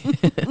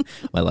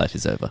 My life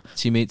is over.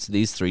 She meets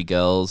these three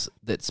girls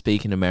that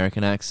speak in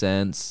American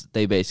accents.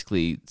 They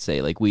basically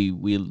say like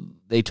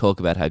they talk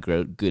about how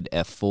good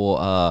F4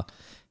 are,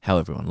 how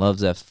everyone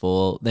loves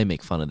F4. They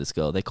make fun of this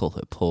girl. They call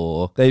her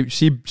poor.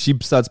 She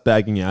starts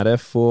bagging out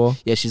F4.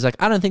 Yeah, she's like,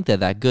 I don't think they're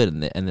that good,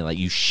 and they're like,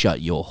 you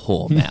shut your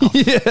whore mouth.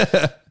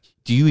 Yeah.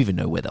 Do you even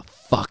know where the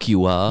fuck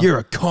you are? You're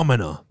a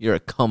commoner. You're a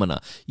commoner.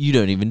 You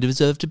don't even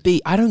deserve to be.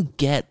 I don't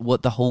get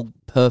what the whole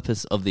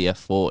purpose of the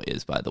F4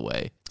 is, by the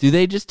way. Do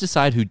they just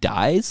decide who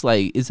dies?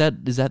 Like, is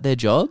that their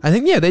job? I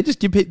think, they just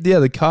give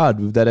the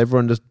card that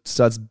everyone just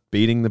starts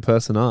beating the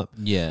person up.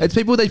 Yeah. It's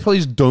people they probably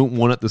just don't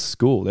want at the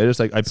school. They're just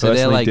like, I So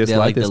personally they're dislike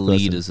like this the person.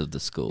 leaders of the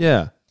school.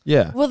 Yeah.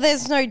 Yeah. Well,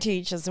 there's no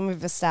teachers, and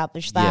we've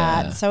established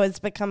that. Yeah. So it's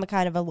become a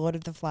kind of a Lord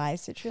of the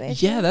Flies situation.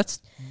 Yeah, that's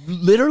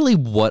literally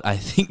what I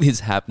think is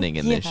happening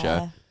in this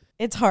show.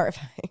 It's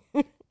horrifying.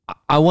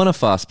 I want to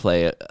fast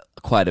play it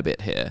quite a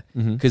bit here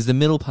Mm-hmm. because the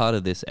middle part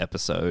of this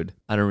episode,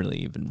 I don't really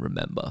even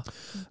remember.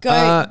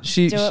 Go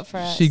she, do it for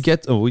us. She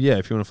gets, if you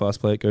want to fast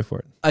play it, go for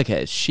it.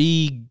 Okay,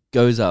 she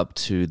goes up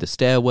to the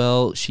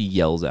stairwell. She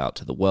yells out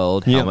to the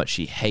world how Yeah. much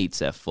she hates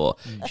F4.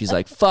 She's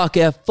like, fuck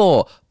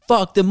F4.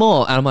 Fuck them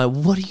all. And I'm like,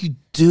 what are you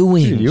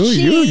doing?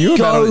 You were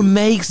Go about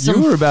make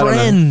some were about on a-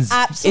 friends.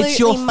 Absolutely it's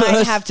your might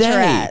first have day.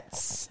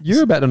 Tourette's.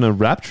 you're about on a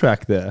rap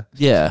track there.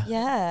 Yeah.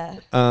 Yeah.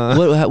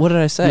 What did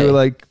I say? You were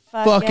like,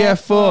 Fuck fuck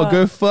F4. F4,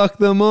 go fuck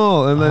them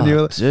all. And then Oh, you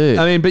were dude.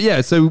 I mean, but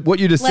yeah, so what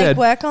you just Like, said.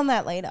 work on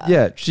that later.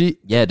 Yeah,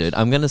 Yeah, dude,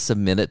 I'm gonna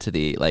submit it to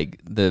the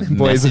Boys.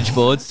 message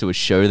boards to a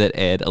show that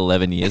aired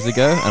 11 years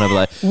ago, and I'll be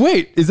like,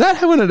 Wait, is that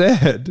when it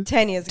aired?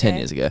 10 years ago. 10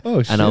 years ago,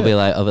 Oh, and I'll be shit.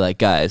 like,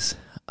 guys,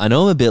 I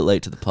know I'm a bit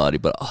late to the party,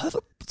 but I have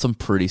some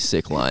pretty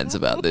sick lines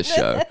about this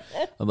show.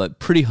 I'm like,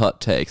 pretty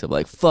hot takes. I'm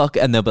like, fuck,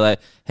 and they'll be like,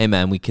 hey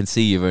man, we can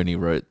see you've only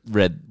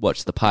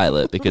watched the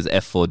pilot because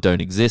F4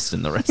 don't exist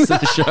in the rest of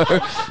the show.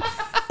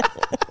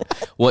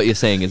 What you're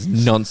saying is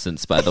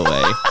nonsense, by the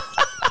way.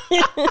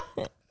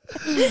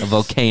 A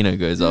volcano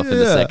goes off in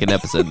the Yeah. second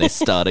episode and they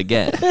start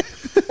again.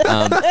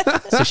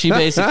 So she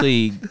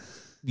basically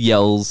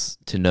yells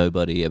to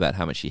nobody about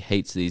how much she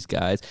hates these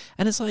guys.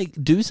 And it's like,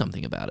 do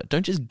something about it.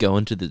 Don't just go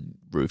into the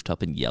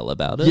rooftop and yell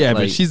about it. Yeah, Like,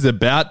 but she's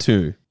about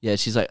to. yeah,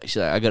 she's like,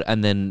 I got,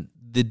 and then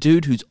the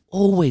dude who's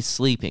always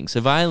sleeping.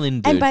 So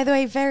violin dude. And by the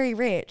way, very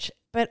rich,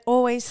 but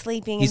always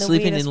sleeping He's in the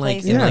sleeping weirdest in like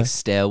places. in Yeah. like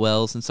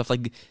stairwells and stuff.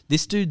 Like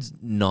this dude's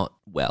not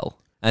well.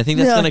 I think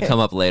that's No. going to come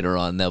up later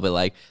on. They'll be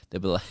like,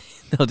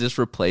 they'll just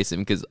replace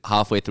him because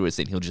halfway through a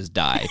scene he'll just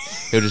die.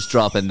 He'll just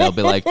drop and they'll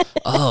be like,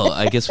 oh,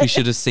 I guess we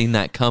should have seen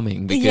that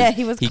coming because Yeah,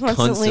 he was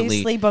constantly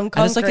asleep on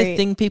And it's like a concrete.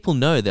 thing people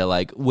know. They're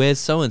like, where's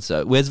so and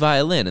so? Where's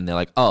violin? And they're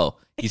like, oh,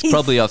 he's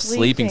probably off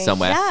sleeping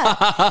somewhere. Yeah.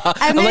 And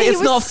I'm then like, he it's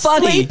was not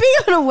funny. sleeping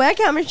on a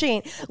workout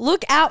machine.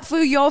 Look out for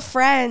your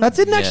friends. That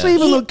didn't Yeah. actually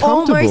even He look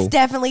comfortable. almost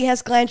definitely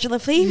has glandular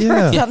fever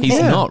Yeah. or Yeah, something. he's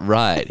not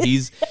right.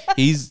 He's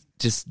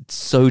just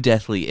so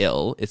deathly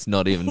ill. It's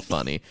not even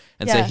funny.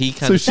 And so Yeah. he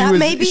kind So of she That was,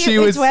 maybe she is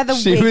was, where the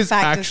she wig was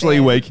factors actually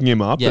in. waking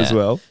him up as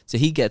well. So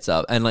he gets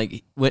up and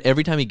like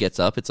every time he gets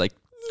up, it's like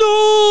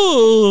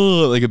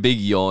no, like a big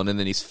yawn, and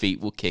then his feet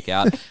will kick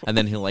out, and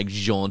then he'll like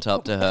jaunt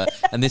up to her.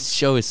 And this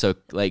show is so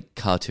like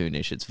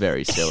cartoonish; it's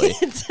very silly.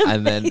 It's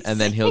and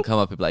then he'll come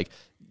up and be like,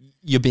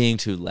 "You're being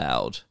too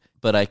loud."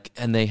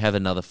 And they have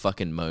another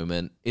fucking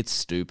moment. It's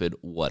stupid,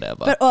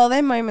 whatever. But all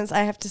their moments,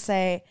 I have to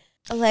say,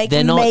 like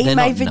They're not- made they're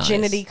my not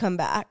virginity nice. come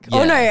back. Yeah.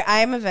 Oh no, I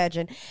am a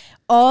virgin.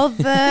 All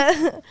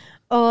the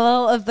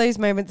all of those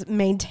moments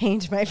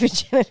maintained my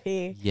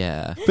virginity.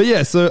 yeah. But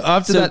yeah, so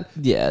after So, that,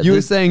 yeah, you the-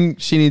 were saying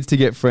she needs to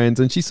get friends,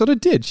 and she sort of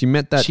did. She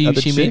met that She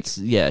other chick.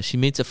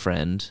 meets a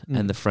friend,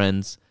 and the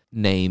friend's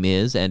name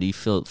is Andy.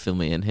 Fill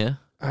me in here.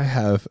 I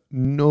have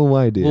no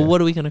idea. Well, what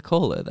are we going to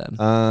call her then?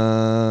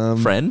 Um,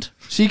 Friend?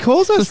 She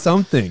calls her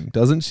something,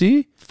 doesn't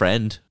she?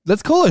 friend.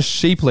 Let's call her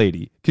Sheep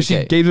Lady because she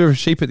Okay. gave her a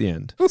sheep at the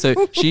end. So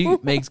she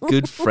makes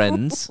good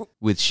friends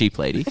with Sheep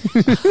Lady.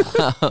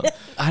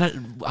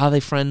 Are they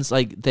friends?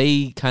 Like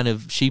they kind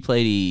of Sheep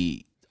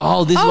Lady.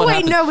 Oh, this is Oh, what wait,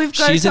 happened. no, we've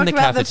gotta She's in talk the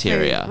about the food.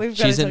 cafeteria. We've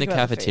gotta She's in talk the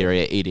about the food.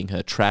 cafeteria eating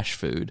her trash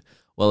food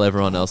while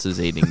everyone else is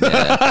eating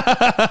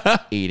their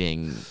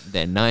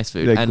nice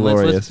food. Their And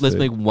glorious let's food.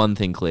 make one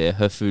thing clear: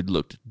 her food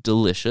looked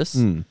delicious.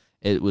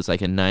 It was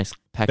like a nice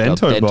packed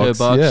Bento up bento box,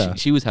 box. yeah.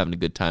 She was having a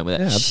good time with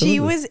it. Yeah, She absolutely.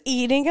 was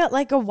eating it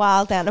like a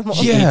wild animal.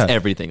 She Yeah. eats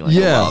everything like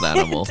Yeah. a wild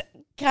animal.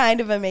 Kind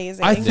of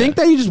amazing. I think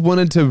they just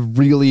wanted to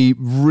really,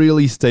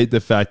 really state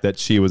the fact that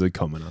she was a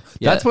commoner.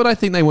 Yeah. That's what I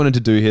think they wanted to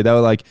do here. They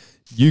were like,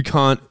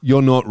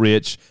 you're not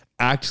rich.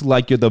 Act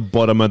like you're the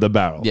bottom of the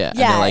barrel. Yeah, and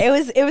yeah, they're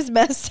like, it was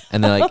messed up.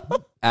 and they're like,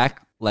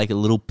 act like a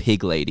little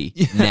pig lady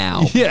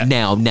now. Yeah.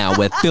 Now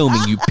we're filming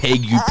you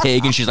pig.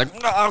 And she's like,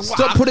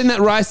 Stop putting that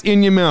rice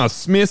in your mouth.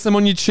 Smear some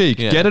on your cheek.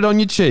 Yeah. Get it on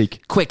your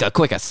cheek. quicker,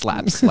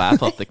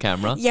 slap off the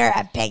camera. You're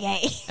a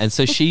piggy. And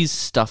so she's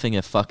stuffing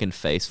her fucking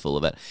face full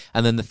of it.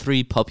 And then the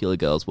three popular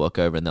girls walk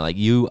over and they're like,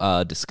 you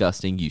are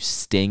disgusting. You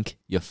stink.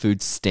 Your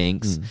food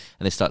stinks. And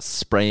they start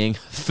spraying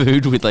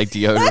food with like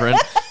deodorant.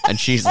 And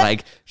she's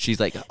like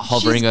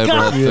hovering She's over her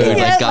guarding food, it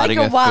like guarding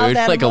like a her wild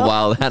food like a animal.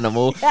 wild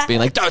animal, Yeah. being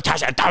like, don't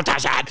touch it.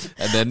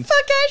 And then Fuck,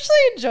 I actually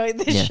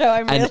enjoyed this show.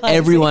 I'm and realizing.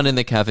 everyone in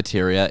the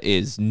cafeteria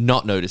is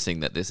not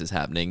noticing that this is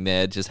happening.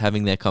 They're just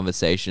having their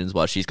conversations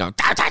while she's going,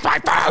 don't touch my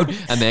food.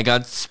 And they're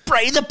going,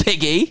 spray the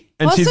piggy.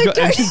 And Also,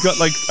 she's got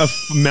like a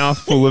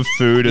mouthful of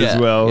food as Yeah,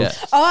 well. yeah.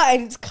 Oh,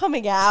 and it's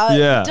coming out.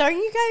 Yeah. Don't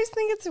you guys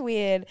think it's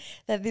weird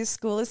that this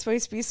school is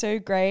supposed to be so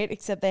great,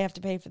 except they have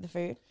to pay for the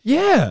food?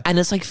 Yeah. And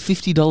it's like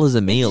 $50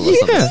 a meal or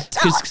Yeah.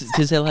 something.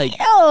 Because they're like,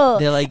 Ew.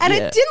 they're like, and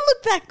yeah. it didn't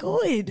look that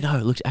good. No,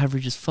 it looked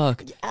average as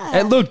fuck.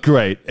 It looked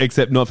great,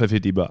 except not for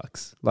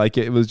 $50. Like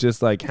it was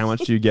just like, how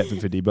much do you get for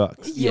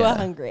 $50? You are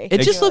hungry. It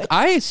just You're looked,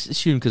 I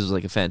assumed because it was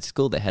like a fancy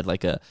school, they had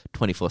like a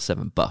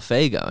 24/7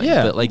 buffet going.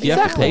 Yeah, But like you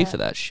have to pay exactly. for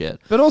that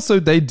shit. But also,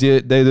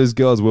 those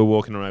girls were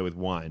walking around with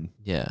wine.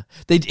 Yeah.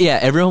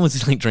 Everyone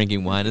was like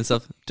drinking wine and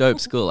stuff. Dope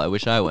school. I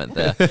wish I went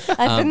there.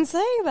 I've been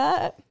saying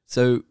that.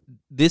 So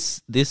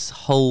this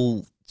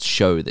whole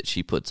show that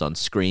she puts on,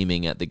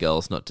 screaming at the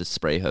girls not to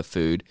spray her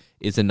food,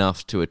 is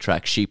enough to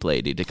attract Sheep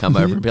Lady to come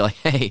over and be like,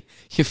 hey,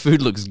 your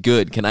food looks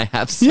good. Can I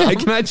have some? Yeah,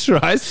 can I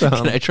try some?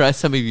 Can I try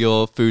some of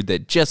your food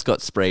that just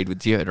got sprayed with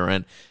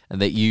deodorant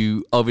and that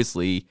you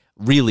obviously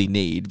really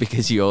need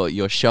because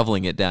you're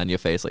shoveling it down your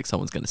face like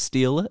someone's going to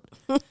steal it?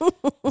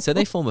 So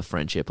they form a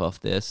friendship off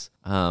this.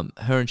 Her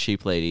and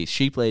Sheep Lady.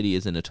 Sheep Lady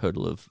is in a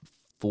total of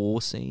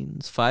 5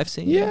 scenes.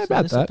 Yeah, in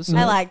about this that. episode.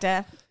 I liked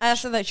her. I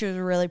also thought she was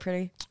really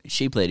pretty.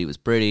 Sheep Lady was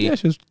pretty. Yeah,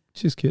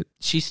 she's cute.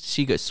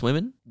 She goes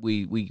swimming.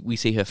 We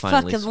see her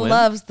finally Fucking swim.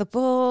 loves the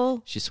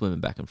pool. She's swimming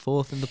back and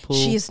forth in the pool.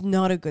 She is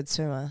not a good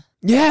swimmer.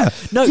 Yeah.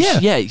 no,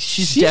 yeah.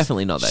 she's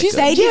definitely not that she's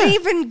good. They didn't Yeah.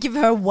 even give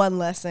her one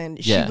lesson.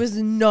 Yeah. She was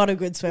not a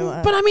good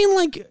swimmer. But I mean,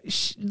 like,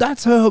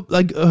 that's her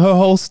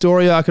whole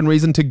story arc and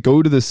reason to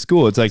go to the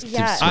school. It's like,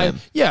 Yeah. swim.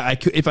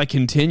 if I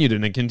continued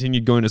and I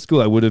continued going to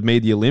school, I would have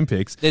made the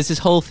Olympics. There's this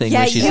whole thing yeah,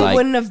 where she's you like,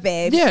 wouldn't have,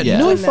 babe. Yeah, Yeah.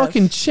 no Wouldn't have.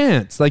 fucking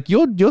chance. Like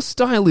your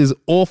style is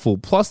awful.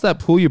 Plus that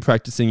pool you're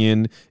practicing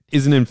in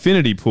is an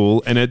infinity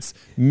pool and it's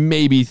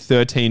maybe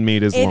 13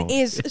 meters long. It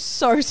is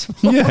so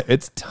small. Yeah,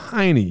 it's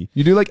tiny.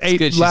 You do like 8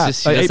 good.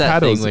 laps, She like does 8 that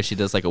paddles. thing where she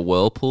does like a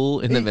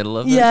whirlpool in the middle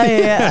of it. Yeah,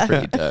 yeah.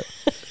 Pretty dope.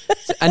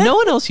 And no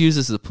one else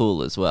uses the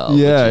pool as well.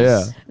 yeah, which yeah.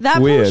 is-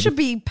 That Weird. pool should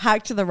be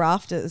packed to the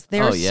rafters.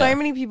 There Oh, are yeah. so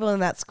many people in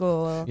that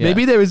school. Yeah.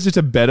 Maybe there was just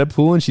a better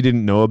pool and she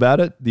didn't know about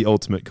it. The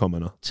ultimate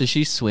commoner. So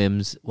she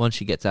swims. Once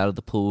she gets out of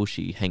the pool,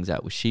 she hangs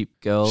out with Sheep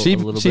Girl a Sheep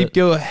little bit.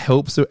 Girl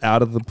helps her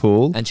out of the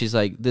pool. And she's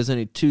like, there's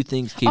only 2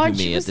 things Oh, keeping and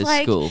she me at was this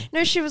like, school.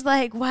 no, she was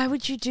like, why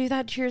would you do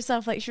that to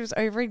yourself? Like she was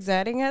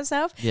overexerting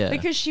herself Yeah.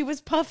 because she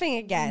was puffing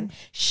again.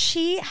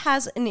 She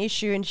has an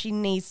issue and she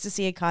needs to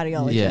see a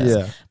cardiologist. Yeah.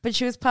 Yeah. But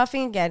she was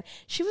puffing again.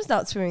 She was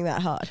not swimming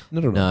that hard.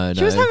 Not at all. No,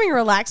 She was having a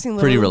relaxing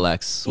little... pretty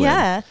relaxed swim.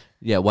 Yeah.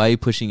 Yeah, why are you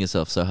pushing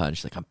yourself so hard? And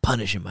she's like, I'm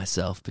punishing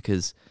myself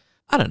because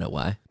I don't know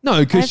why. No,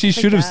 because I she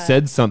should have forgot.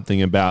 said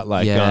something about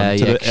like yeah, to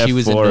yeah. the 'cause she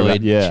was F floor annoyed.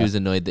 about- yeah. She was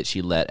annoyed that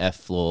she let F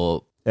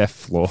floor F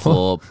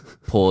floor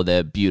pour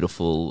their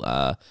beautiful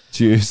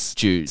juice,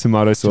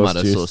 tomato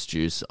sauce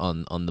juice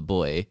on the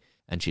boy.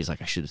 And she's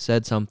like, I should have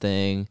said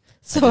something.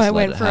 So just I let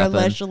went it for a happen.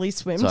 leisurely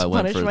swim So to I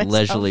went punish for a myself.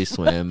 leisurely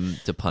swim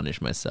to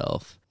punish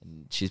myself.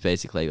 And she's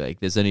basically like,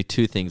 there's only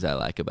 2 things I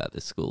like about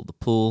this school: the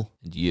pool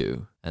and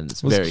you. And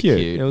it's It was very cute.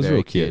 cute. It was very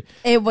real cute.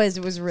 It was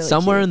really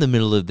Somewhere cute. in the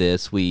middle of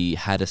this, we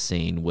had a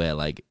scene where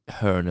like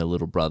her and her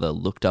little brother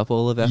looked up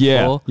all of F4.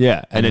 Yeah,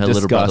 yeah, And, and her it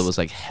little brother discussed- was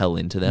like hell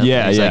into them. Yeah,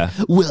 And he's yeah.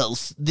 like, well,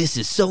 this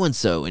is so and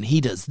so, and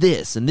he does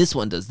this, and this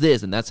one does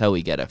this, and that's how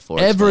we get F4.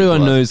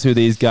 Everyone knows who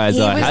these guys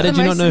He are. was How the did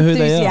you not most know who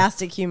they are?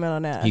 enthusiastic human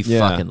on earth. He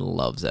Yeah. fucking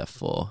loves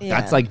F4. Yeah.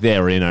 That's like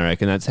their in, I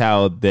reckon. That's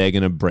how they're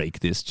gonna break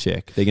this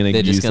chick. They're gonna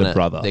They're use just gonna the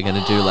brother. They're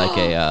gonna do like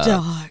a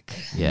dark.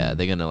 yeah.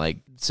 They're gonna like.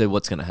 So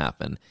what's gonna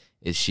happen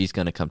is she's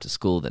gonna come to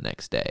school the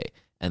next day,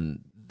 and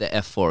the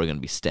F4 are going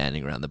to be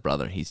standing around the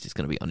brother, and he's just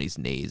going to be on his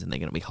knees, and they're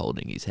going to be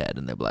holding his head,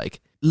 and they're like,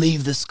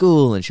 leave the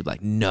school, and she'll be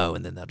like, no,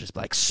 and then they'll just be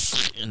like,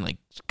 and like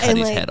cut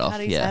his head off.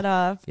 Cut his head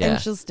off, and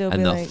she'll still be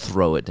and they'll like,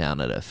 throw it down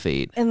at her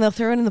feet, and they'll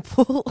throw it in the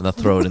pool, and they'll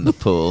throw it in the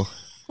pool,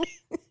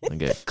 and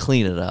go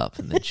clean it up,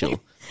 and then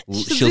she'll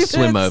do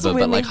swim her over,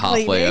 but like swimming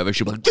halfway cleaning. over,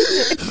 she'll be like,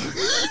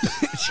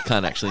 she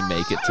can't actually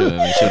make it to him,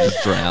 and she'll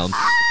just drown.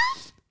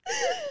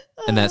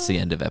 And that's the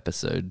end of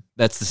episode.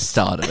 That's the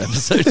start of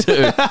episode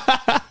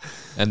 2.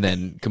 And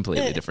then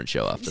completely different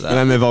show after And that.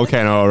 then the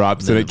volcano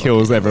erupts and it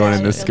kills everyone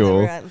in the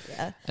school.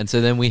 Yeah. And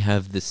so then we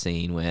have the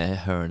scene where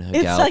her and her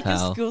It's gal like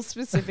pal. a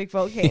school-specific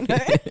volcano.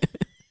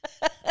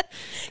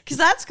 Because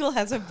that school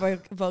has a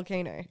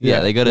volcano.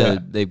 Yeah, Yeah.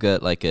 they've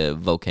got like a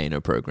volcano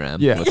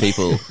program Yeah. where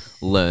people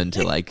learn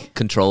to like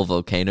control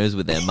volcanoes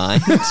with their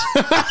mind.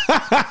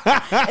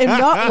 And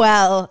not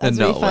well, as And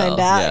we not find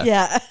well, out.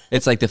 Yeah.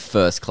 It's like the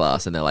first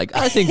class, and they're like,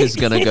 I think this is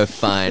going to go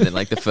fine. And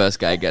like the first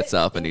guy gets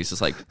up and he's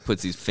just like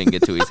puts his finger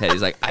to his head.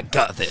 He's like, I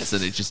got this.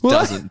 And it just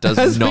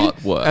does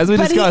not work. As we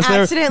But he discussed,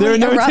 there accidentally are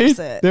no erupts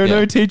it. there are Yeah.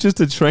 no teachers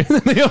to train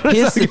them.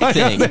 Here's the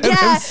thing.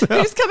 Yeah,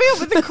 who's coming up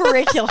with the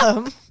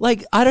curriculum?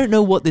 Like, I don't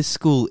know what this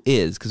school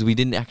is because we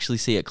didn't actually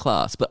see a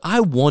class, but I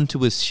want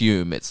to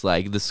assume it's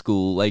like the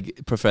school,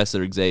 like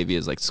Professor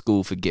Xavier's like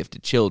school for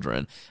gifted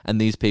children, and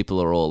these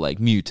people are all like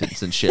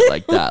mutants and shit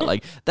like that.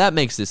 Like, that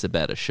makes this a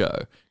better show.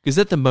 Because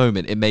at the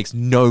moment, it makes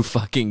no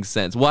fucking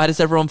sense. Why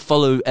does everyone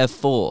follow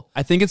F4?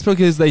 I think it's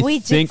because they We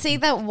think did see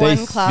that they one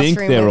think classroom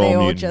they're where they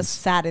all mutants.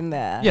 just sat in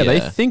there. Yeah, they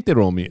Yeah. think they're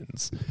all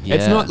mutants. Yeah.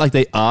 It's not like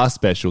they are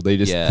special. They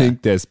just Yeah.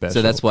 think they're special.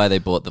 So that's why they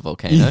bought the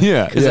volcano.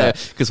 Yeah, yeah.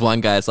 Because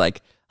one guy's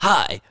like,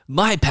 hi,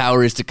 my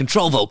power is to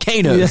control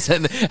volcanoes.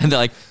 And they're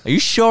like, are you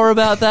sure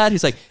about that?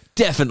 He's like,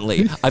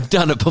 definitely. I've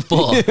done it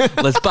before.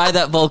 Let's buy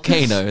that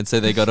volcano. And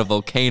so they got a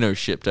volcano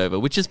shipped over,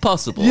 which is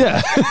possible.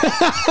 Yeah.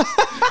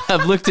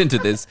 I've looked into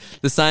this.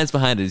 The science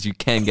behind it is you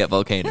can get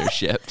volcanoes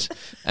shipped.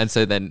 And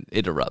so then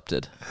it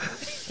erupted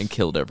and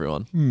killed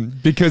everyone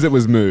because it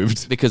was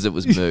moved. because it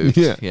was moved.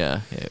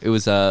 Yeah. It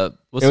was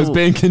what's It was the-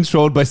 being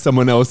controlled by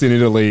someone else in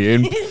Italy.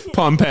 And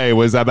Pompeii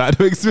was about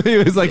to explode.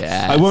 It was like,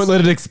 Yes. I won't let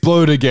it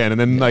explode again. And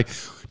then like,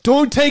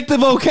 don't take the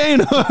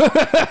volcano.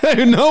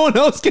 No one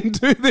else can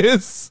do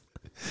this.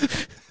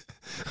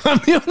 I'm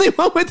the only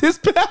one with this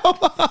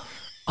power.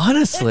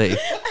 honestly.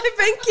 I've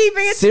been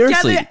keeping it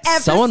Seriously, together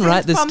ever someone since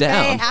write this Pompeii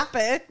down.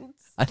 happened.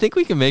 I think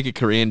we can make a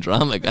Korean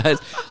drama, guys.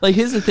 Like,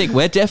 here's the thing.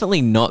 We're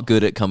definitely not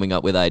good at coming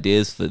up with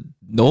ideas for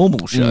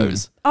normal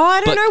shows. Oh,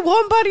 I don't But- know.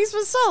 Warm Bodies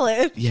was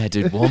solid. Yeah,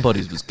 dude, Warm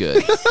Bodies was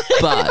good.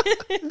 But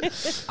I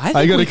think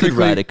gotta we could quickly-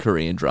 write a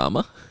Korean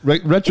drama.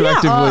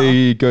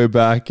 Retroactively go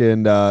back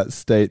and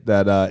state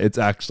that it's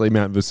actually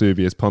Mount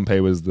Vesuvius. Pompeii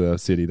was the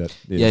city that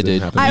Yeah,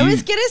 dude. happened. I You-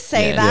 was gonna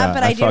say Yeah. that, Yeah,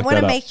 but I I didn't fucked want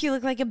to that up. make you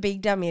look like a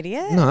big dumb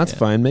idiot. No, that's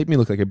fine. Make me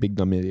look like a big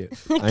dumb idiot.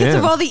 I Because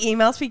of am. all the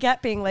emails we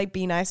get being like,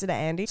 "Be nicer to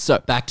Andy." So,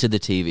 back to the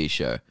TV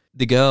show.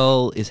 The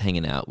girl is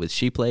hanging out with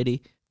Sheep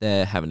Lady.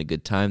 They're having a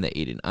good time. They're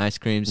eating ice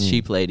creams.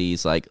 Sheep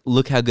Lady's like,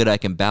 look how good I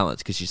can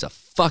balance, because she's a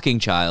fucking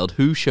child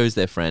who shows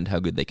their friend how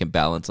good they can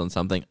balance on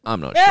something. I'm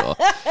not sure.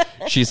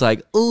 She's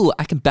like, ooh,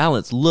 I can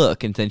balance.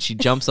 Look. And then she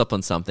jumps up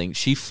on something.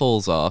 She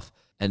falls off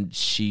and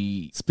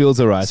she Spills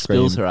her ice cream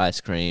spills her ice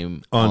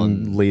cream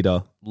on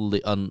leader.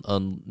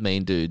 on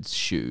main dude's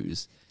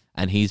shoes,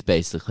 and he's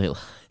basically like,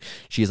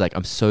 she's like,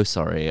 I'm so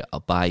sorry, I'll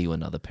buy you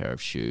another pair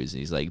of shoes. And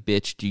he's like,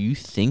 bitch, do you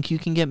think you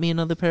can get me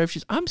another pair of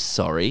shoes? I'm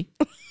sorry.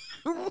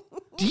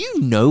 Do you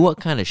know what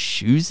kind of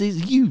shoes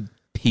these, you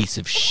piece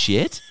of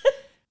shit?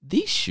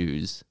 These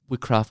shoes were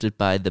crafted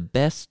by the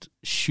best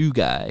shoe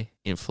guy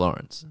in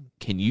Florence.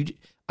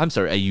 I'm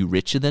sorry, are you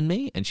richer than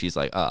me? And she's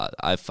like,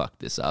 I fucked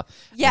this up.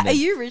 Yeah, And then- are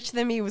you rich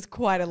than me? Was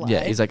quite a lie.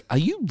 yeah, he's like, are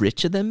you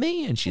richer than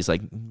me? And she's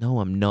like, no,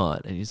 I'm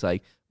not. And he's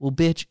like, well,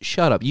 bitch,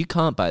 shut up. You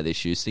can't buy this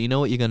shoe, so you know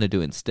what you're going to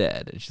do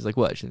instead? And she's like,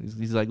 what?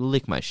 He's like,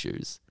 lick my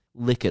shoes.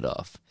 Lick it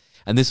off.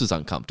 And this was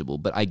uncomfortable,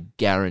 but I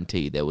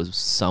guarantee there was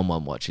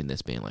someone watching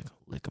this being like,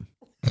 lick them.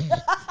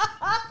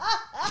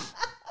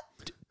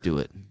 Do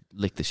it.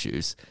 Lick the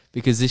shoes.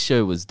 Because this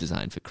show was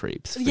designed for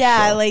creeps. for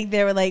yeah, sure. like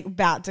they were like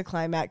about to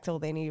climax. All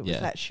they needed was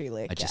Yeah. that shoe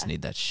lick. I just yeah.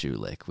 need that shoe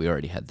lick. We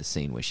already had the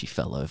scene where she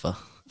fell over.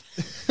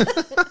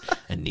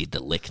 And need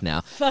the lick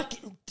now.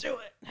 fucking do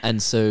it.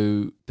 And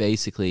so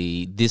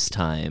basically this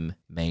time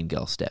main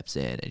girl steps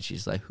in and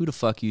she's like, who the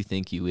fuck you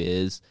think you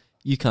is?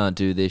 You can't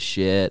do this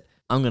shit.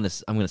 I'm going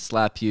to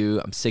slap you.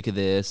 I'm sick of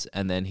this.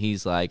 And then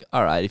he's like,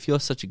 all right, if you're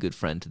such a good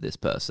friend to this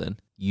person,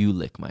 you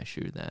lick my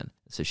shoe then.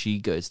 So she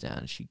goes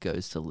down, she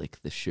goes to lick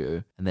the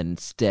shoe, and then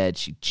instead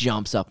she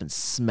jumps up and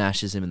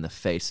smashes him in the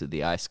face with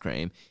the ice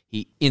cream.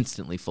 He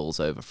instantly falls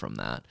over from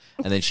that.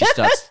 And then she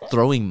starts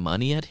throwing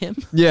money at him.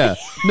 Yeah.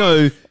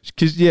 No,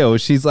 because, well,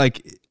 she's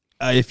like,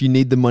 if you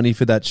need the money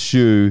for that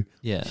shoe,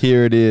 Yeah.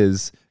 here it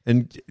is.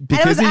 And And it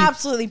because was he,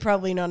 absolutely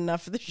probably not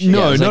enough for the shoe. No,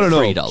 Yeah, it was no,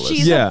 like no, no. $3.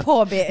 She's Yeah. a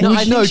poor bitch. No, I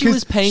think No, she 'cause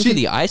was paying she- for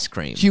the ice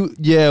cream.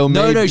 yeah, or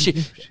No, maybe, no, she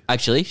was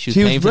She was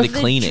paying for the rough- the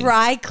cleaning.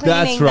 dry cleaning.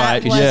 That's right,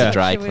 That was yeah. what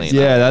Dry she was cleaning.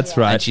 doing, Yeah, that's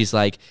right. And she's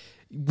like,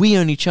 we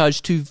only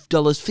charge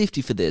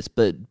 $2.50 for this,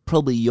 but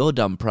probably your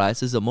dumb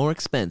prices are more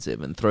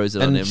expensive, and throws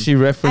it on And him. she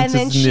references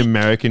And then in the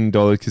American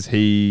dollar because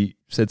she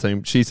said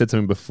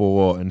something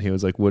before, and he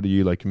was like, "What are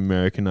you like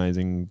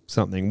Americanizing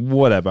something?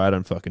 Whatever, I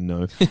don't fucking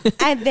know."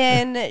 And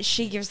then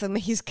she gives her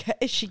his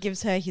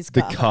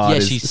The card. card yeah,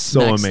 she is so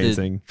smacks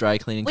amazing. the dry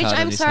cleaning Which card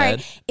on I'm his sorry,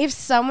 head. if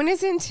someone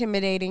is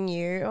intimidating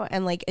you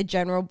and like a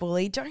general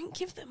bully, don't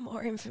give them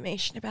more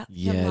information about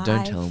your Yeah, life.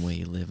 don't tell him where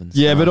you live and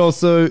Yeah, stuff. but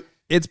also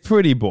it's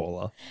pretty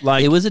baller.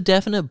 Like, it was a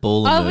definite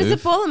baller Oh, move. it was a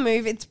baller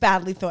move. It's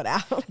badly thought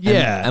out.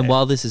 yeah, And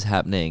while this is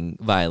happening,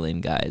 Violin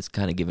guy is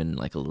kind of giving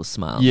like a little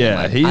smile.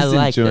 Yeah, like, he's I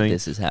like that enjoying-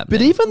 this is happening.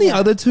 but even the Yeah.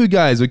 other two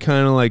guys were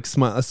kind of like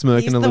smirking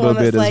He's a the little one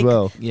that's bit as like,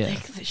 well. yeah,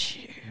 Lick the shoe.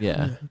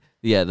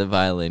 yeah, the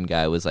violin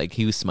guy was like,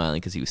 he was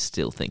smiling because he was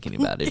still thinking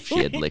about if she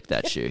had licked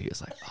that shoe. He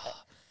was like,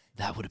 oh,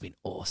 that would have been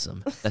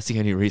awesome. That's the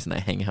only reason I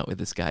hang out with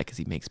this guy, because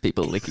he makes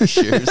people lick his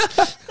shoes.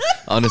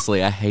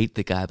 Honestly, I hate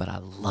the guy, but I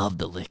love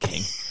the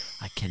licking.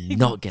 I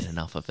cannot get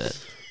enough of it.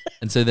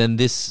 And so then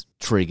this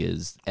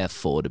triggers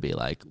F4 to be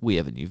like, we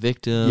have a new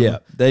victim. Yeah,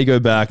 they go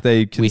back, they We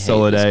hate this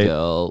consolidate.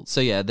 girl. So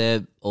yeah,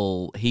 they're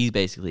all, he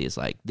basically is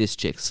like, this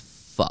chick's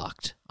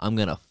fucked. I'm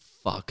going to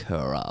fuck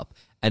her up.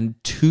 And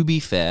to be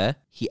fair,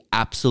 he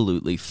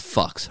absolutely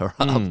fucks her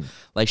up.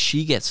 Like,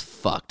 she gets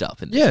fucked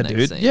up in this Yeah, next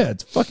dude. scene. Yeah,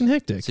 it's fucking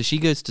hectic. So she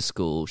goes to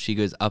school. She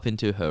goes up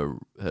into her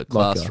Locker.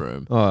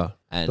 classroom. Oh,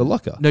 And the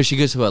locker. No, she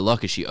goes to her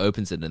locker. She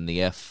opens it, and the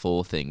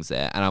F4 thing's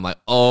there. And I'm like,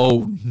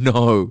 oh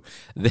no,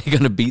 they're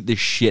gonna beat the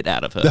shit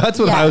out of her. That's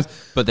what Yeah. I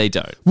was. But they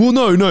don't. Well,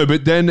 no,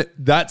 but then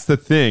that's the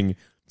thing.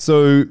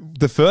 So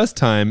the first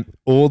time,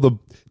 all the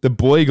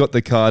boy got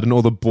the card and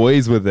all the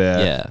boys were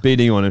there Yeah.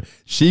 beating on him.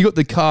 She got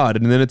the card,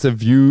 and then it's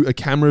a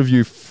camera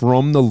view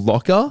from the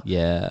locker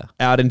Yeah.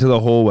 out into the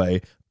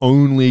hallway.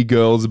 Only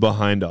girls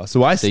behind her.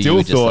 So I So you still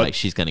were just thought, like,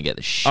 she's gonna get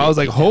the shit. I was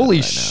like, kicked out of her holy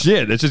right now.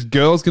 shit! It's just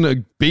girls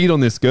gonna beat on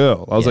this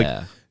girl. I was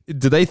Yeah. like,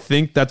 do they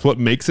think that's what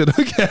makes it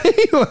okay?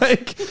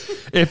 Like,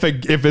 if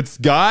it's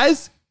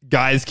guys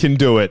can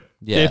do it.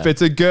 Yeah. If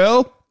it's a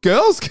girl,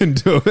 girls can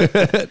do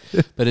it.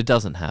 But it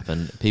doesn't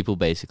happen. People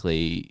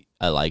basically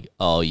are like,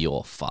 oh,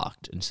 you're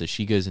fucked. And so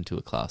she goes into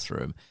a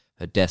classroom.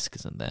 Her desk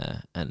isn't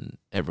there, and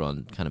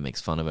everyone kind of makes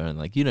fun of her and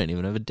like, you don't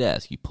even have a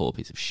desk, you poor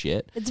piece of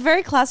shit. It's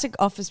very classic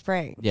office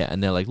brain. Yeah,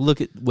 and they're like,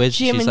 look at where's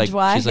Jim she's and like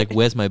Dwight. she's like,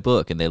 where's my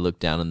book? And they look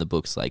down and the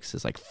book's like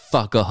says like,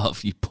 fuck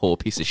off, you poor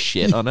piece of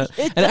shit on it.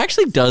 And it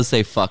actually does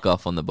say fuck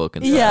off on the book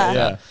and stuff. Yeah.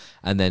 Yeah.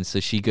 And then so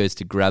she goes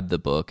to grab the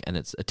book, and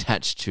it's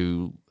attached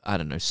to, I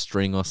don't know,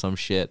 string or some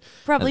shit.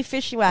 Probably And-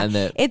 fishy whack. and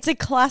the- It's a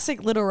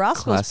classic Little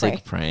Rascals Classic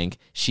prank. prank.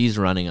 She's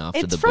running after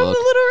It's the from book.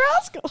 the Little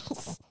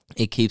Rascals.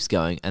 It keeps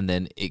going, and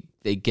then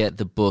they get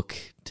the book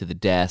to the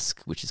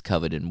desk, which is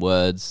covered in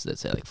words that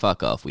say like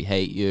 "fuck off, we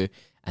hate you,"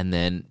 and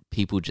then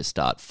people just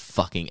start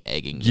fucking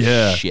egging the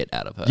Yeah. shit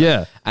out of her.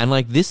 Yeah. and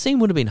like this scene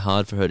would have been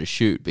hard for her to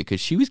shoot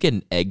because she was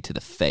getting egged to the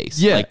face.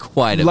 Yeah, like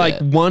quite a like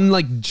bit. one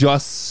like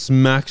just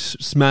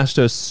smashed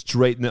her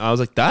straight in the. I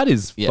was like, that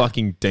is Yeah.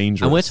 fucking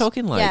dangerous. And we're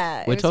talking like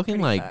Yeah, it we're was talking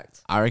pretty like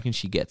fucked. I reckon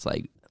she gets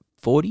like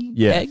 40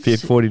 yeah,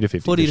 eggs, 40 to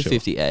 50, 40 for to sure.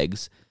 50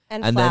 eggs.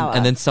 And then flour.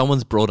 and then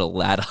someone's brought a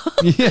ladder.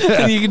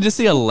 Yeah. And you can just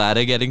see a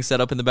ladder getting set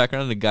up in the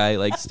background, and a guy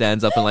like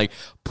stands up and like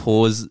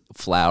pours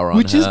flour on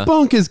Which her. is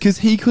bonkers because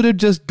he could have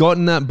just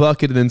gotten that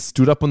bucket and then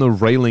stood up on the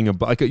railing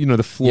above, like, you know,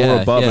 the floor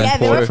Yeah, above yeah. and Yeah,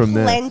 there poured were it from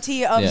there.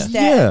 plenty of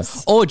Yeah.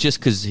 steps. Or just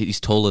because he's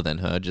taller than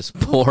her, just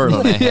pour it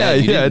on her head. Yeah,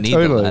 You yeah, didn't need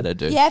totally. the ladder,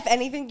 dude. Yeah, if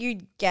anything,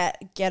 you'd get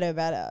her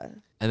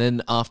better. And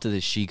then after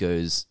this, she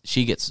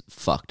gets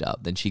fucked up.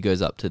 Then she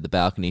goes up to the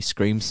balcony,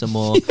 screams some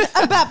more.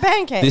 About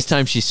pancakes. This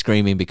time she's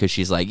screaming because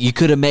she's like, you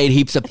could have made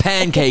heaps of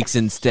pancakes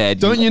instead,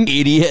 Don't you-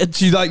 idiot.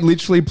 She like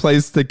literally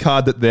plays the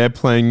card that they're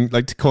playing,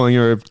 like calling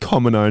her a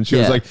commoner, and she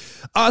was Yeah. like,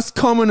 "Us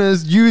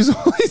commoners use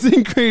all these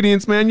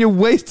ingredients, man. You're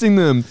wasting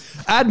them.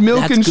 Add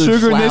milk That's and good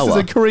sugar, and this is flour."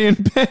 a Korean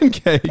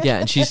pancake." Yeah,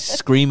 and she's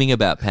screaming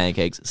about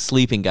pancakes.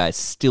 Sleeping guy's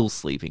still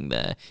sleeping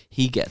there.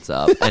 He gets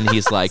up and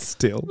he's like,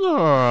 Still.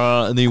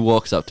 "Arr," and he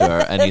walks up to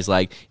her and he's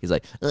like,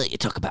 "Ugh, you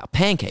talk about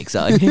pancakes,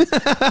 are you?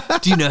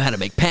 Do you know how to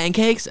make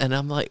pancakes?" And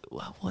I'm like,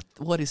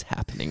 what is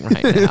happening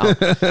right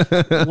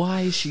now?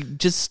 Why is she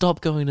just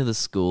stop going to the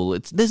school?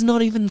 There's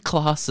not even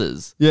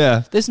classes.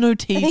 Yeah. There's no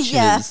teachers.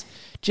 Yeah.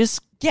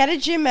 Just Get a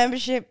gym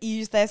membership,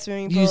 use their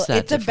swimming pool. Use that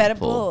It's a different better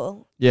pool.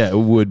 pool. Yeah, it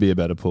would be a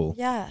better pool.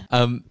 Yeah.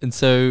 and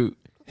so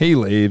He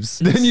leaves.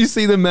 Then you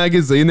see the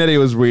magazine that he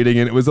was reading,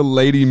 and it was a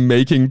lady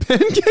making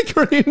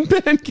Korean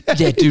pancakes.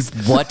 yeah, dude,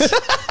 what?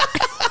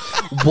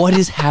 What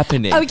is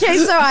happening? Okay,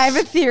 so I have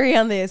a theory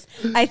on this.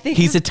 I think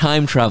He's a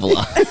time traveler.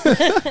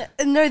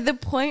 no, the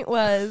point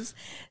was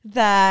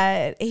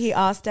that he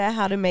asked her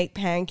how to make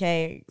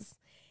pancakes,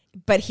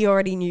 but he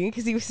already knew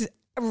because he was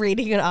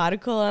reading an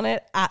article on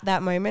it at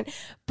that moment.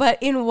 But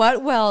in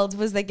what world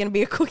was there going to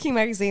be a cooking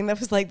magazine that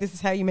was like, this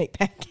is how you make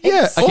pancakes?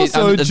 Yeah. Okay,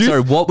 Also, I'm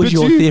sorry. What was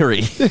but your you-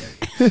 theory?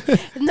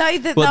 No,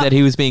 that, Well, that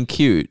he was being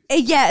cute.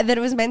 yeah, that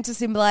it was meant to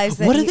symbolize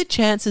that What are he- the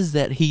chances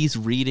that he's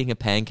reading a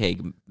pancake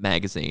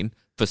magazine,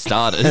 for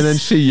starters. And then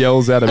she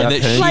yells out about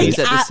and then pancakes. she's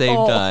at the Like, same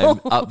at time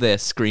all. up there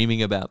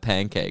screaming about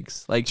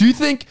pancakes. Like, Do you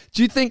think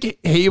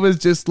he was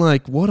just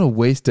like, what a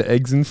waste of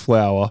eggs and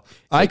flour?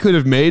 I could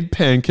have made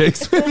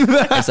pancakes with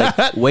that. it's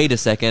like, wait a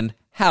second.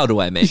 How do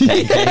I make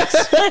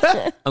pancakes?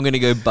 I'm going to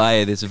go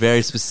buy this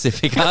very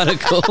specific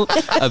article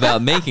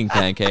about making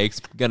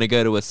pancakes. I'm going to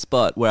go to a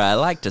spot where I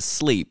like to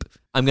sleep.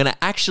 I'm going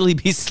to actually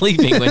be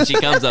sleeping when she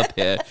comes up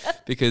here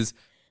because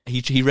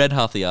he read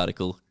half the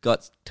article,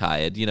 got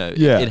tired. You know,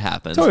 Yeah, it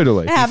happens.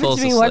 totally. It happened falls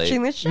to me asleep.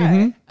 watching this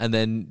show. And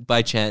then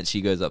by chance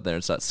she goes up there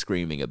and starts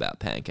screaming about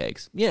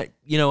pancakes. Yeah,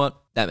 you know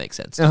what? That makes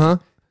sense. to me. Uh-huh.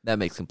 That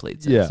makes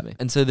complete sense Yeah. to me.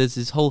 And so there's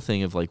this whole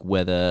thing of like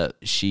whether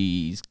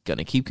she's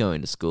gonna keep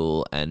going to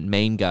school, and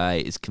main guy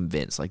is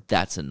convinced like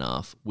that's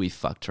enough. We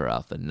fucked her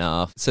up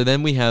enough. So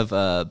then we have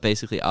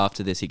basically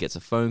after this he gets a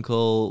phone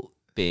call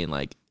being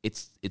like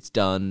it's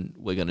done.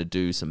 We're gonna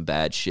do some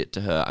bad shit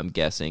to her. I'm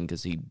guessing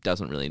because he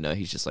doesn't really know.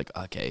 He's just like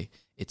okay,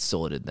 it's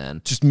sorted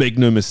then. Just make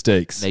no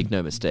mistakes. Make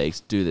no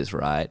mistakes. Do this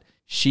right.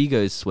 She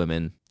goes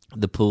swimming.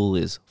 The pool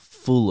is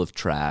full of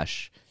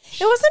trash.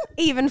 It wasn't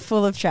even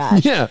full of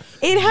trash. Yeah.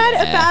 It had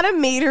Yeah. about a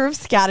meter of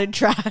scattered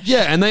trash.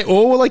 Yeah, and they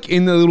all were like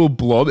in the little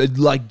blob,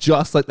 like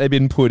just like they've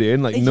been put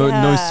in, like no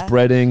Yeah.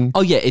 spreading.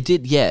 Oh yeah, it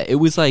did. Yeah, it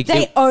was like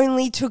They it-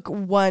 only took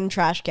one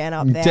trash can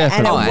up there, Definitely.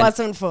 and Oh, it and-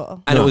 wasn't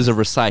full. And it was a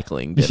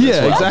recycling bin Yeah, as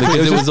well, exactly. because It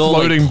was it was just all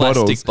like floating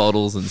plastic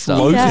bottles and stuff.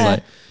 Floating. Yeah.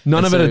 Like,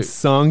 None and of it so- had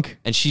sunk.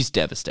 And she's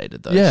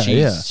devastated though. Yeah,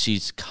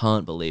 She's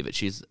can't believe it.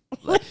 She's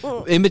like,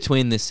 in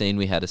between this scene,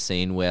 we had a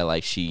scene where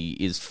like she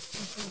is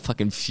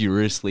fucking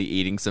furiously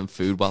eating some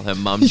food while her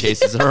mum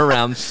chases her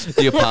around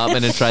the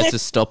apartment and tries to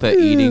stop her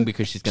eating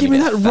because she's going Give to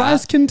me get that fat.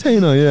 rice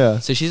container, yeah.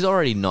 So she's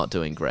already not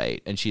doing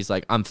great, and she's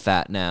like, "I'm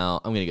fat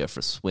now. I'm going to go for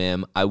a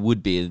swim. I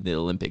would be in the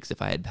Olympics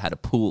if I had had a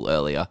pool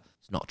earlier."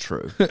 It's not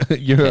true.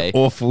 You're Okay. an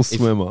awful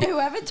swimmer.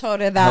 Whoever taught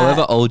her that.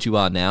 However old you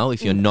are now,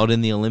 if you're not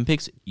in the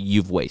Olympics,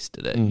 you've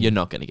wasted it. You're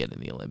not going to get in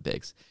the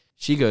Olympics.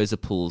 She goes, the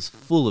pool's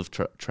full of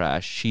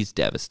trash. She's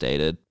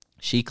devastated.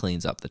 She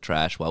cleans up the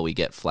trash while we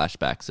get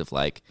flashbacks of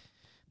like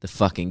the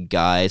fucking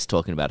guys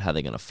talking about how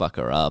they're going to fuck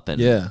her up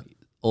and Yeah.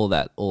 all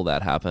that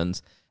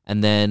happens.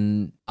 And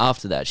then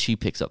after that, she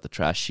picks up the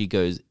trash. She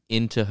goes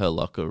into her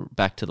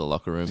back to the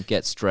locker room,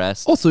 gets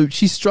dressed. Also,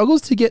 she struggles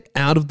to get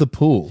out of the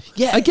pool.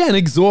 Yeah. Again,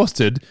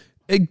 exhausted.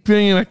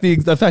 Bringing back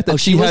the fact that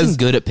She wasn't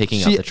good at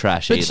picking up the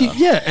trash but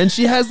either. and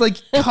she has like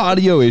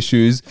cardio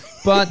issues.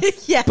 But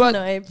Yeah, but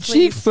no,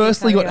 she please,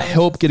 firstly got cardio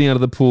help getting out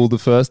of the pool the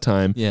first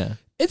time. Yeah.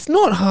 It's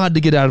not hard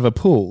to get out of a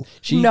pool.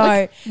 No.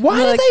 Like, why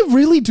No, did like- they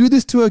really do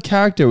this to her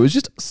character? It was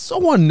just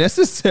so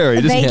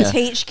unnecessary. Just- They Yeah.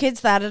 teach kids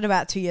that at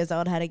about 2 years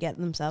old how to get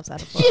themselves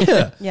out of pool.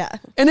 yeah. Yeah.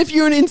 And if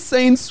you're an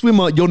insane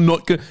swimmer, you're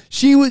not gonna.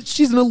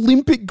 She's an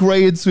Olympic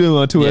grade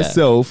swimmer to Yeah.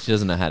 herself. She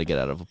doesn't know how to get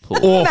out of a pool.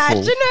 Awful.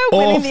 Imagine her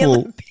winning the Awful.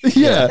 Olympics.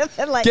 Yeah.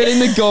 And like- Getting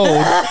the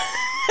gold.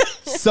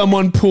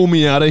 Someone pull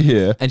me out of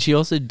here. And she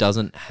also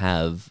doesn't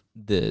have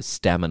the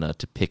stamina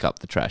to pick up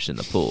the trash in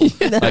the pool.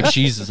 Like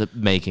she's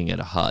making it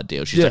a hard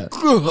deal. She's Yeah. like,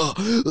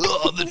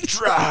 oh, the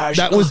trash.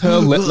 That was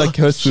her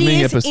her swimming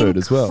She is episode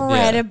as well.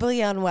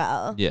 incredibly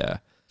unwell. Yeah.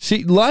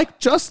 She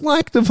just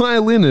like the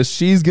violinist,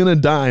 she's gonna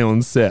die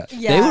on set.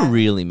 Yeah. They were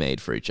really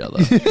made for each other.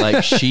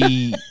 Like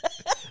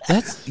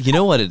that's, you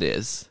know what it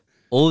is?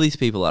 All these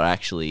people are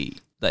actually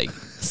like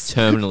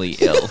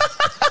terminally ill.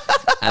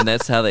 And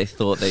that's how they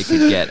thought they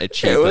could get a It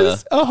cheaper.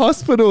 was a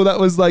hospital that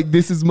was like,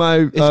 this is my.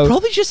 It's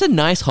probably just a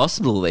nice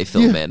hospital they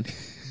film in.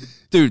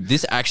 Dude,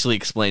 this actually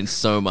explains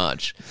so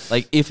much.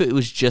 Like, if it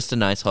was just a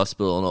nice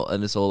hospital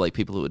and it's all like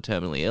people who are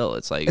terminally ill,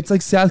 it's like, It's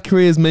like South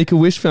Korea's Make a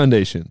Wish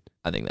Foundation.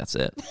 I think that's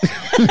it.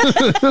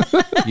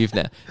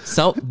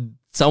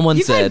 Someone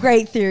You've said, had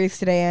great theories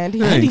today,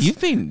 Andy. Andy,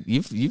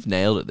 you've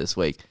nailed it this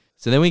week.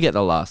 So then we get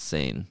the last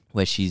scene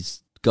where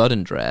she's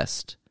gotten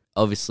dressed.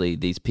 Obviously,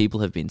 these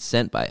people have been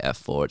sent by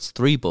F4. It's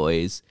 3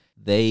 boys.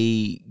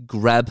 They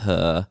grab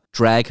her,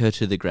 drag her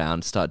to the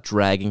ground, start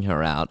dragging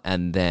her out,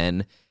 and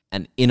then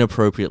an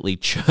inappropriately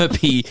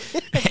chirpy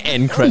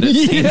end credit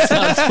scene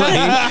starts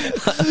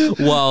playing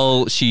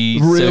while she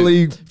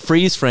Really?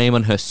 freeze frame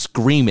on her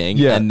screaming,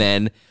 Yeah. and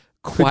then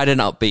quite an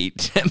upbeat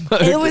tempo.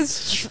 It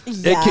was,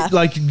 yeah.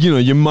 Like,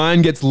 your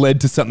mind gets led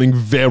to something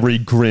very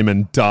grim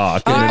and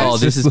dark. And Oh,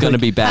 it's this just is going to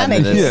like be bad.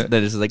 panic. And Yeah.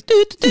 then it's like,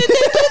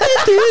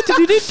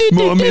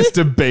 more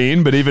Mr.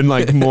 Bean, but even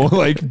like more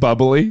like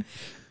bubbly.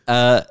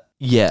 yeah.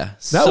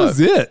 That was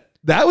it.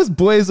 That was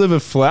Boys Over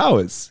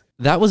Flowers.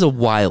 That was a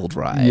wild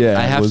ride. Yeah,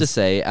 I it have to was.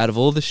 say, out of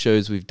all the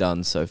shows we've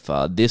done so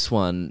far, this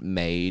one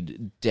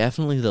made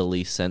definitely the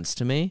least sense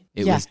to me.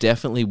 It Yeah. was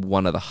definitely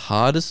one of the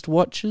hardest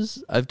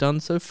watches I've done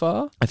so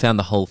far. I found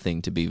the whole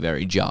thing to be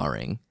very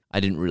jarring.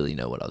 I didn't really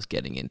know what I was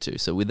getting into.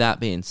 So with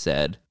that being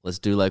said, let's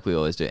do like we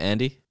always do.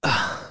 Andy?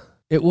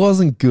 It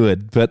wasn't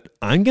good, but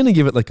I'm going to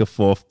give it like a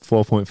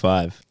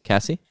 4.5.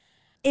 Cassie?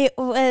 It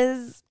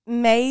was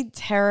made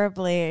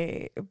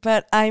terribly,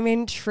 but I'm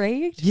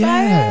intrigued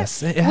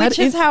Yes, by it it, had which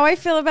is it- how I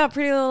feel about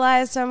Pretty Little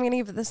Liars, so I'm going to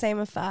give it the same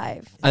of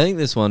 5. I think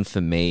this one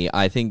for me,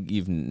 I think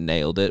you've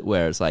nailed it,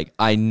 where it's like,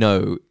 I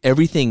know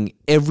everything,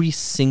 every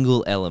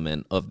single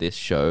element of this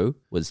show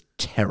was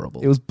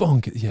terrible. It was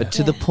bonkers. Yeah. But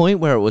to the point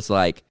where it was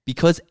like,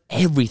 because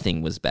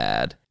everything was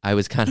bad, I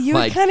was kind of You were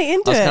like, kinda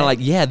into I was kind it. of like,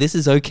 yeah, this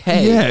is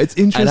okay. Yeah, it's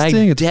interesting,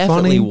 And I it's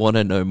definitely funny. want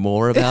to know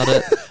more about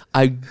it.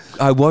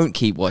 I won't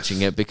keep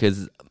watching it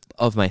because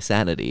of my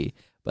sanity.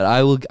 But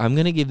I'm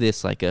going to give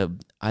this like I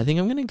think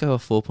I'm going to go a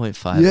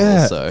 4.5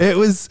 Yeah, also. it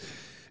was.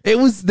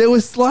 There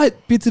were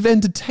slight bits of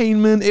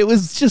entertainment. It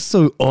was just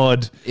so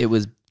odd. It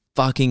was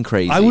fucking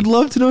crazy. I would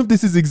love to know if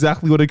this is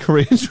exactly what a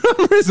Korean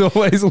drama is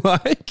always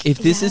like. If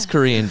this is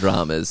Korean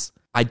dramas,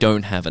 I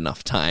don't have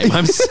enough time.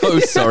 I'm so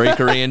sorry,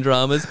 Korean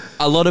dramas.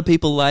 A lot of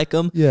people like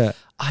them. Yeah.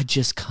 I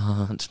just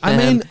can't. I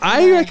man. mean,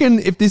 I reckon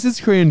if this is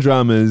Korean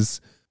dramas,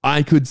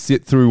 I could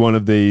sit through one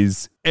of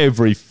these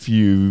every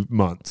few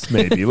months,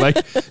 maybe. Like,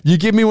 you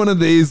give me one of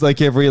these like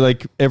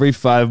every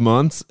 5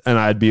 months, and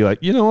I'd be like,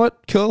 you know what,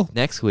 cool.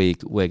 Next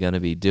week, we're going to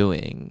be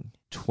doing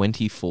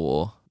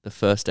 24, the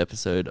first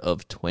episode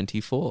of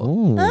 24.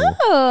 Ooh.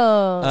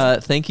 Oh.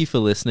 Thank you for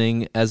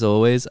listening. As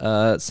always,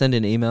 send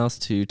in emails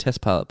to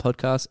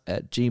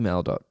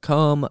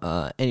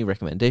testpilotpodcast@gmail.com. Any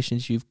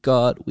recommendations you've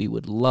got, we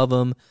would love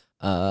them.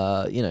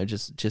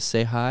 Just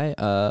say hi.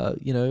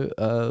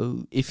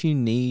 If you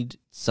need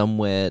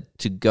somewhere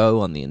to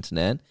go on the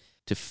internet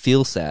to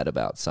feel sad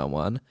about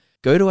someone,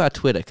 go to our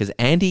Twitter because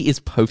Andy is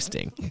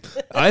posting.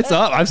 It's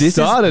up. I've This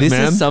started, is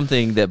man.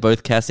 something that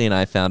both Cassie and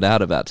I found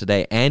out about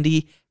today.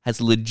 Andy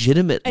has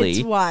legitimately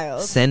It's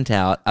wild. sent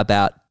out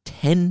about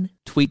 10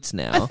 tweets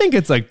now. I think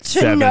it's like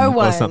 7 no or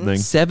one. something.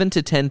 7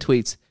 to 10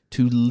 tweets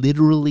to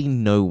literally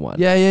no one.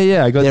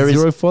 Yeah. I got There is-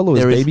 0 followers,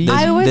 there is- baby.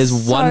 There's, I was there's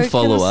one so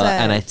follower, concerned.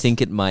 and I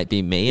think it might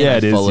be me. Yeah,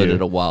 and it I is followed you.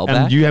 it a while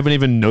and back. you haven't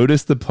even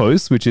noticed the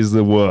post, which is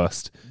the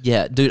worst.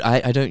 Yeah, dude,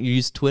 I don't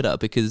use Twitter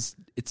because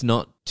it's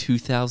not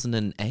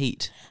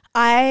 2008.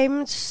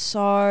 I'm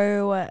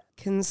so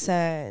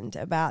concerned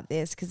about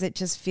this because it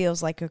just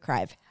feels like a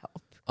cry for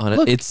help. On it,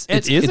 Look, it's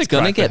it is a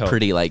gonna cry for get help.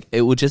 pretty like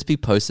it will just be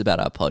posts about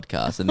our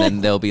podcast, and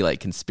then there'll be like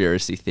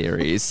conspiracy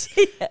theories,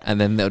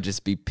 and then there'll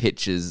just be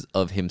pictures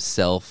of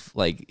himself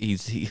like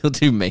he'll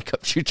do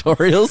makeup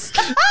tutorials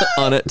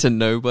on it to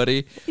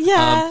nobody.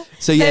 Yeah.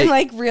 So yeah, And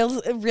like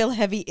real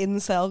heavy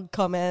incel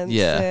comments.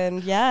 Yeah.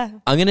 And yeah.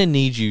 I'm gonna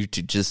need you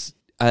to just.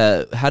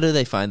 How do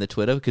they find the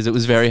Twitter? Because it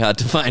was very hard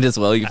to find as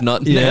well. You've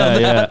not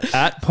nailed that.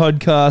 At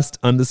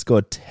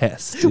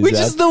podcast_test. Which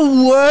is the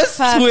worst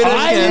Fuck. Twitter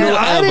I handle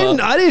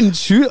ever. I didn't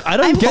choose. I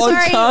don't I'm get. sorry.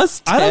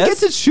 Podcast I don't get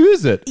test? to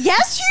choose it.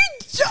 Yes, you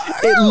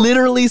It do.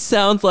 literally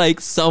sounds like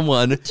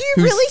someone you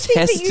who's really think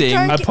that you testing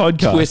don't A get-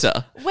 podcast.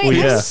 Twitter. Wait, Well,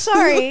 yeah. I'm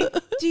sorry.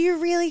 Do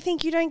you really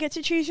think you don't get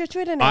to choose your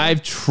Twitter name?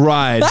 I've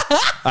tried.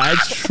 I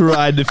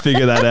tried to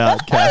figure that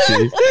out,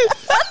 Cassie.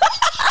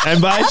 And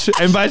by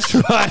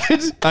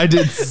tried, I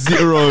did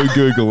 0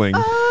 Googling.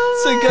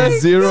 So go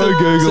Zero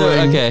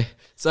Googling. okay.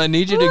 So I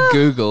need you to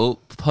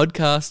Google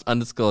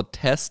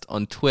podcast_test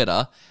on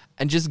Twitter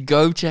and just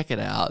go check it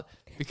out.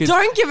 Because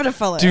Don't give it a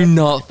follow. do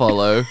not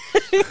follow.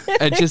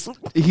 And just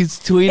he's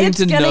tweeting It's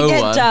to gonna no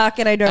get one. dark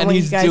and I don't want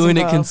you he's guys doing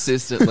it involved.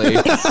 consistently.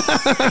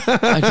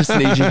 I just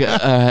need you guys.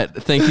 All right.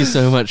 Thank you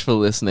so much for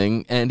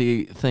listening.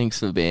 Andy, thanks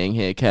for being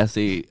here.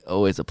 Cassie,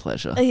 always a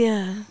pleasure.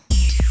 Yeah.